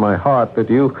plucks at my heart that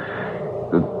you...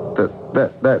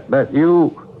 That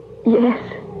you... Yes,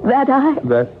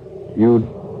 That you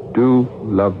do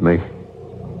love me,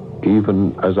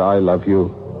 even as I love you.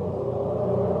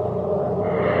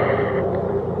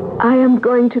 I am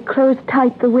going to close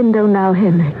tight the window now,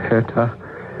 Henry. Etta.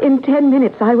 In 10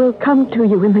 minutes, I will come to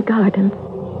you in the garden.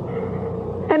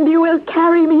 And you will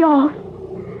carry me off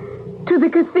to the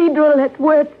cathedral at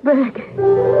Würzburg.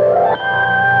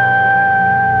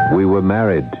 We were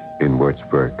married in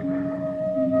Würzburg.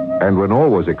 And when all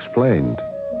was explained,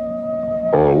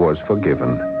 all was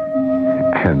forgiven.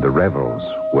 And the revels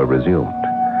were resumed.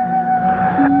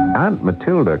 Aunt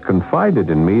Matilda confided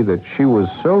in me that she was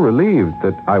so relieved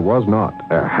that I was not,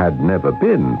 had never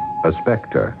been, a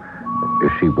specter.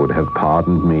 She would have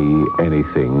pardoned me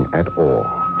anything at all.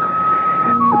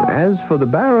 As for the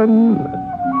Baron,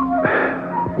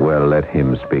 well, let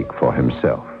him speak for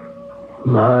himself.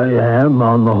 I am,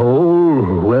 on the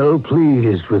whole, well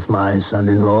pleased with my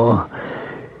son-in-law.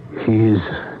 He's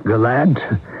gallant,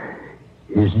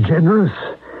 he's generous,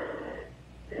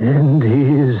 and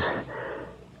he's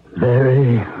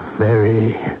very,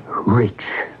 very rich.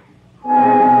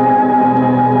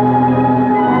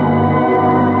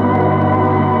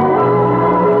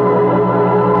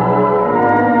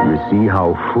 You see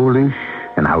how foolish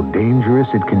and how dangerous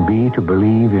it can be to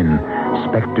believe in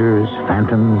specters,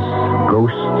 phantoms,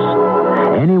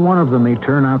 ghosts. Any one of them may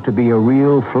turn out to be a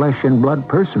real flesh and blood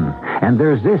person. And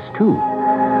there's this, too.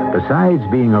 Besides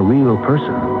being a real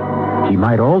person, he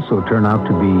might also turn out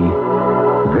to be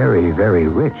very, very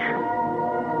rich.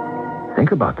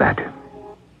 Think about that.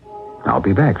 I'll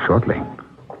be back shortly.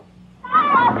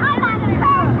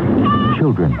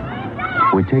 Children,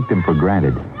 we take them for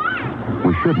granted.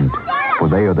 We shouldn't, for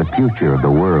they are the future of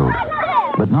the world.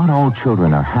 But not all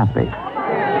children are happy.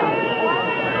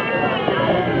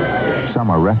 Some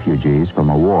are refugees from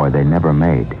a war they never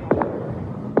made.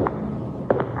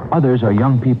 Others are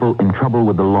young people in trouble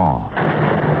with the law.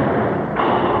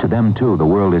 To them, too, the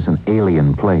world is an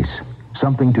alien place,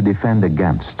 something to defend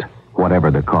against,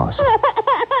 whatever the cost.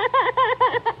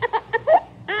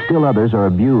 Still others are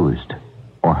abused,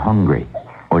 or hungry,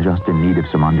 or just in need of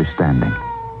some understanding.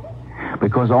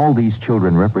 Because all these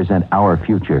children represent our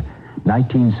future,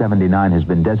 1979 has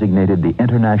been designated the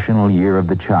International Year of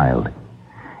the Child.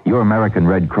 Your American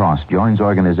Red Cross joins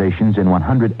organizations in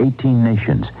 118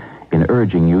 nations in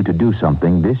urging you to do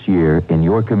something this year in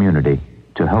your community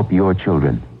to help your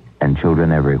children and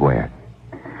children everywhere.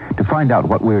 To find out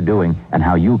what we're doing and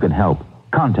how you can help,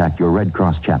 contact your Red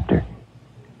Cross chapter.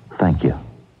 Thank you.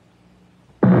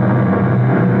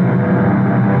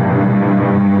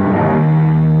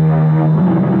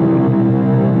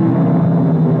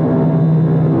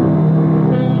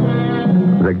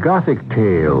 The Gothic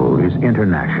tale is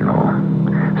international.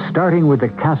 Starting with the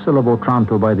Castle of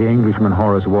Otranto by the Englishman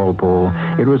Horace Walpole,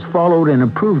 it was followed and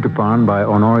improved upon by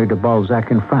Honoré de Balzac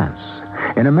in France.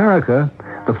 In America,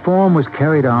 the form was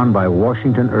carried on by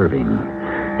Washington Irving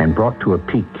and brought to a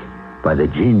peak by the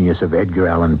genius of Edgar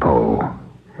Allan Poe.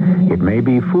 It may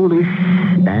be foolish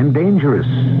and dangerous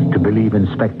to believe in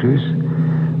specters,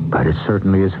 but it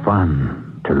certainly is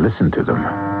fun to listen to them.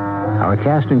 Our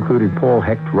cast included Paul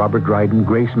Hecht, Robert Dryden,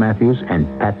 Grace Matthews, and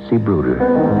Patsy Bruder.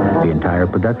 The entire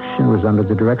production was under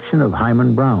the direction of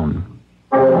Hyman Brown.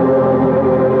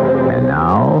 And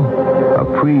now, a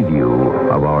preview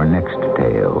of our next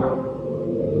tale.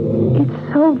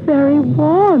 It's so very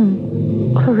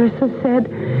warm, Clarissa said.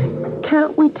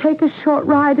 Can't we take a short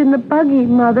ride in the buggy,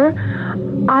 Mother?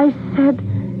 I said,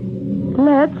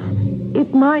 let's.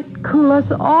 It might cool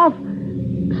us off.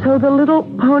 So the little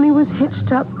pony was hitched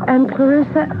up, and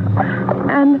Clarissa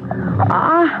and...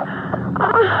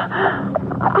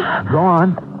 Go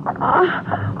on.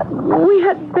 We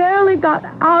had barely got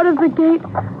out of the gate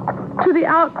to the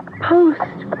outpost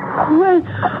when...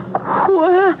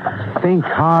 Think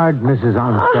hard, Mrs.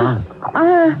 Armstrong.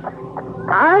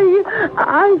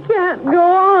 I can't go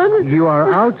on. You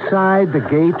are outside the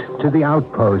gate to the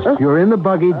outpost. You're in the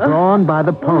buggy drawn by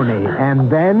the pony. And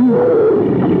then...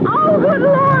 Oh, good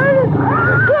Lord!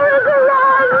 Clarissa,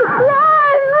 run!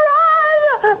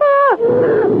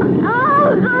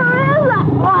 Oh,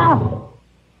 Clarissa!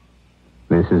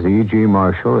 This is E.G.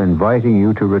 Marshall inviting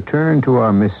you to return to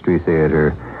our Mystery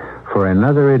Theater for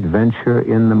another adventure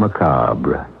in the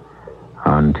macabre.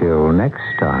 Until next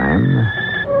time...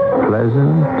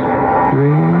 pleasant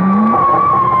dreams.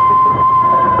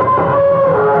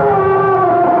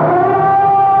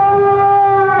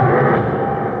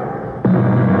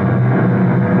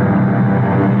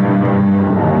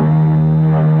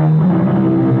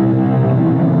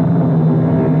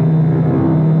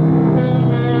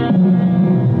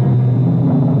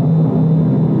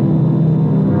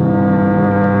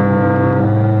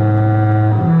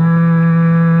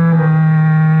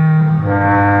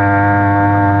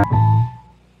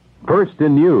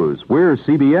 in news. We're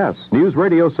CBS, News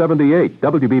Radio 78,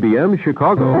 WBBM,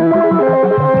 Chicago.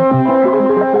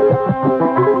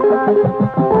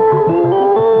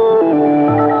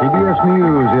 CBS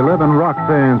News, 11 rock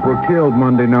fans were killed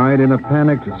Monday night in a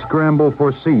panicked scramble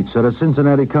for seats at a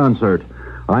Cincinnati concert.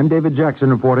 I'm David Jackson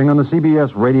reporting on the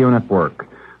CBS Radio Network.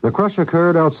 The crush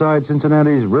occurred outside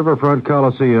Cincinnati's Riverfront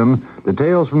Coliseum.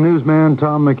 Details from newsman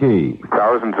Tom McKee.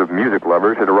 Thousands of music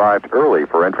lovers had arrived early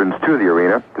for entrance to the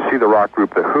arena to see the rock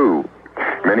group The Who.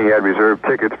 Many had reserved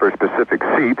tickets for specific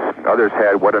seats. Others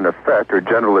had what in effect are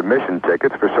general admission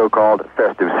tickets for so-called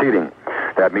festive seating.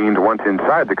 That means once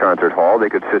inside the concert hall, they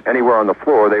could sit anywhere on the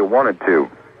floor they wanted to.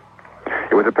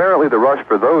 It was apparently the rush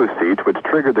for those seats which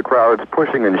triggered the crowds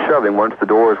pushing and shoving once the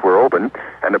doors were open,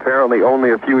 and apparently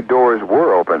only a few doors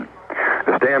were open.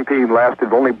 The stampede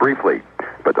lasted only briefly,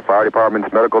 but the fire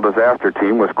department's medical disaster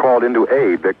team was called in to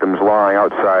aid victims lying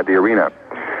outside the arena.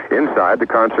 Inside, the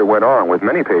concert went on, with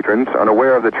many patrons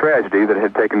unaware of the tragedy that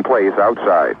had taken place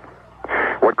outside.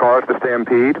 What caused the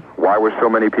stampede? Why were so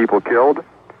many people killed?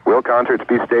 Will concerts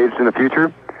be staged in the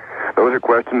future? Those are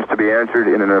questions to be answered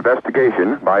in an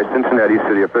investigation by Cincinnati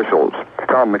city officials.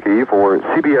 Tom McKee for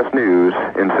CBS News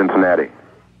in Cincinnati.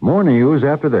 More news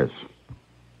after this.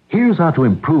 Here's how to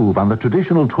improve on the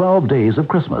traditional 12 days of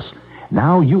Christmas.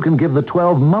 Now you can give the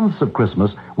 12 months of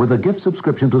Christmas with a gift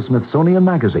subscription to Smithsonian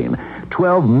Magazine.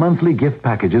 12 monthly gift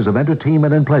packages of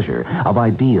entertainment and pleasure, of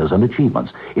ideas and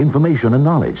achievements, information and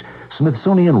knowledge.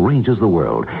 Smithsonian ranges the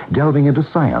world, delving into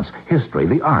science, history,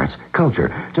 the arts,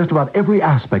 culture, just about every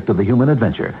aspect of the human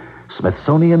adventure.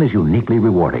 Smithsonian is uniquely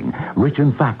rewarding, rich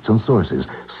in facts and sources,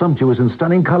 sumptuous in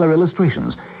stunning color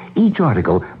illustrations. Each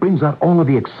article brings out all of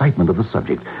the excitement of the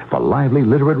subject for lively,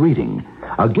 literate reading.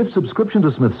 A gift subscription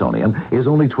to Smithsonian is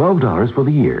only $12 for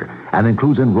the year and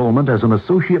includes enrollment as an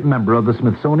associate member of the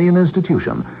Smithsonian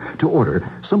Institution. To order,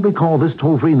 simply call this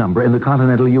toll-free number in the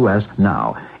continental U.S.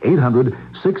 now,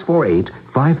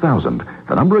 800-648-5000.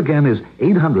 The number again is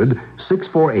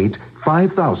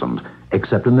 800-648-5000,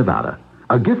 except in Nevada.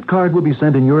 A gift card will be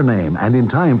sent in your name and in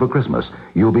time for Christmas.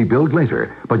 You'll be billed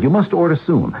later, but you must order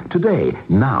soon. Today,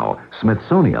 now,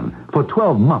 Smithsonian for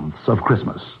 12 months of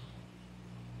Christmas.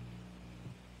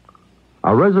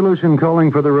 A resolution calling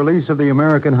for the release of the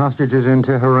American hostages in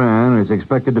Tehran is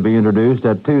expected to be introduced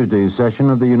at Tuesday's session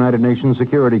of the United Nations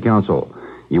Security Council.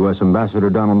 U.S. Ambassador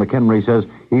Donald McHenry says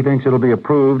he thinks it'll be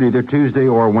approved either Tuesday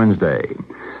or Wednesday.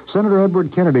 Senator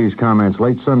Edward Kennedy's comments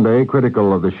late Sunday,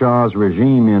 critical of the Shah's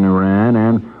regime in Iran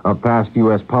and of past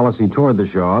U.S. policy toward the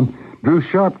Shah, drew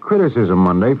sharp criticism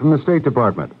Monday from the State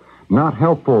Department. Not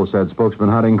helpful, said spokesman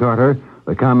Harding Carter.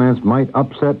 The comments might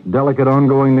upset delicate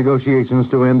ongoing negotiations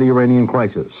to end the Iranian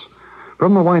crisis.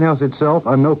 From the White House itself,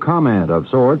 a no comment of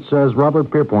sorts, as Robert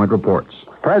Pierpoint reports.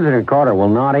 President Carter will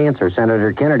not answer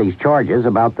Senator Kennedy's charges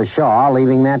about the Shah,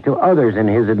 leaving that to others in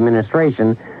his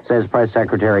administration, says Press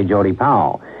Secretary Jody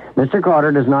Powell. Mr.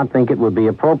 Carter does not think it would be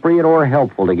appropriate or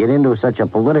helpful to get into such a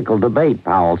political debate,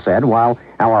 Powell said, while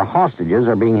our hostages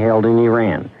are being held in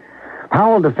Iran.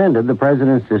 Powell defended the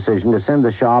president's decision to send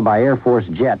the Shah by Air Force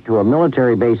jet to a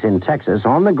military base in Texas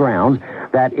on the grounds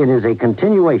that it is a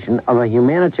continuation of a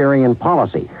humanitarian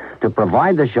policy to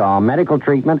provide the Shah medical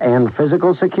treatment and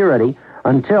physical security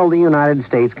until the United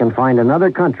States can find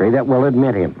another country that will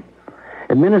admit him.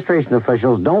 Administration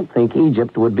officials don't think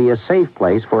Egypt would be a safe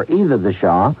place for either the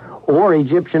Shah or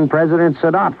Egyptian President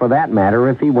Sadat, for that matter,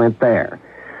 if he went there.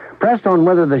 Pressed on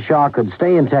whether the Shah could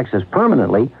stay in Texas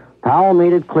permanently, Powell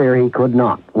made it clear he could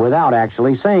not, without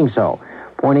actually saying so,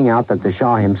 pointing out that the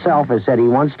Shah himself has said he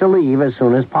wants to leave as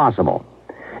soon as possible.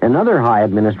 Another high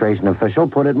administration official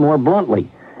put it more bluntly.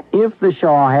 If the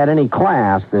Shah had any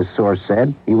class, this source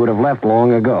said, he would have left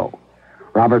long ago.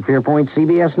 Robert Pierpoint,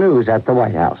 CBS News at the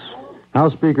White House.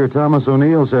 House Speaker Thomas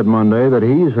O'Neill said Monday that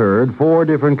he's heard 4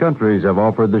 different countries have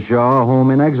offered the Shah a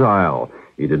home in exile.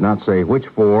 He did not say which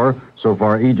 4. So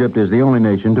far, Egypt is the only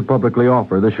nation to publicly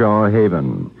offer the Shah a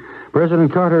haven.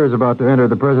 President Carter is about to enter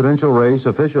the presidential race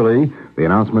officially, the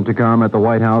announcement to come at the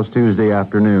White House Tuesday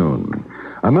afternoon.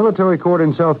 A military court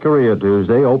in South Korea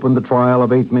Tuesday opened the trial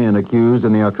of 8 men accused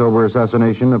in the October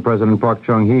assassination of President Park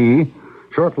Chung-hee.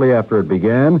 Shortly after it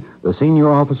began, the senior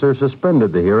officer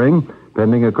suspended the hearing,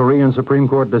 pending a Korean Supreme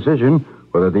Court decision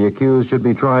whether the accused should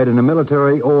be tried in a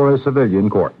military or a civilian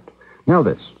court. Now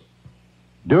this.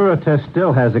 Duratest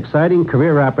still has exciting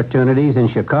career opportunities in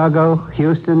Chicago,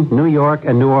 Houston, New York,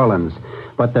 and New Orleans.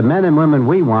 But the men and women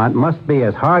we want must be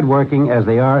as hardworking as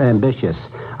they are ambitious.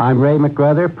 I'm Ray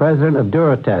McGrother, president of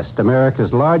Duratest,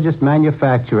 America's largest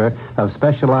manufacturer of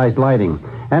specialized lighting,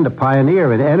 and a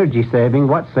pioneer in energy-saving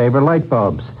Watt-Saver light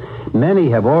bulbs. Many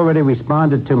have already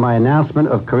responded to my announcement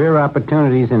of career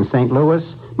opportunities in St. Louis,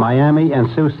 Miami, and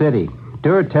Sioux City.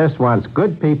 Duratest wants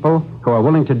good people who are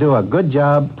willing to do a good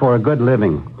job for a good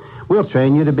living. We'll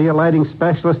train you to be a lighting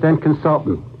specialist and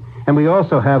consultant. And we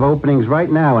also have openings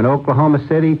right now in Oklahoma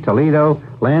City, Toledo,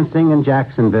 Lansing, and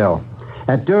Jacksonville.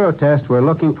 At Durotest, we're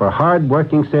looking for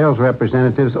hard-working sales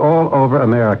representatives all over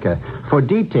America. For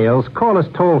details, call us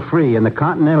toll-free in the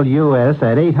continental U.S.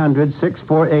 at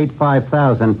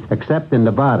 800-648-5000, except in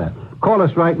Nevada. Call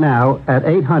us right now at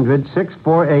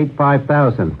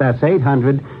 800-648-5000. That's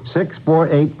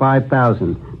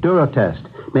 800-648-5000. Durotest.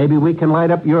 Maybe we can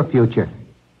light up your future.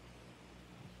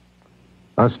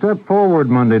 A step forward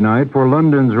Monday night for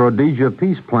London's Rhodesia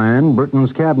peace plan.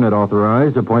 Britain's cabinet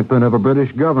authorized appointment of a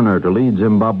British governor to lead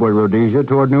Zimbabwe-Rhodesia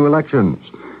toward new elections.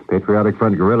 Patriotic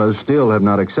Front guerrillas still have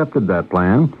not accepted that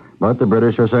plan, but the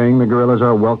British are saying the guerrillas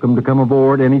are welcome to come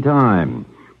aboard any time.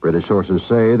 British sources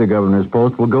say the governor's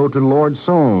post will go to Lord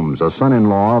Soames, a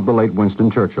son-in-law of the late Winston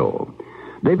Churchill.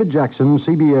 David Jackson,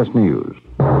 CBS News.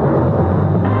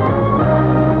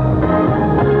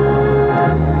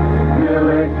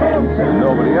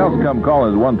 Nobody else come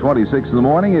calling at 1:26 in the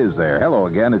morning, is there? Hello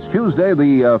again. It's Tuesday,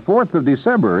 the 4th of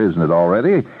December, isn't it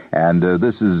already? And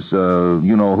this is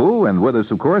you-know-who, and with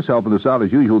us, of course, helping us out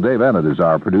as usual, Dave Ennett is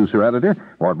our producer-editor.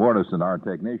 Mort Morrison, our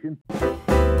technician.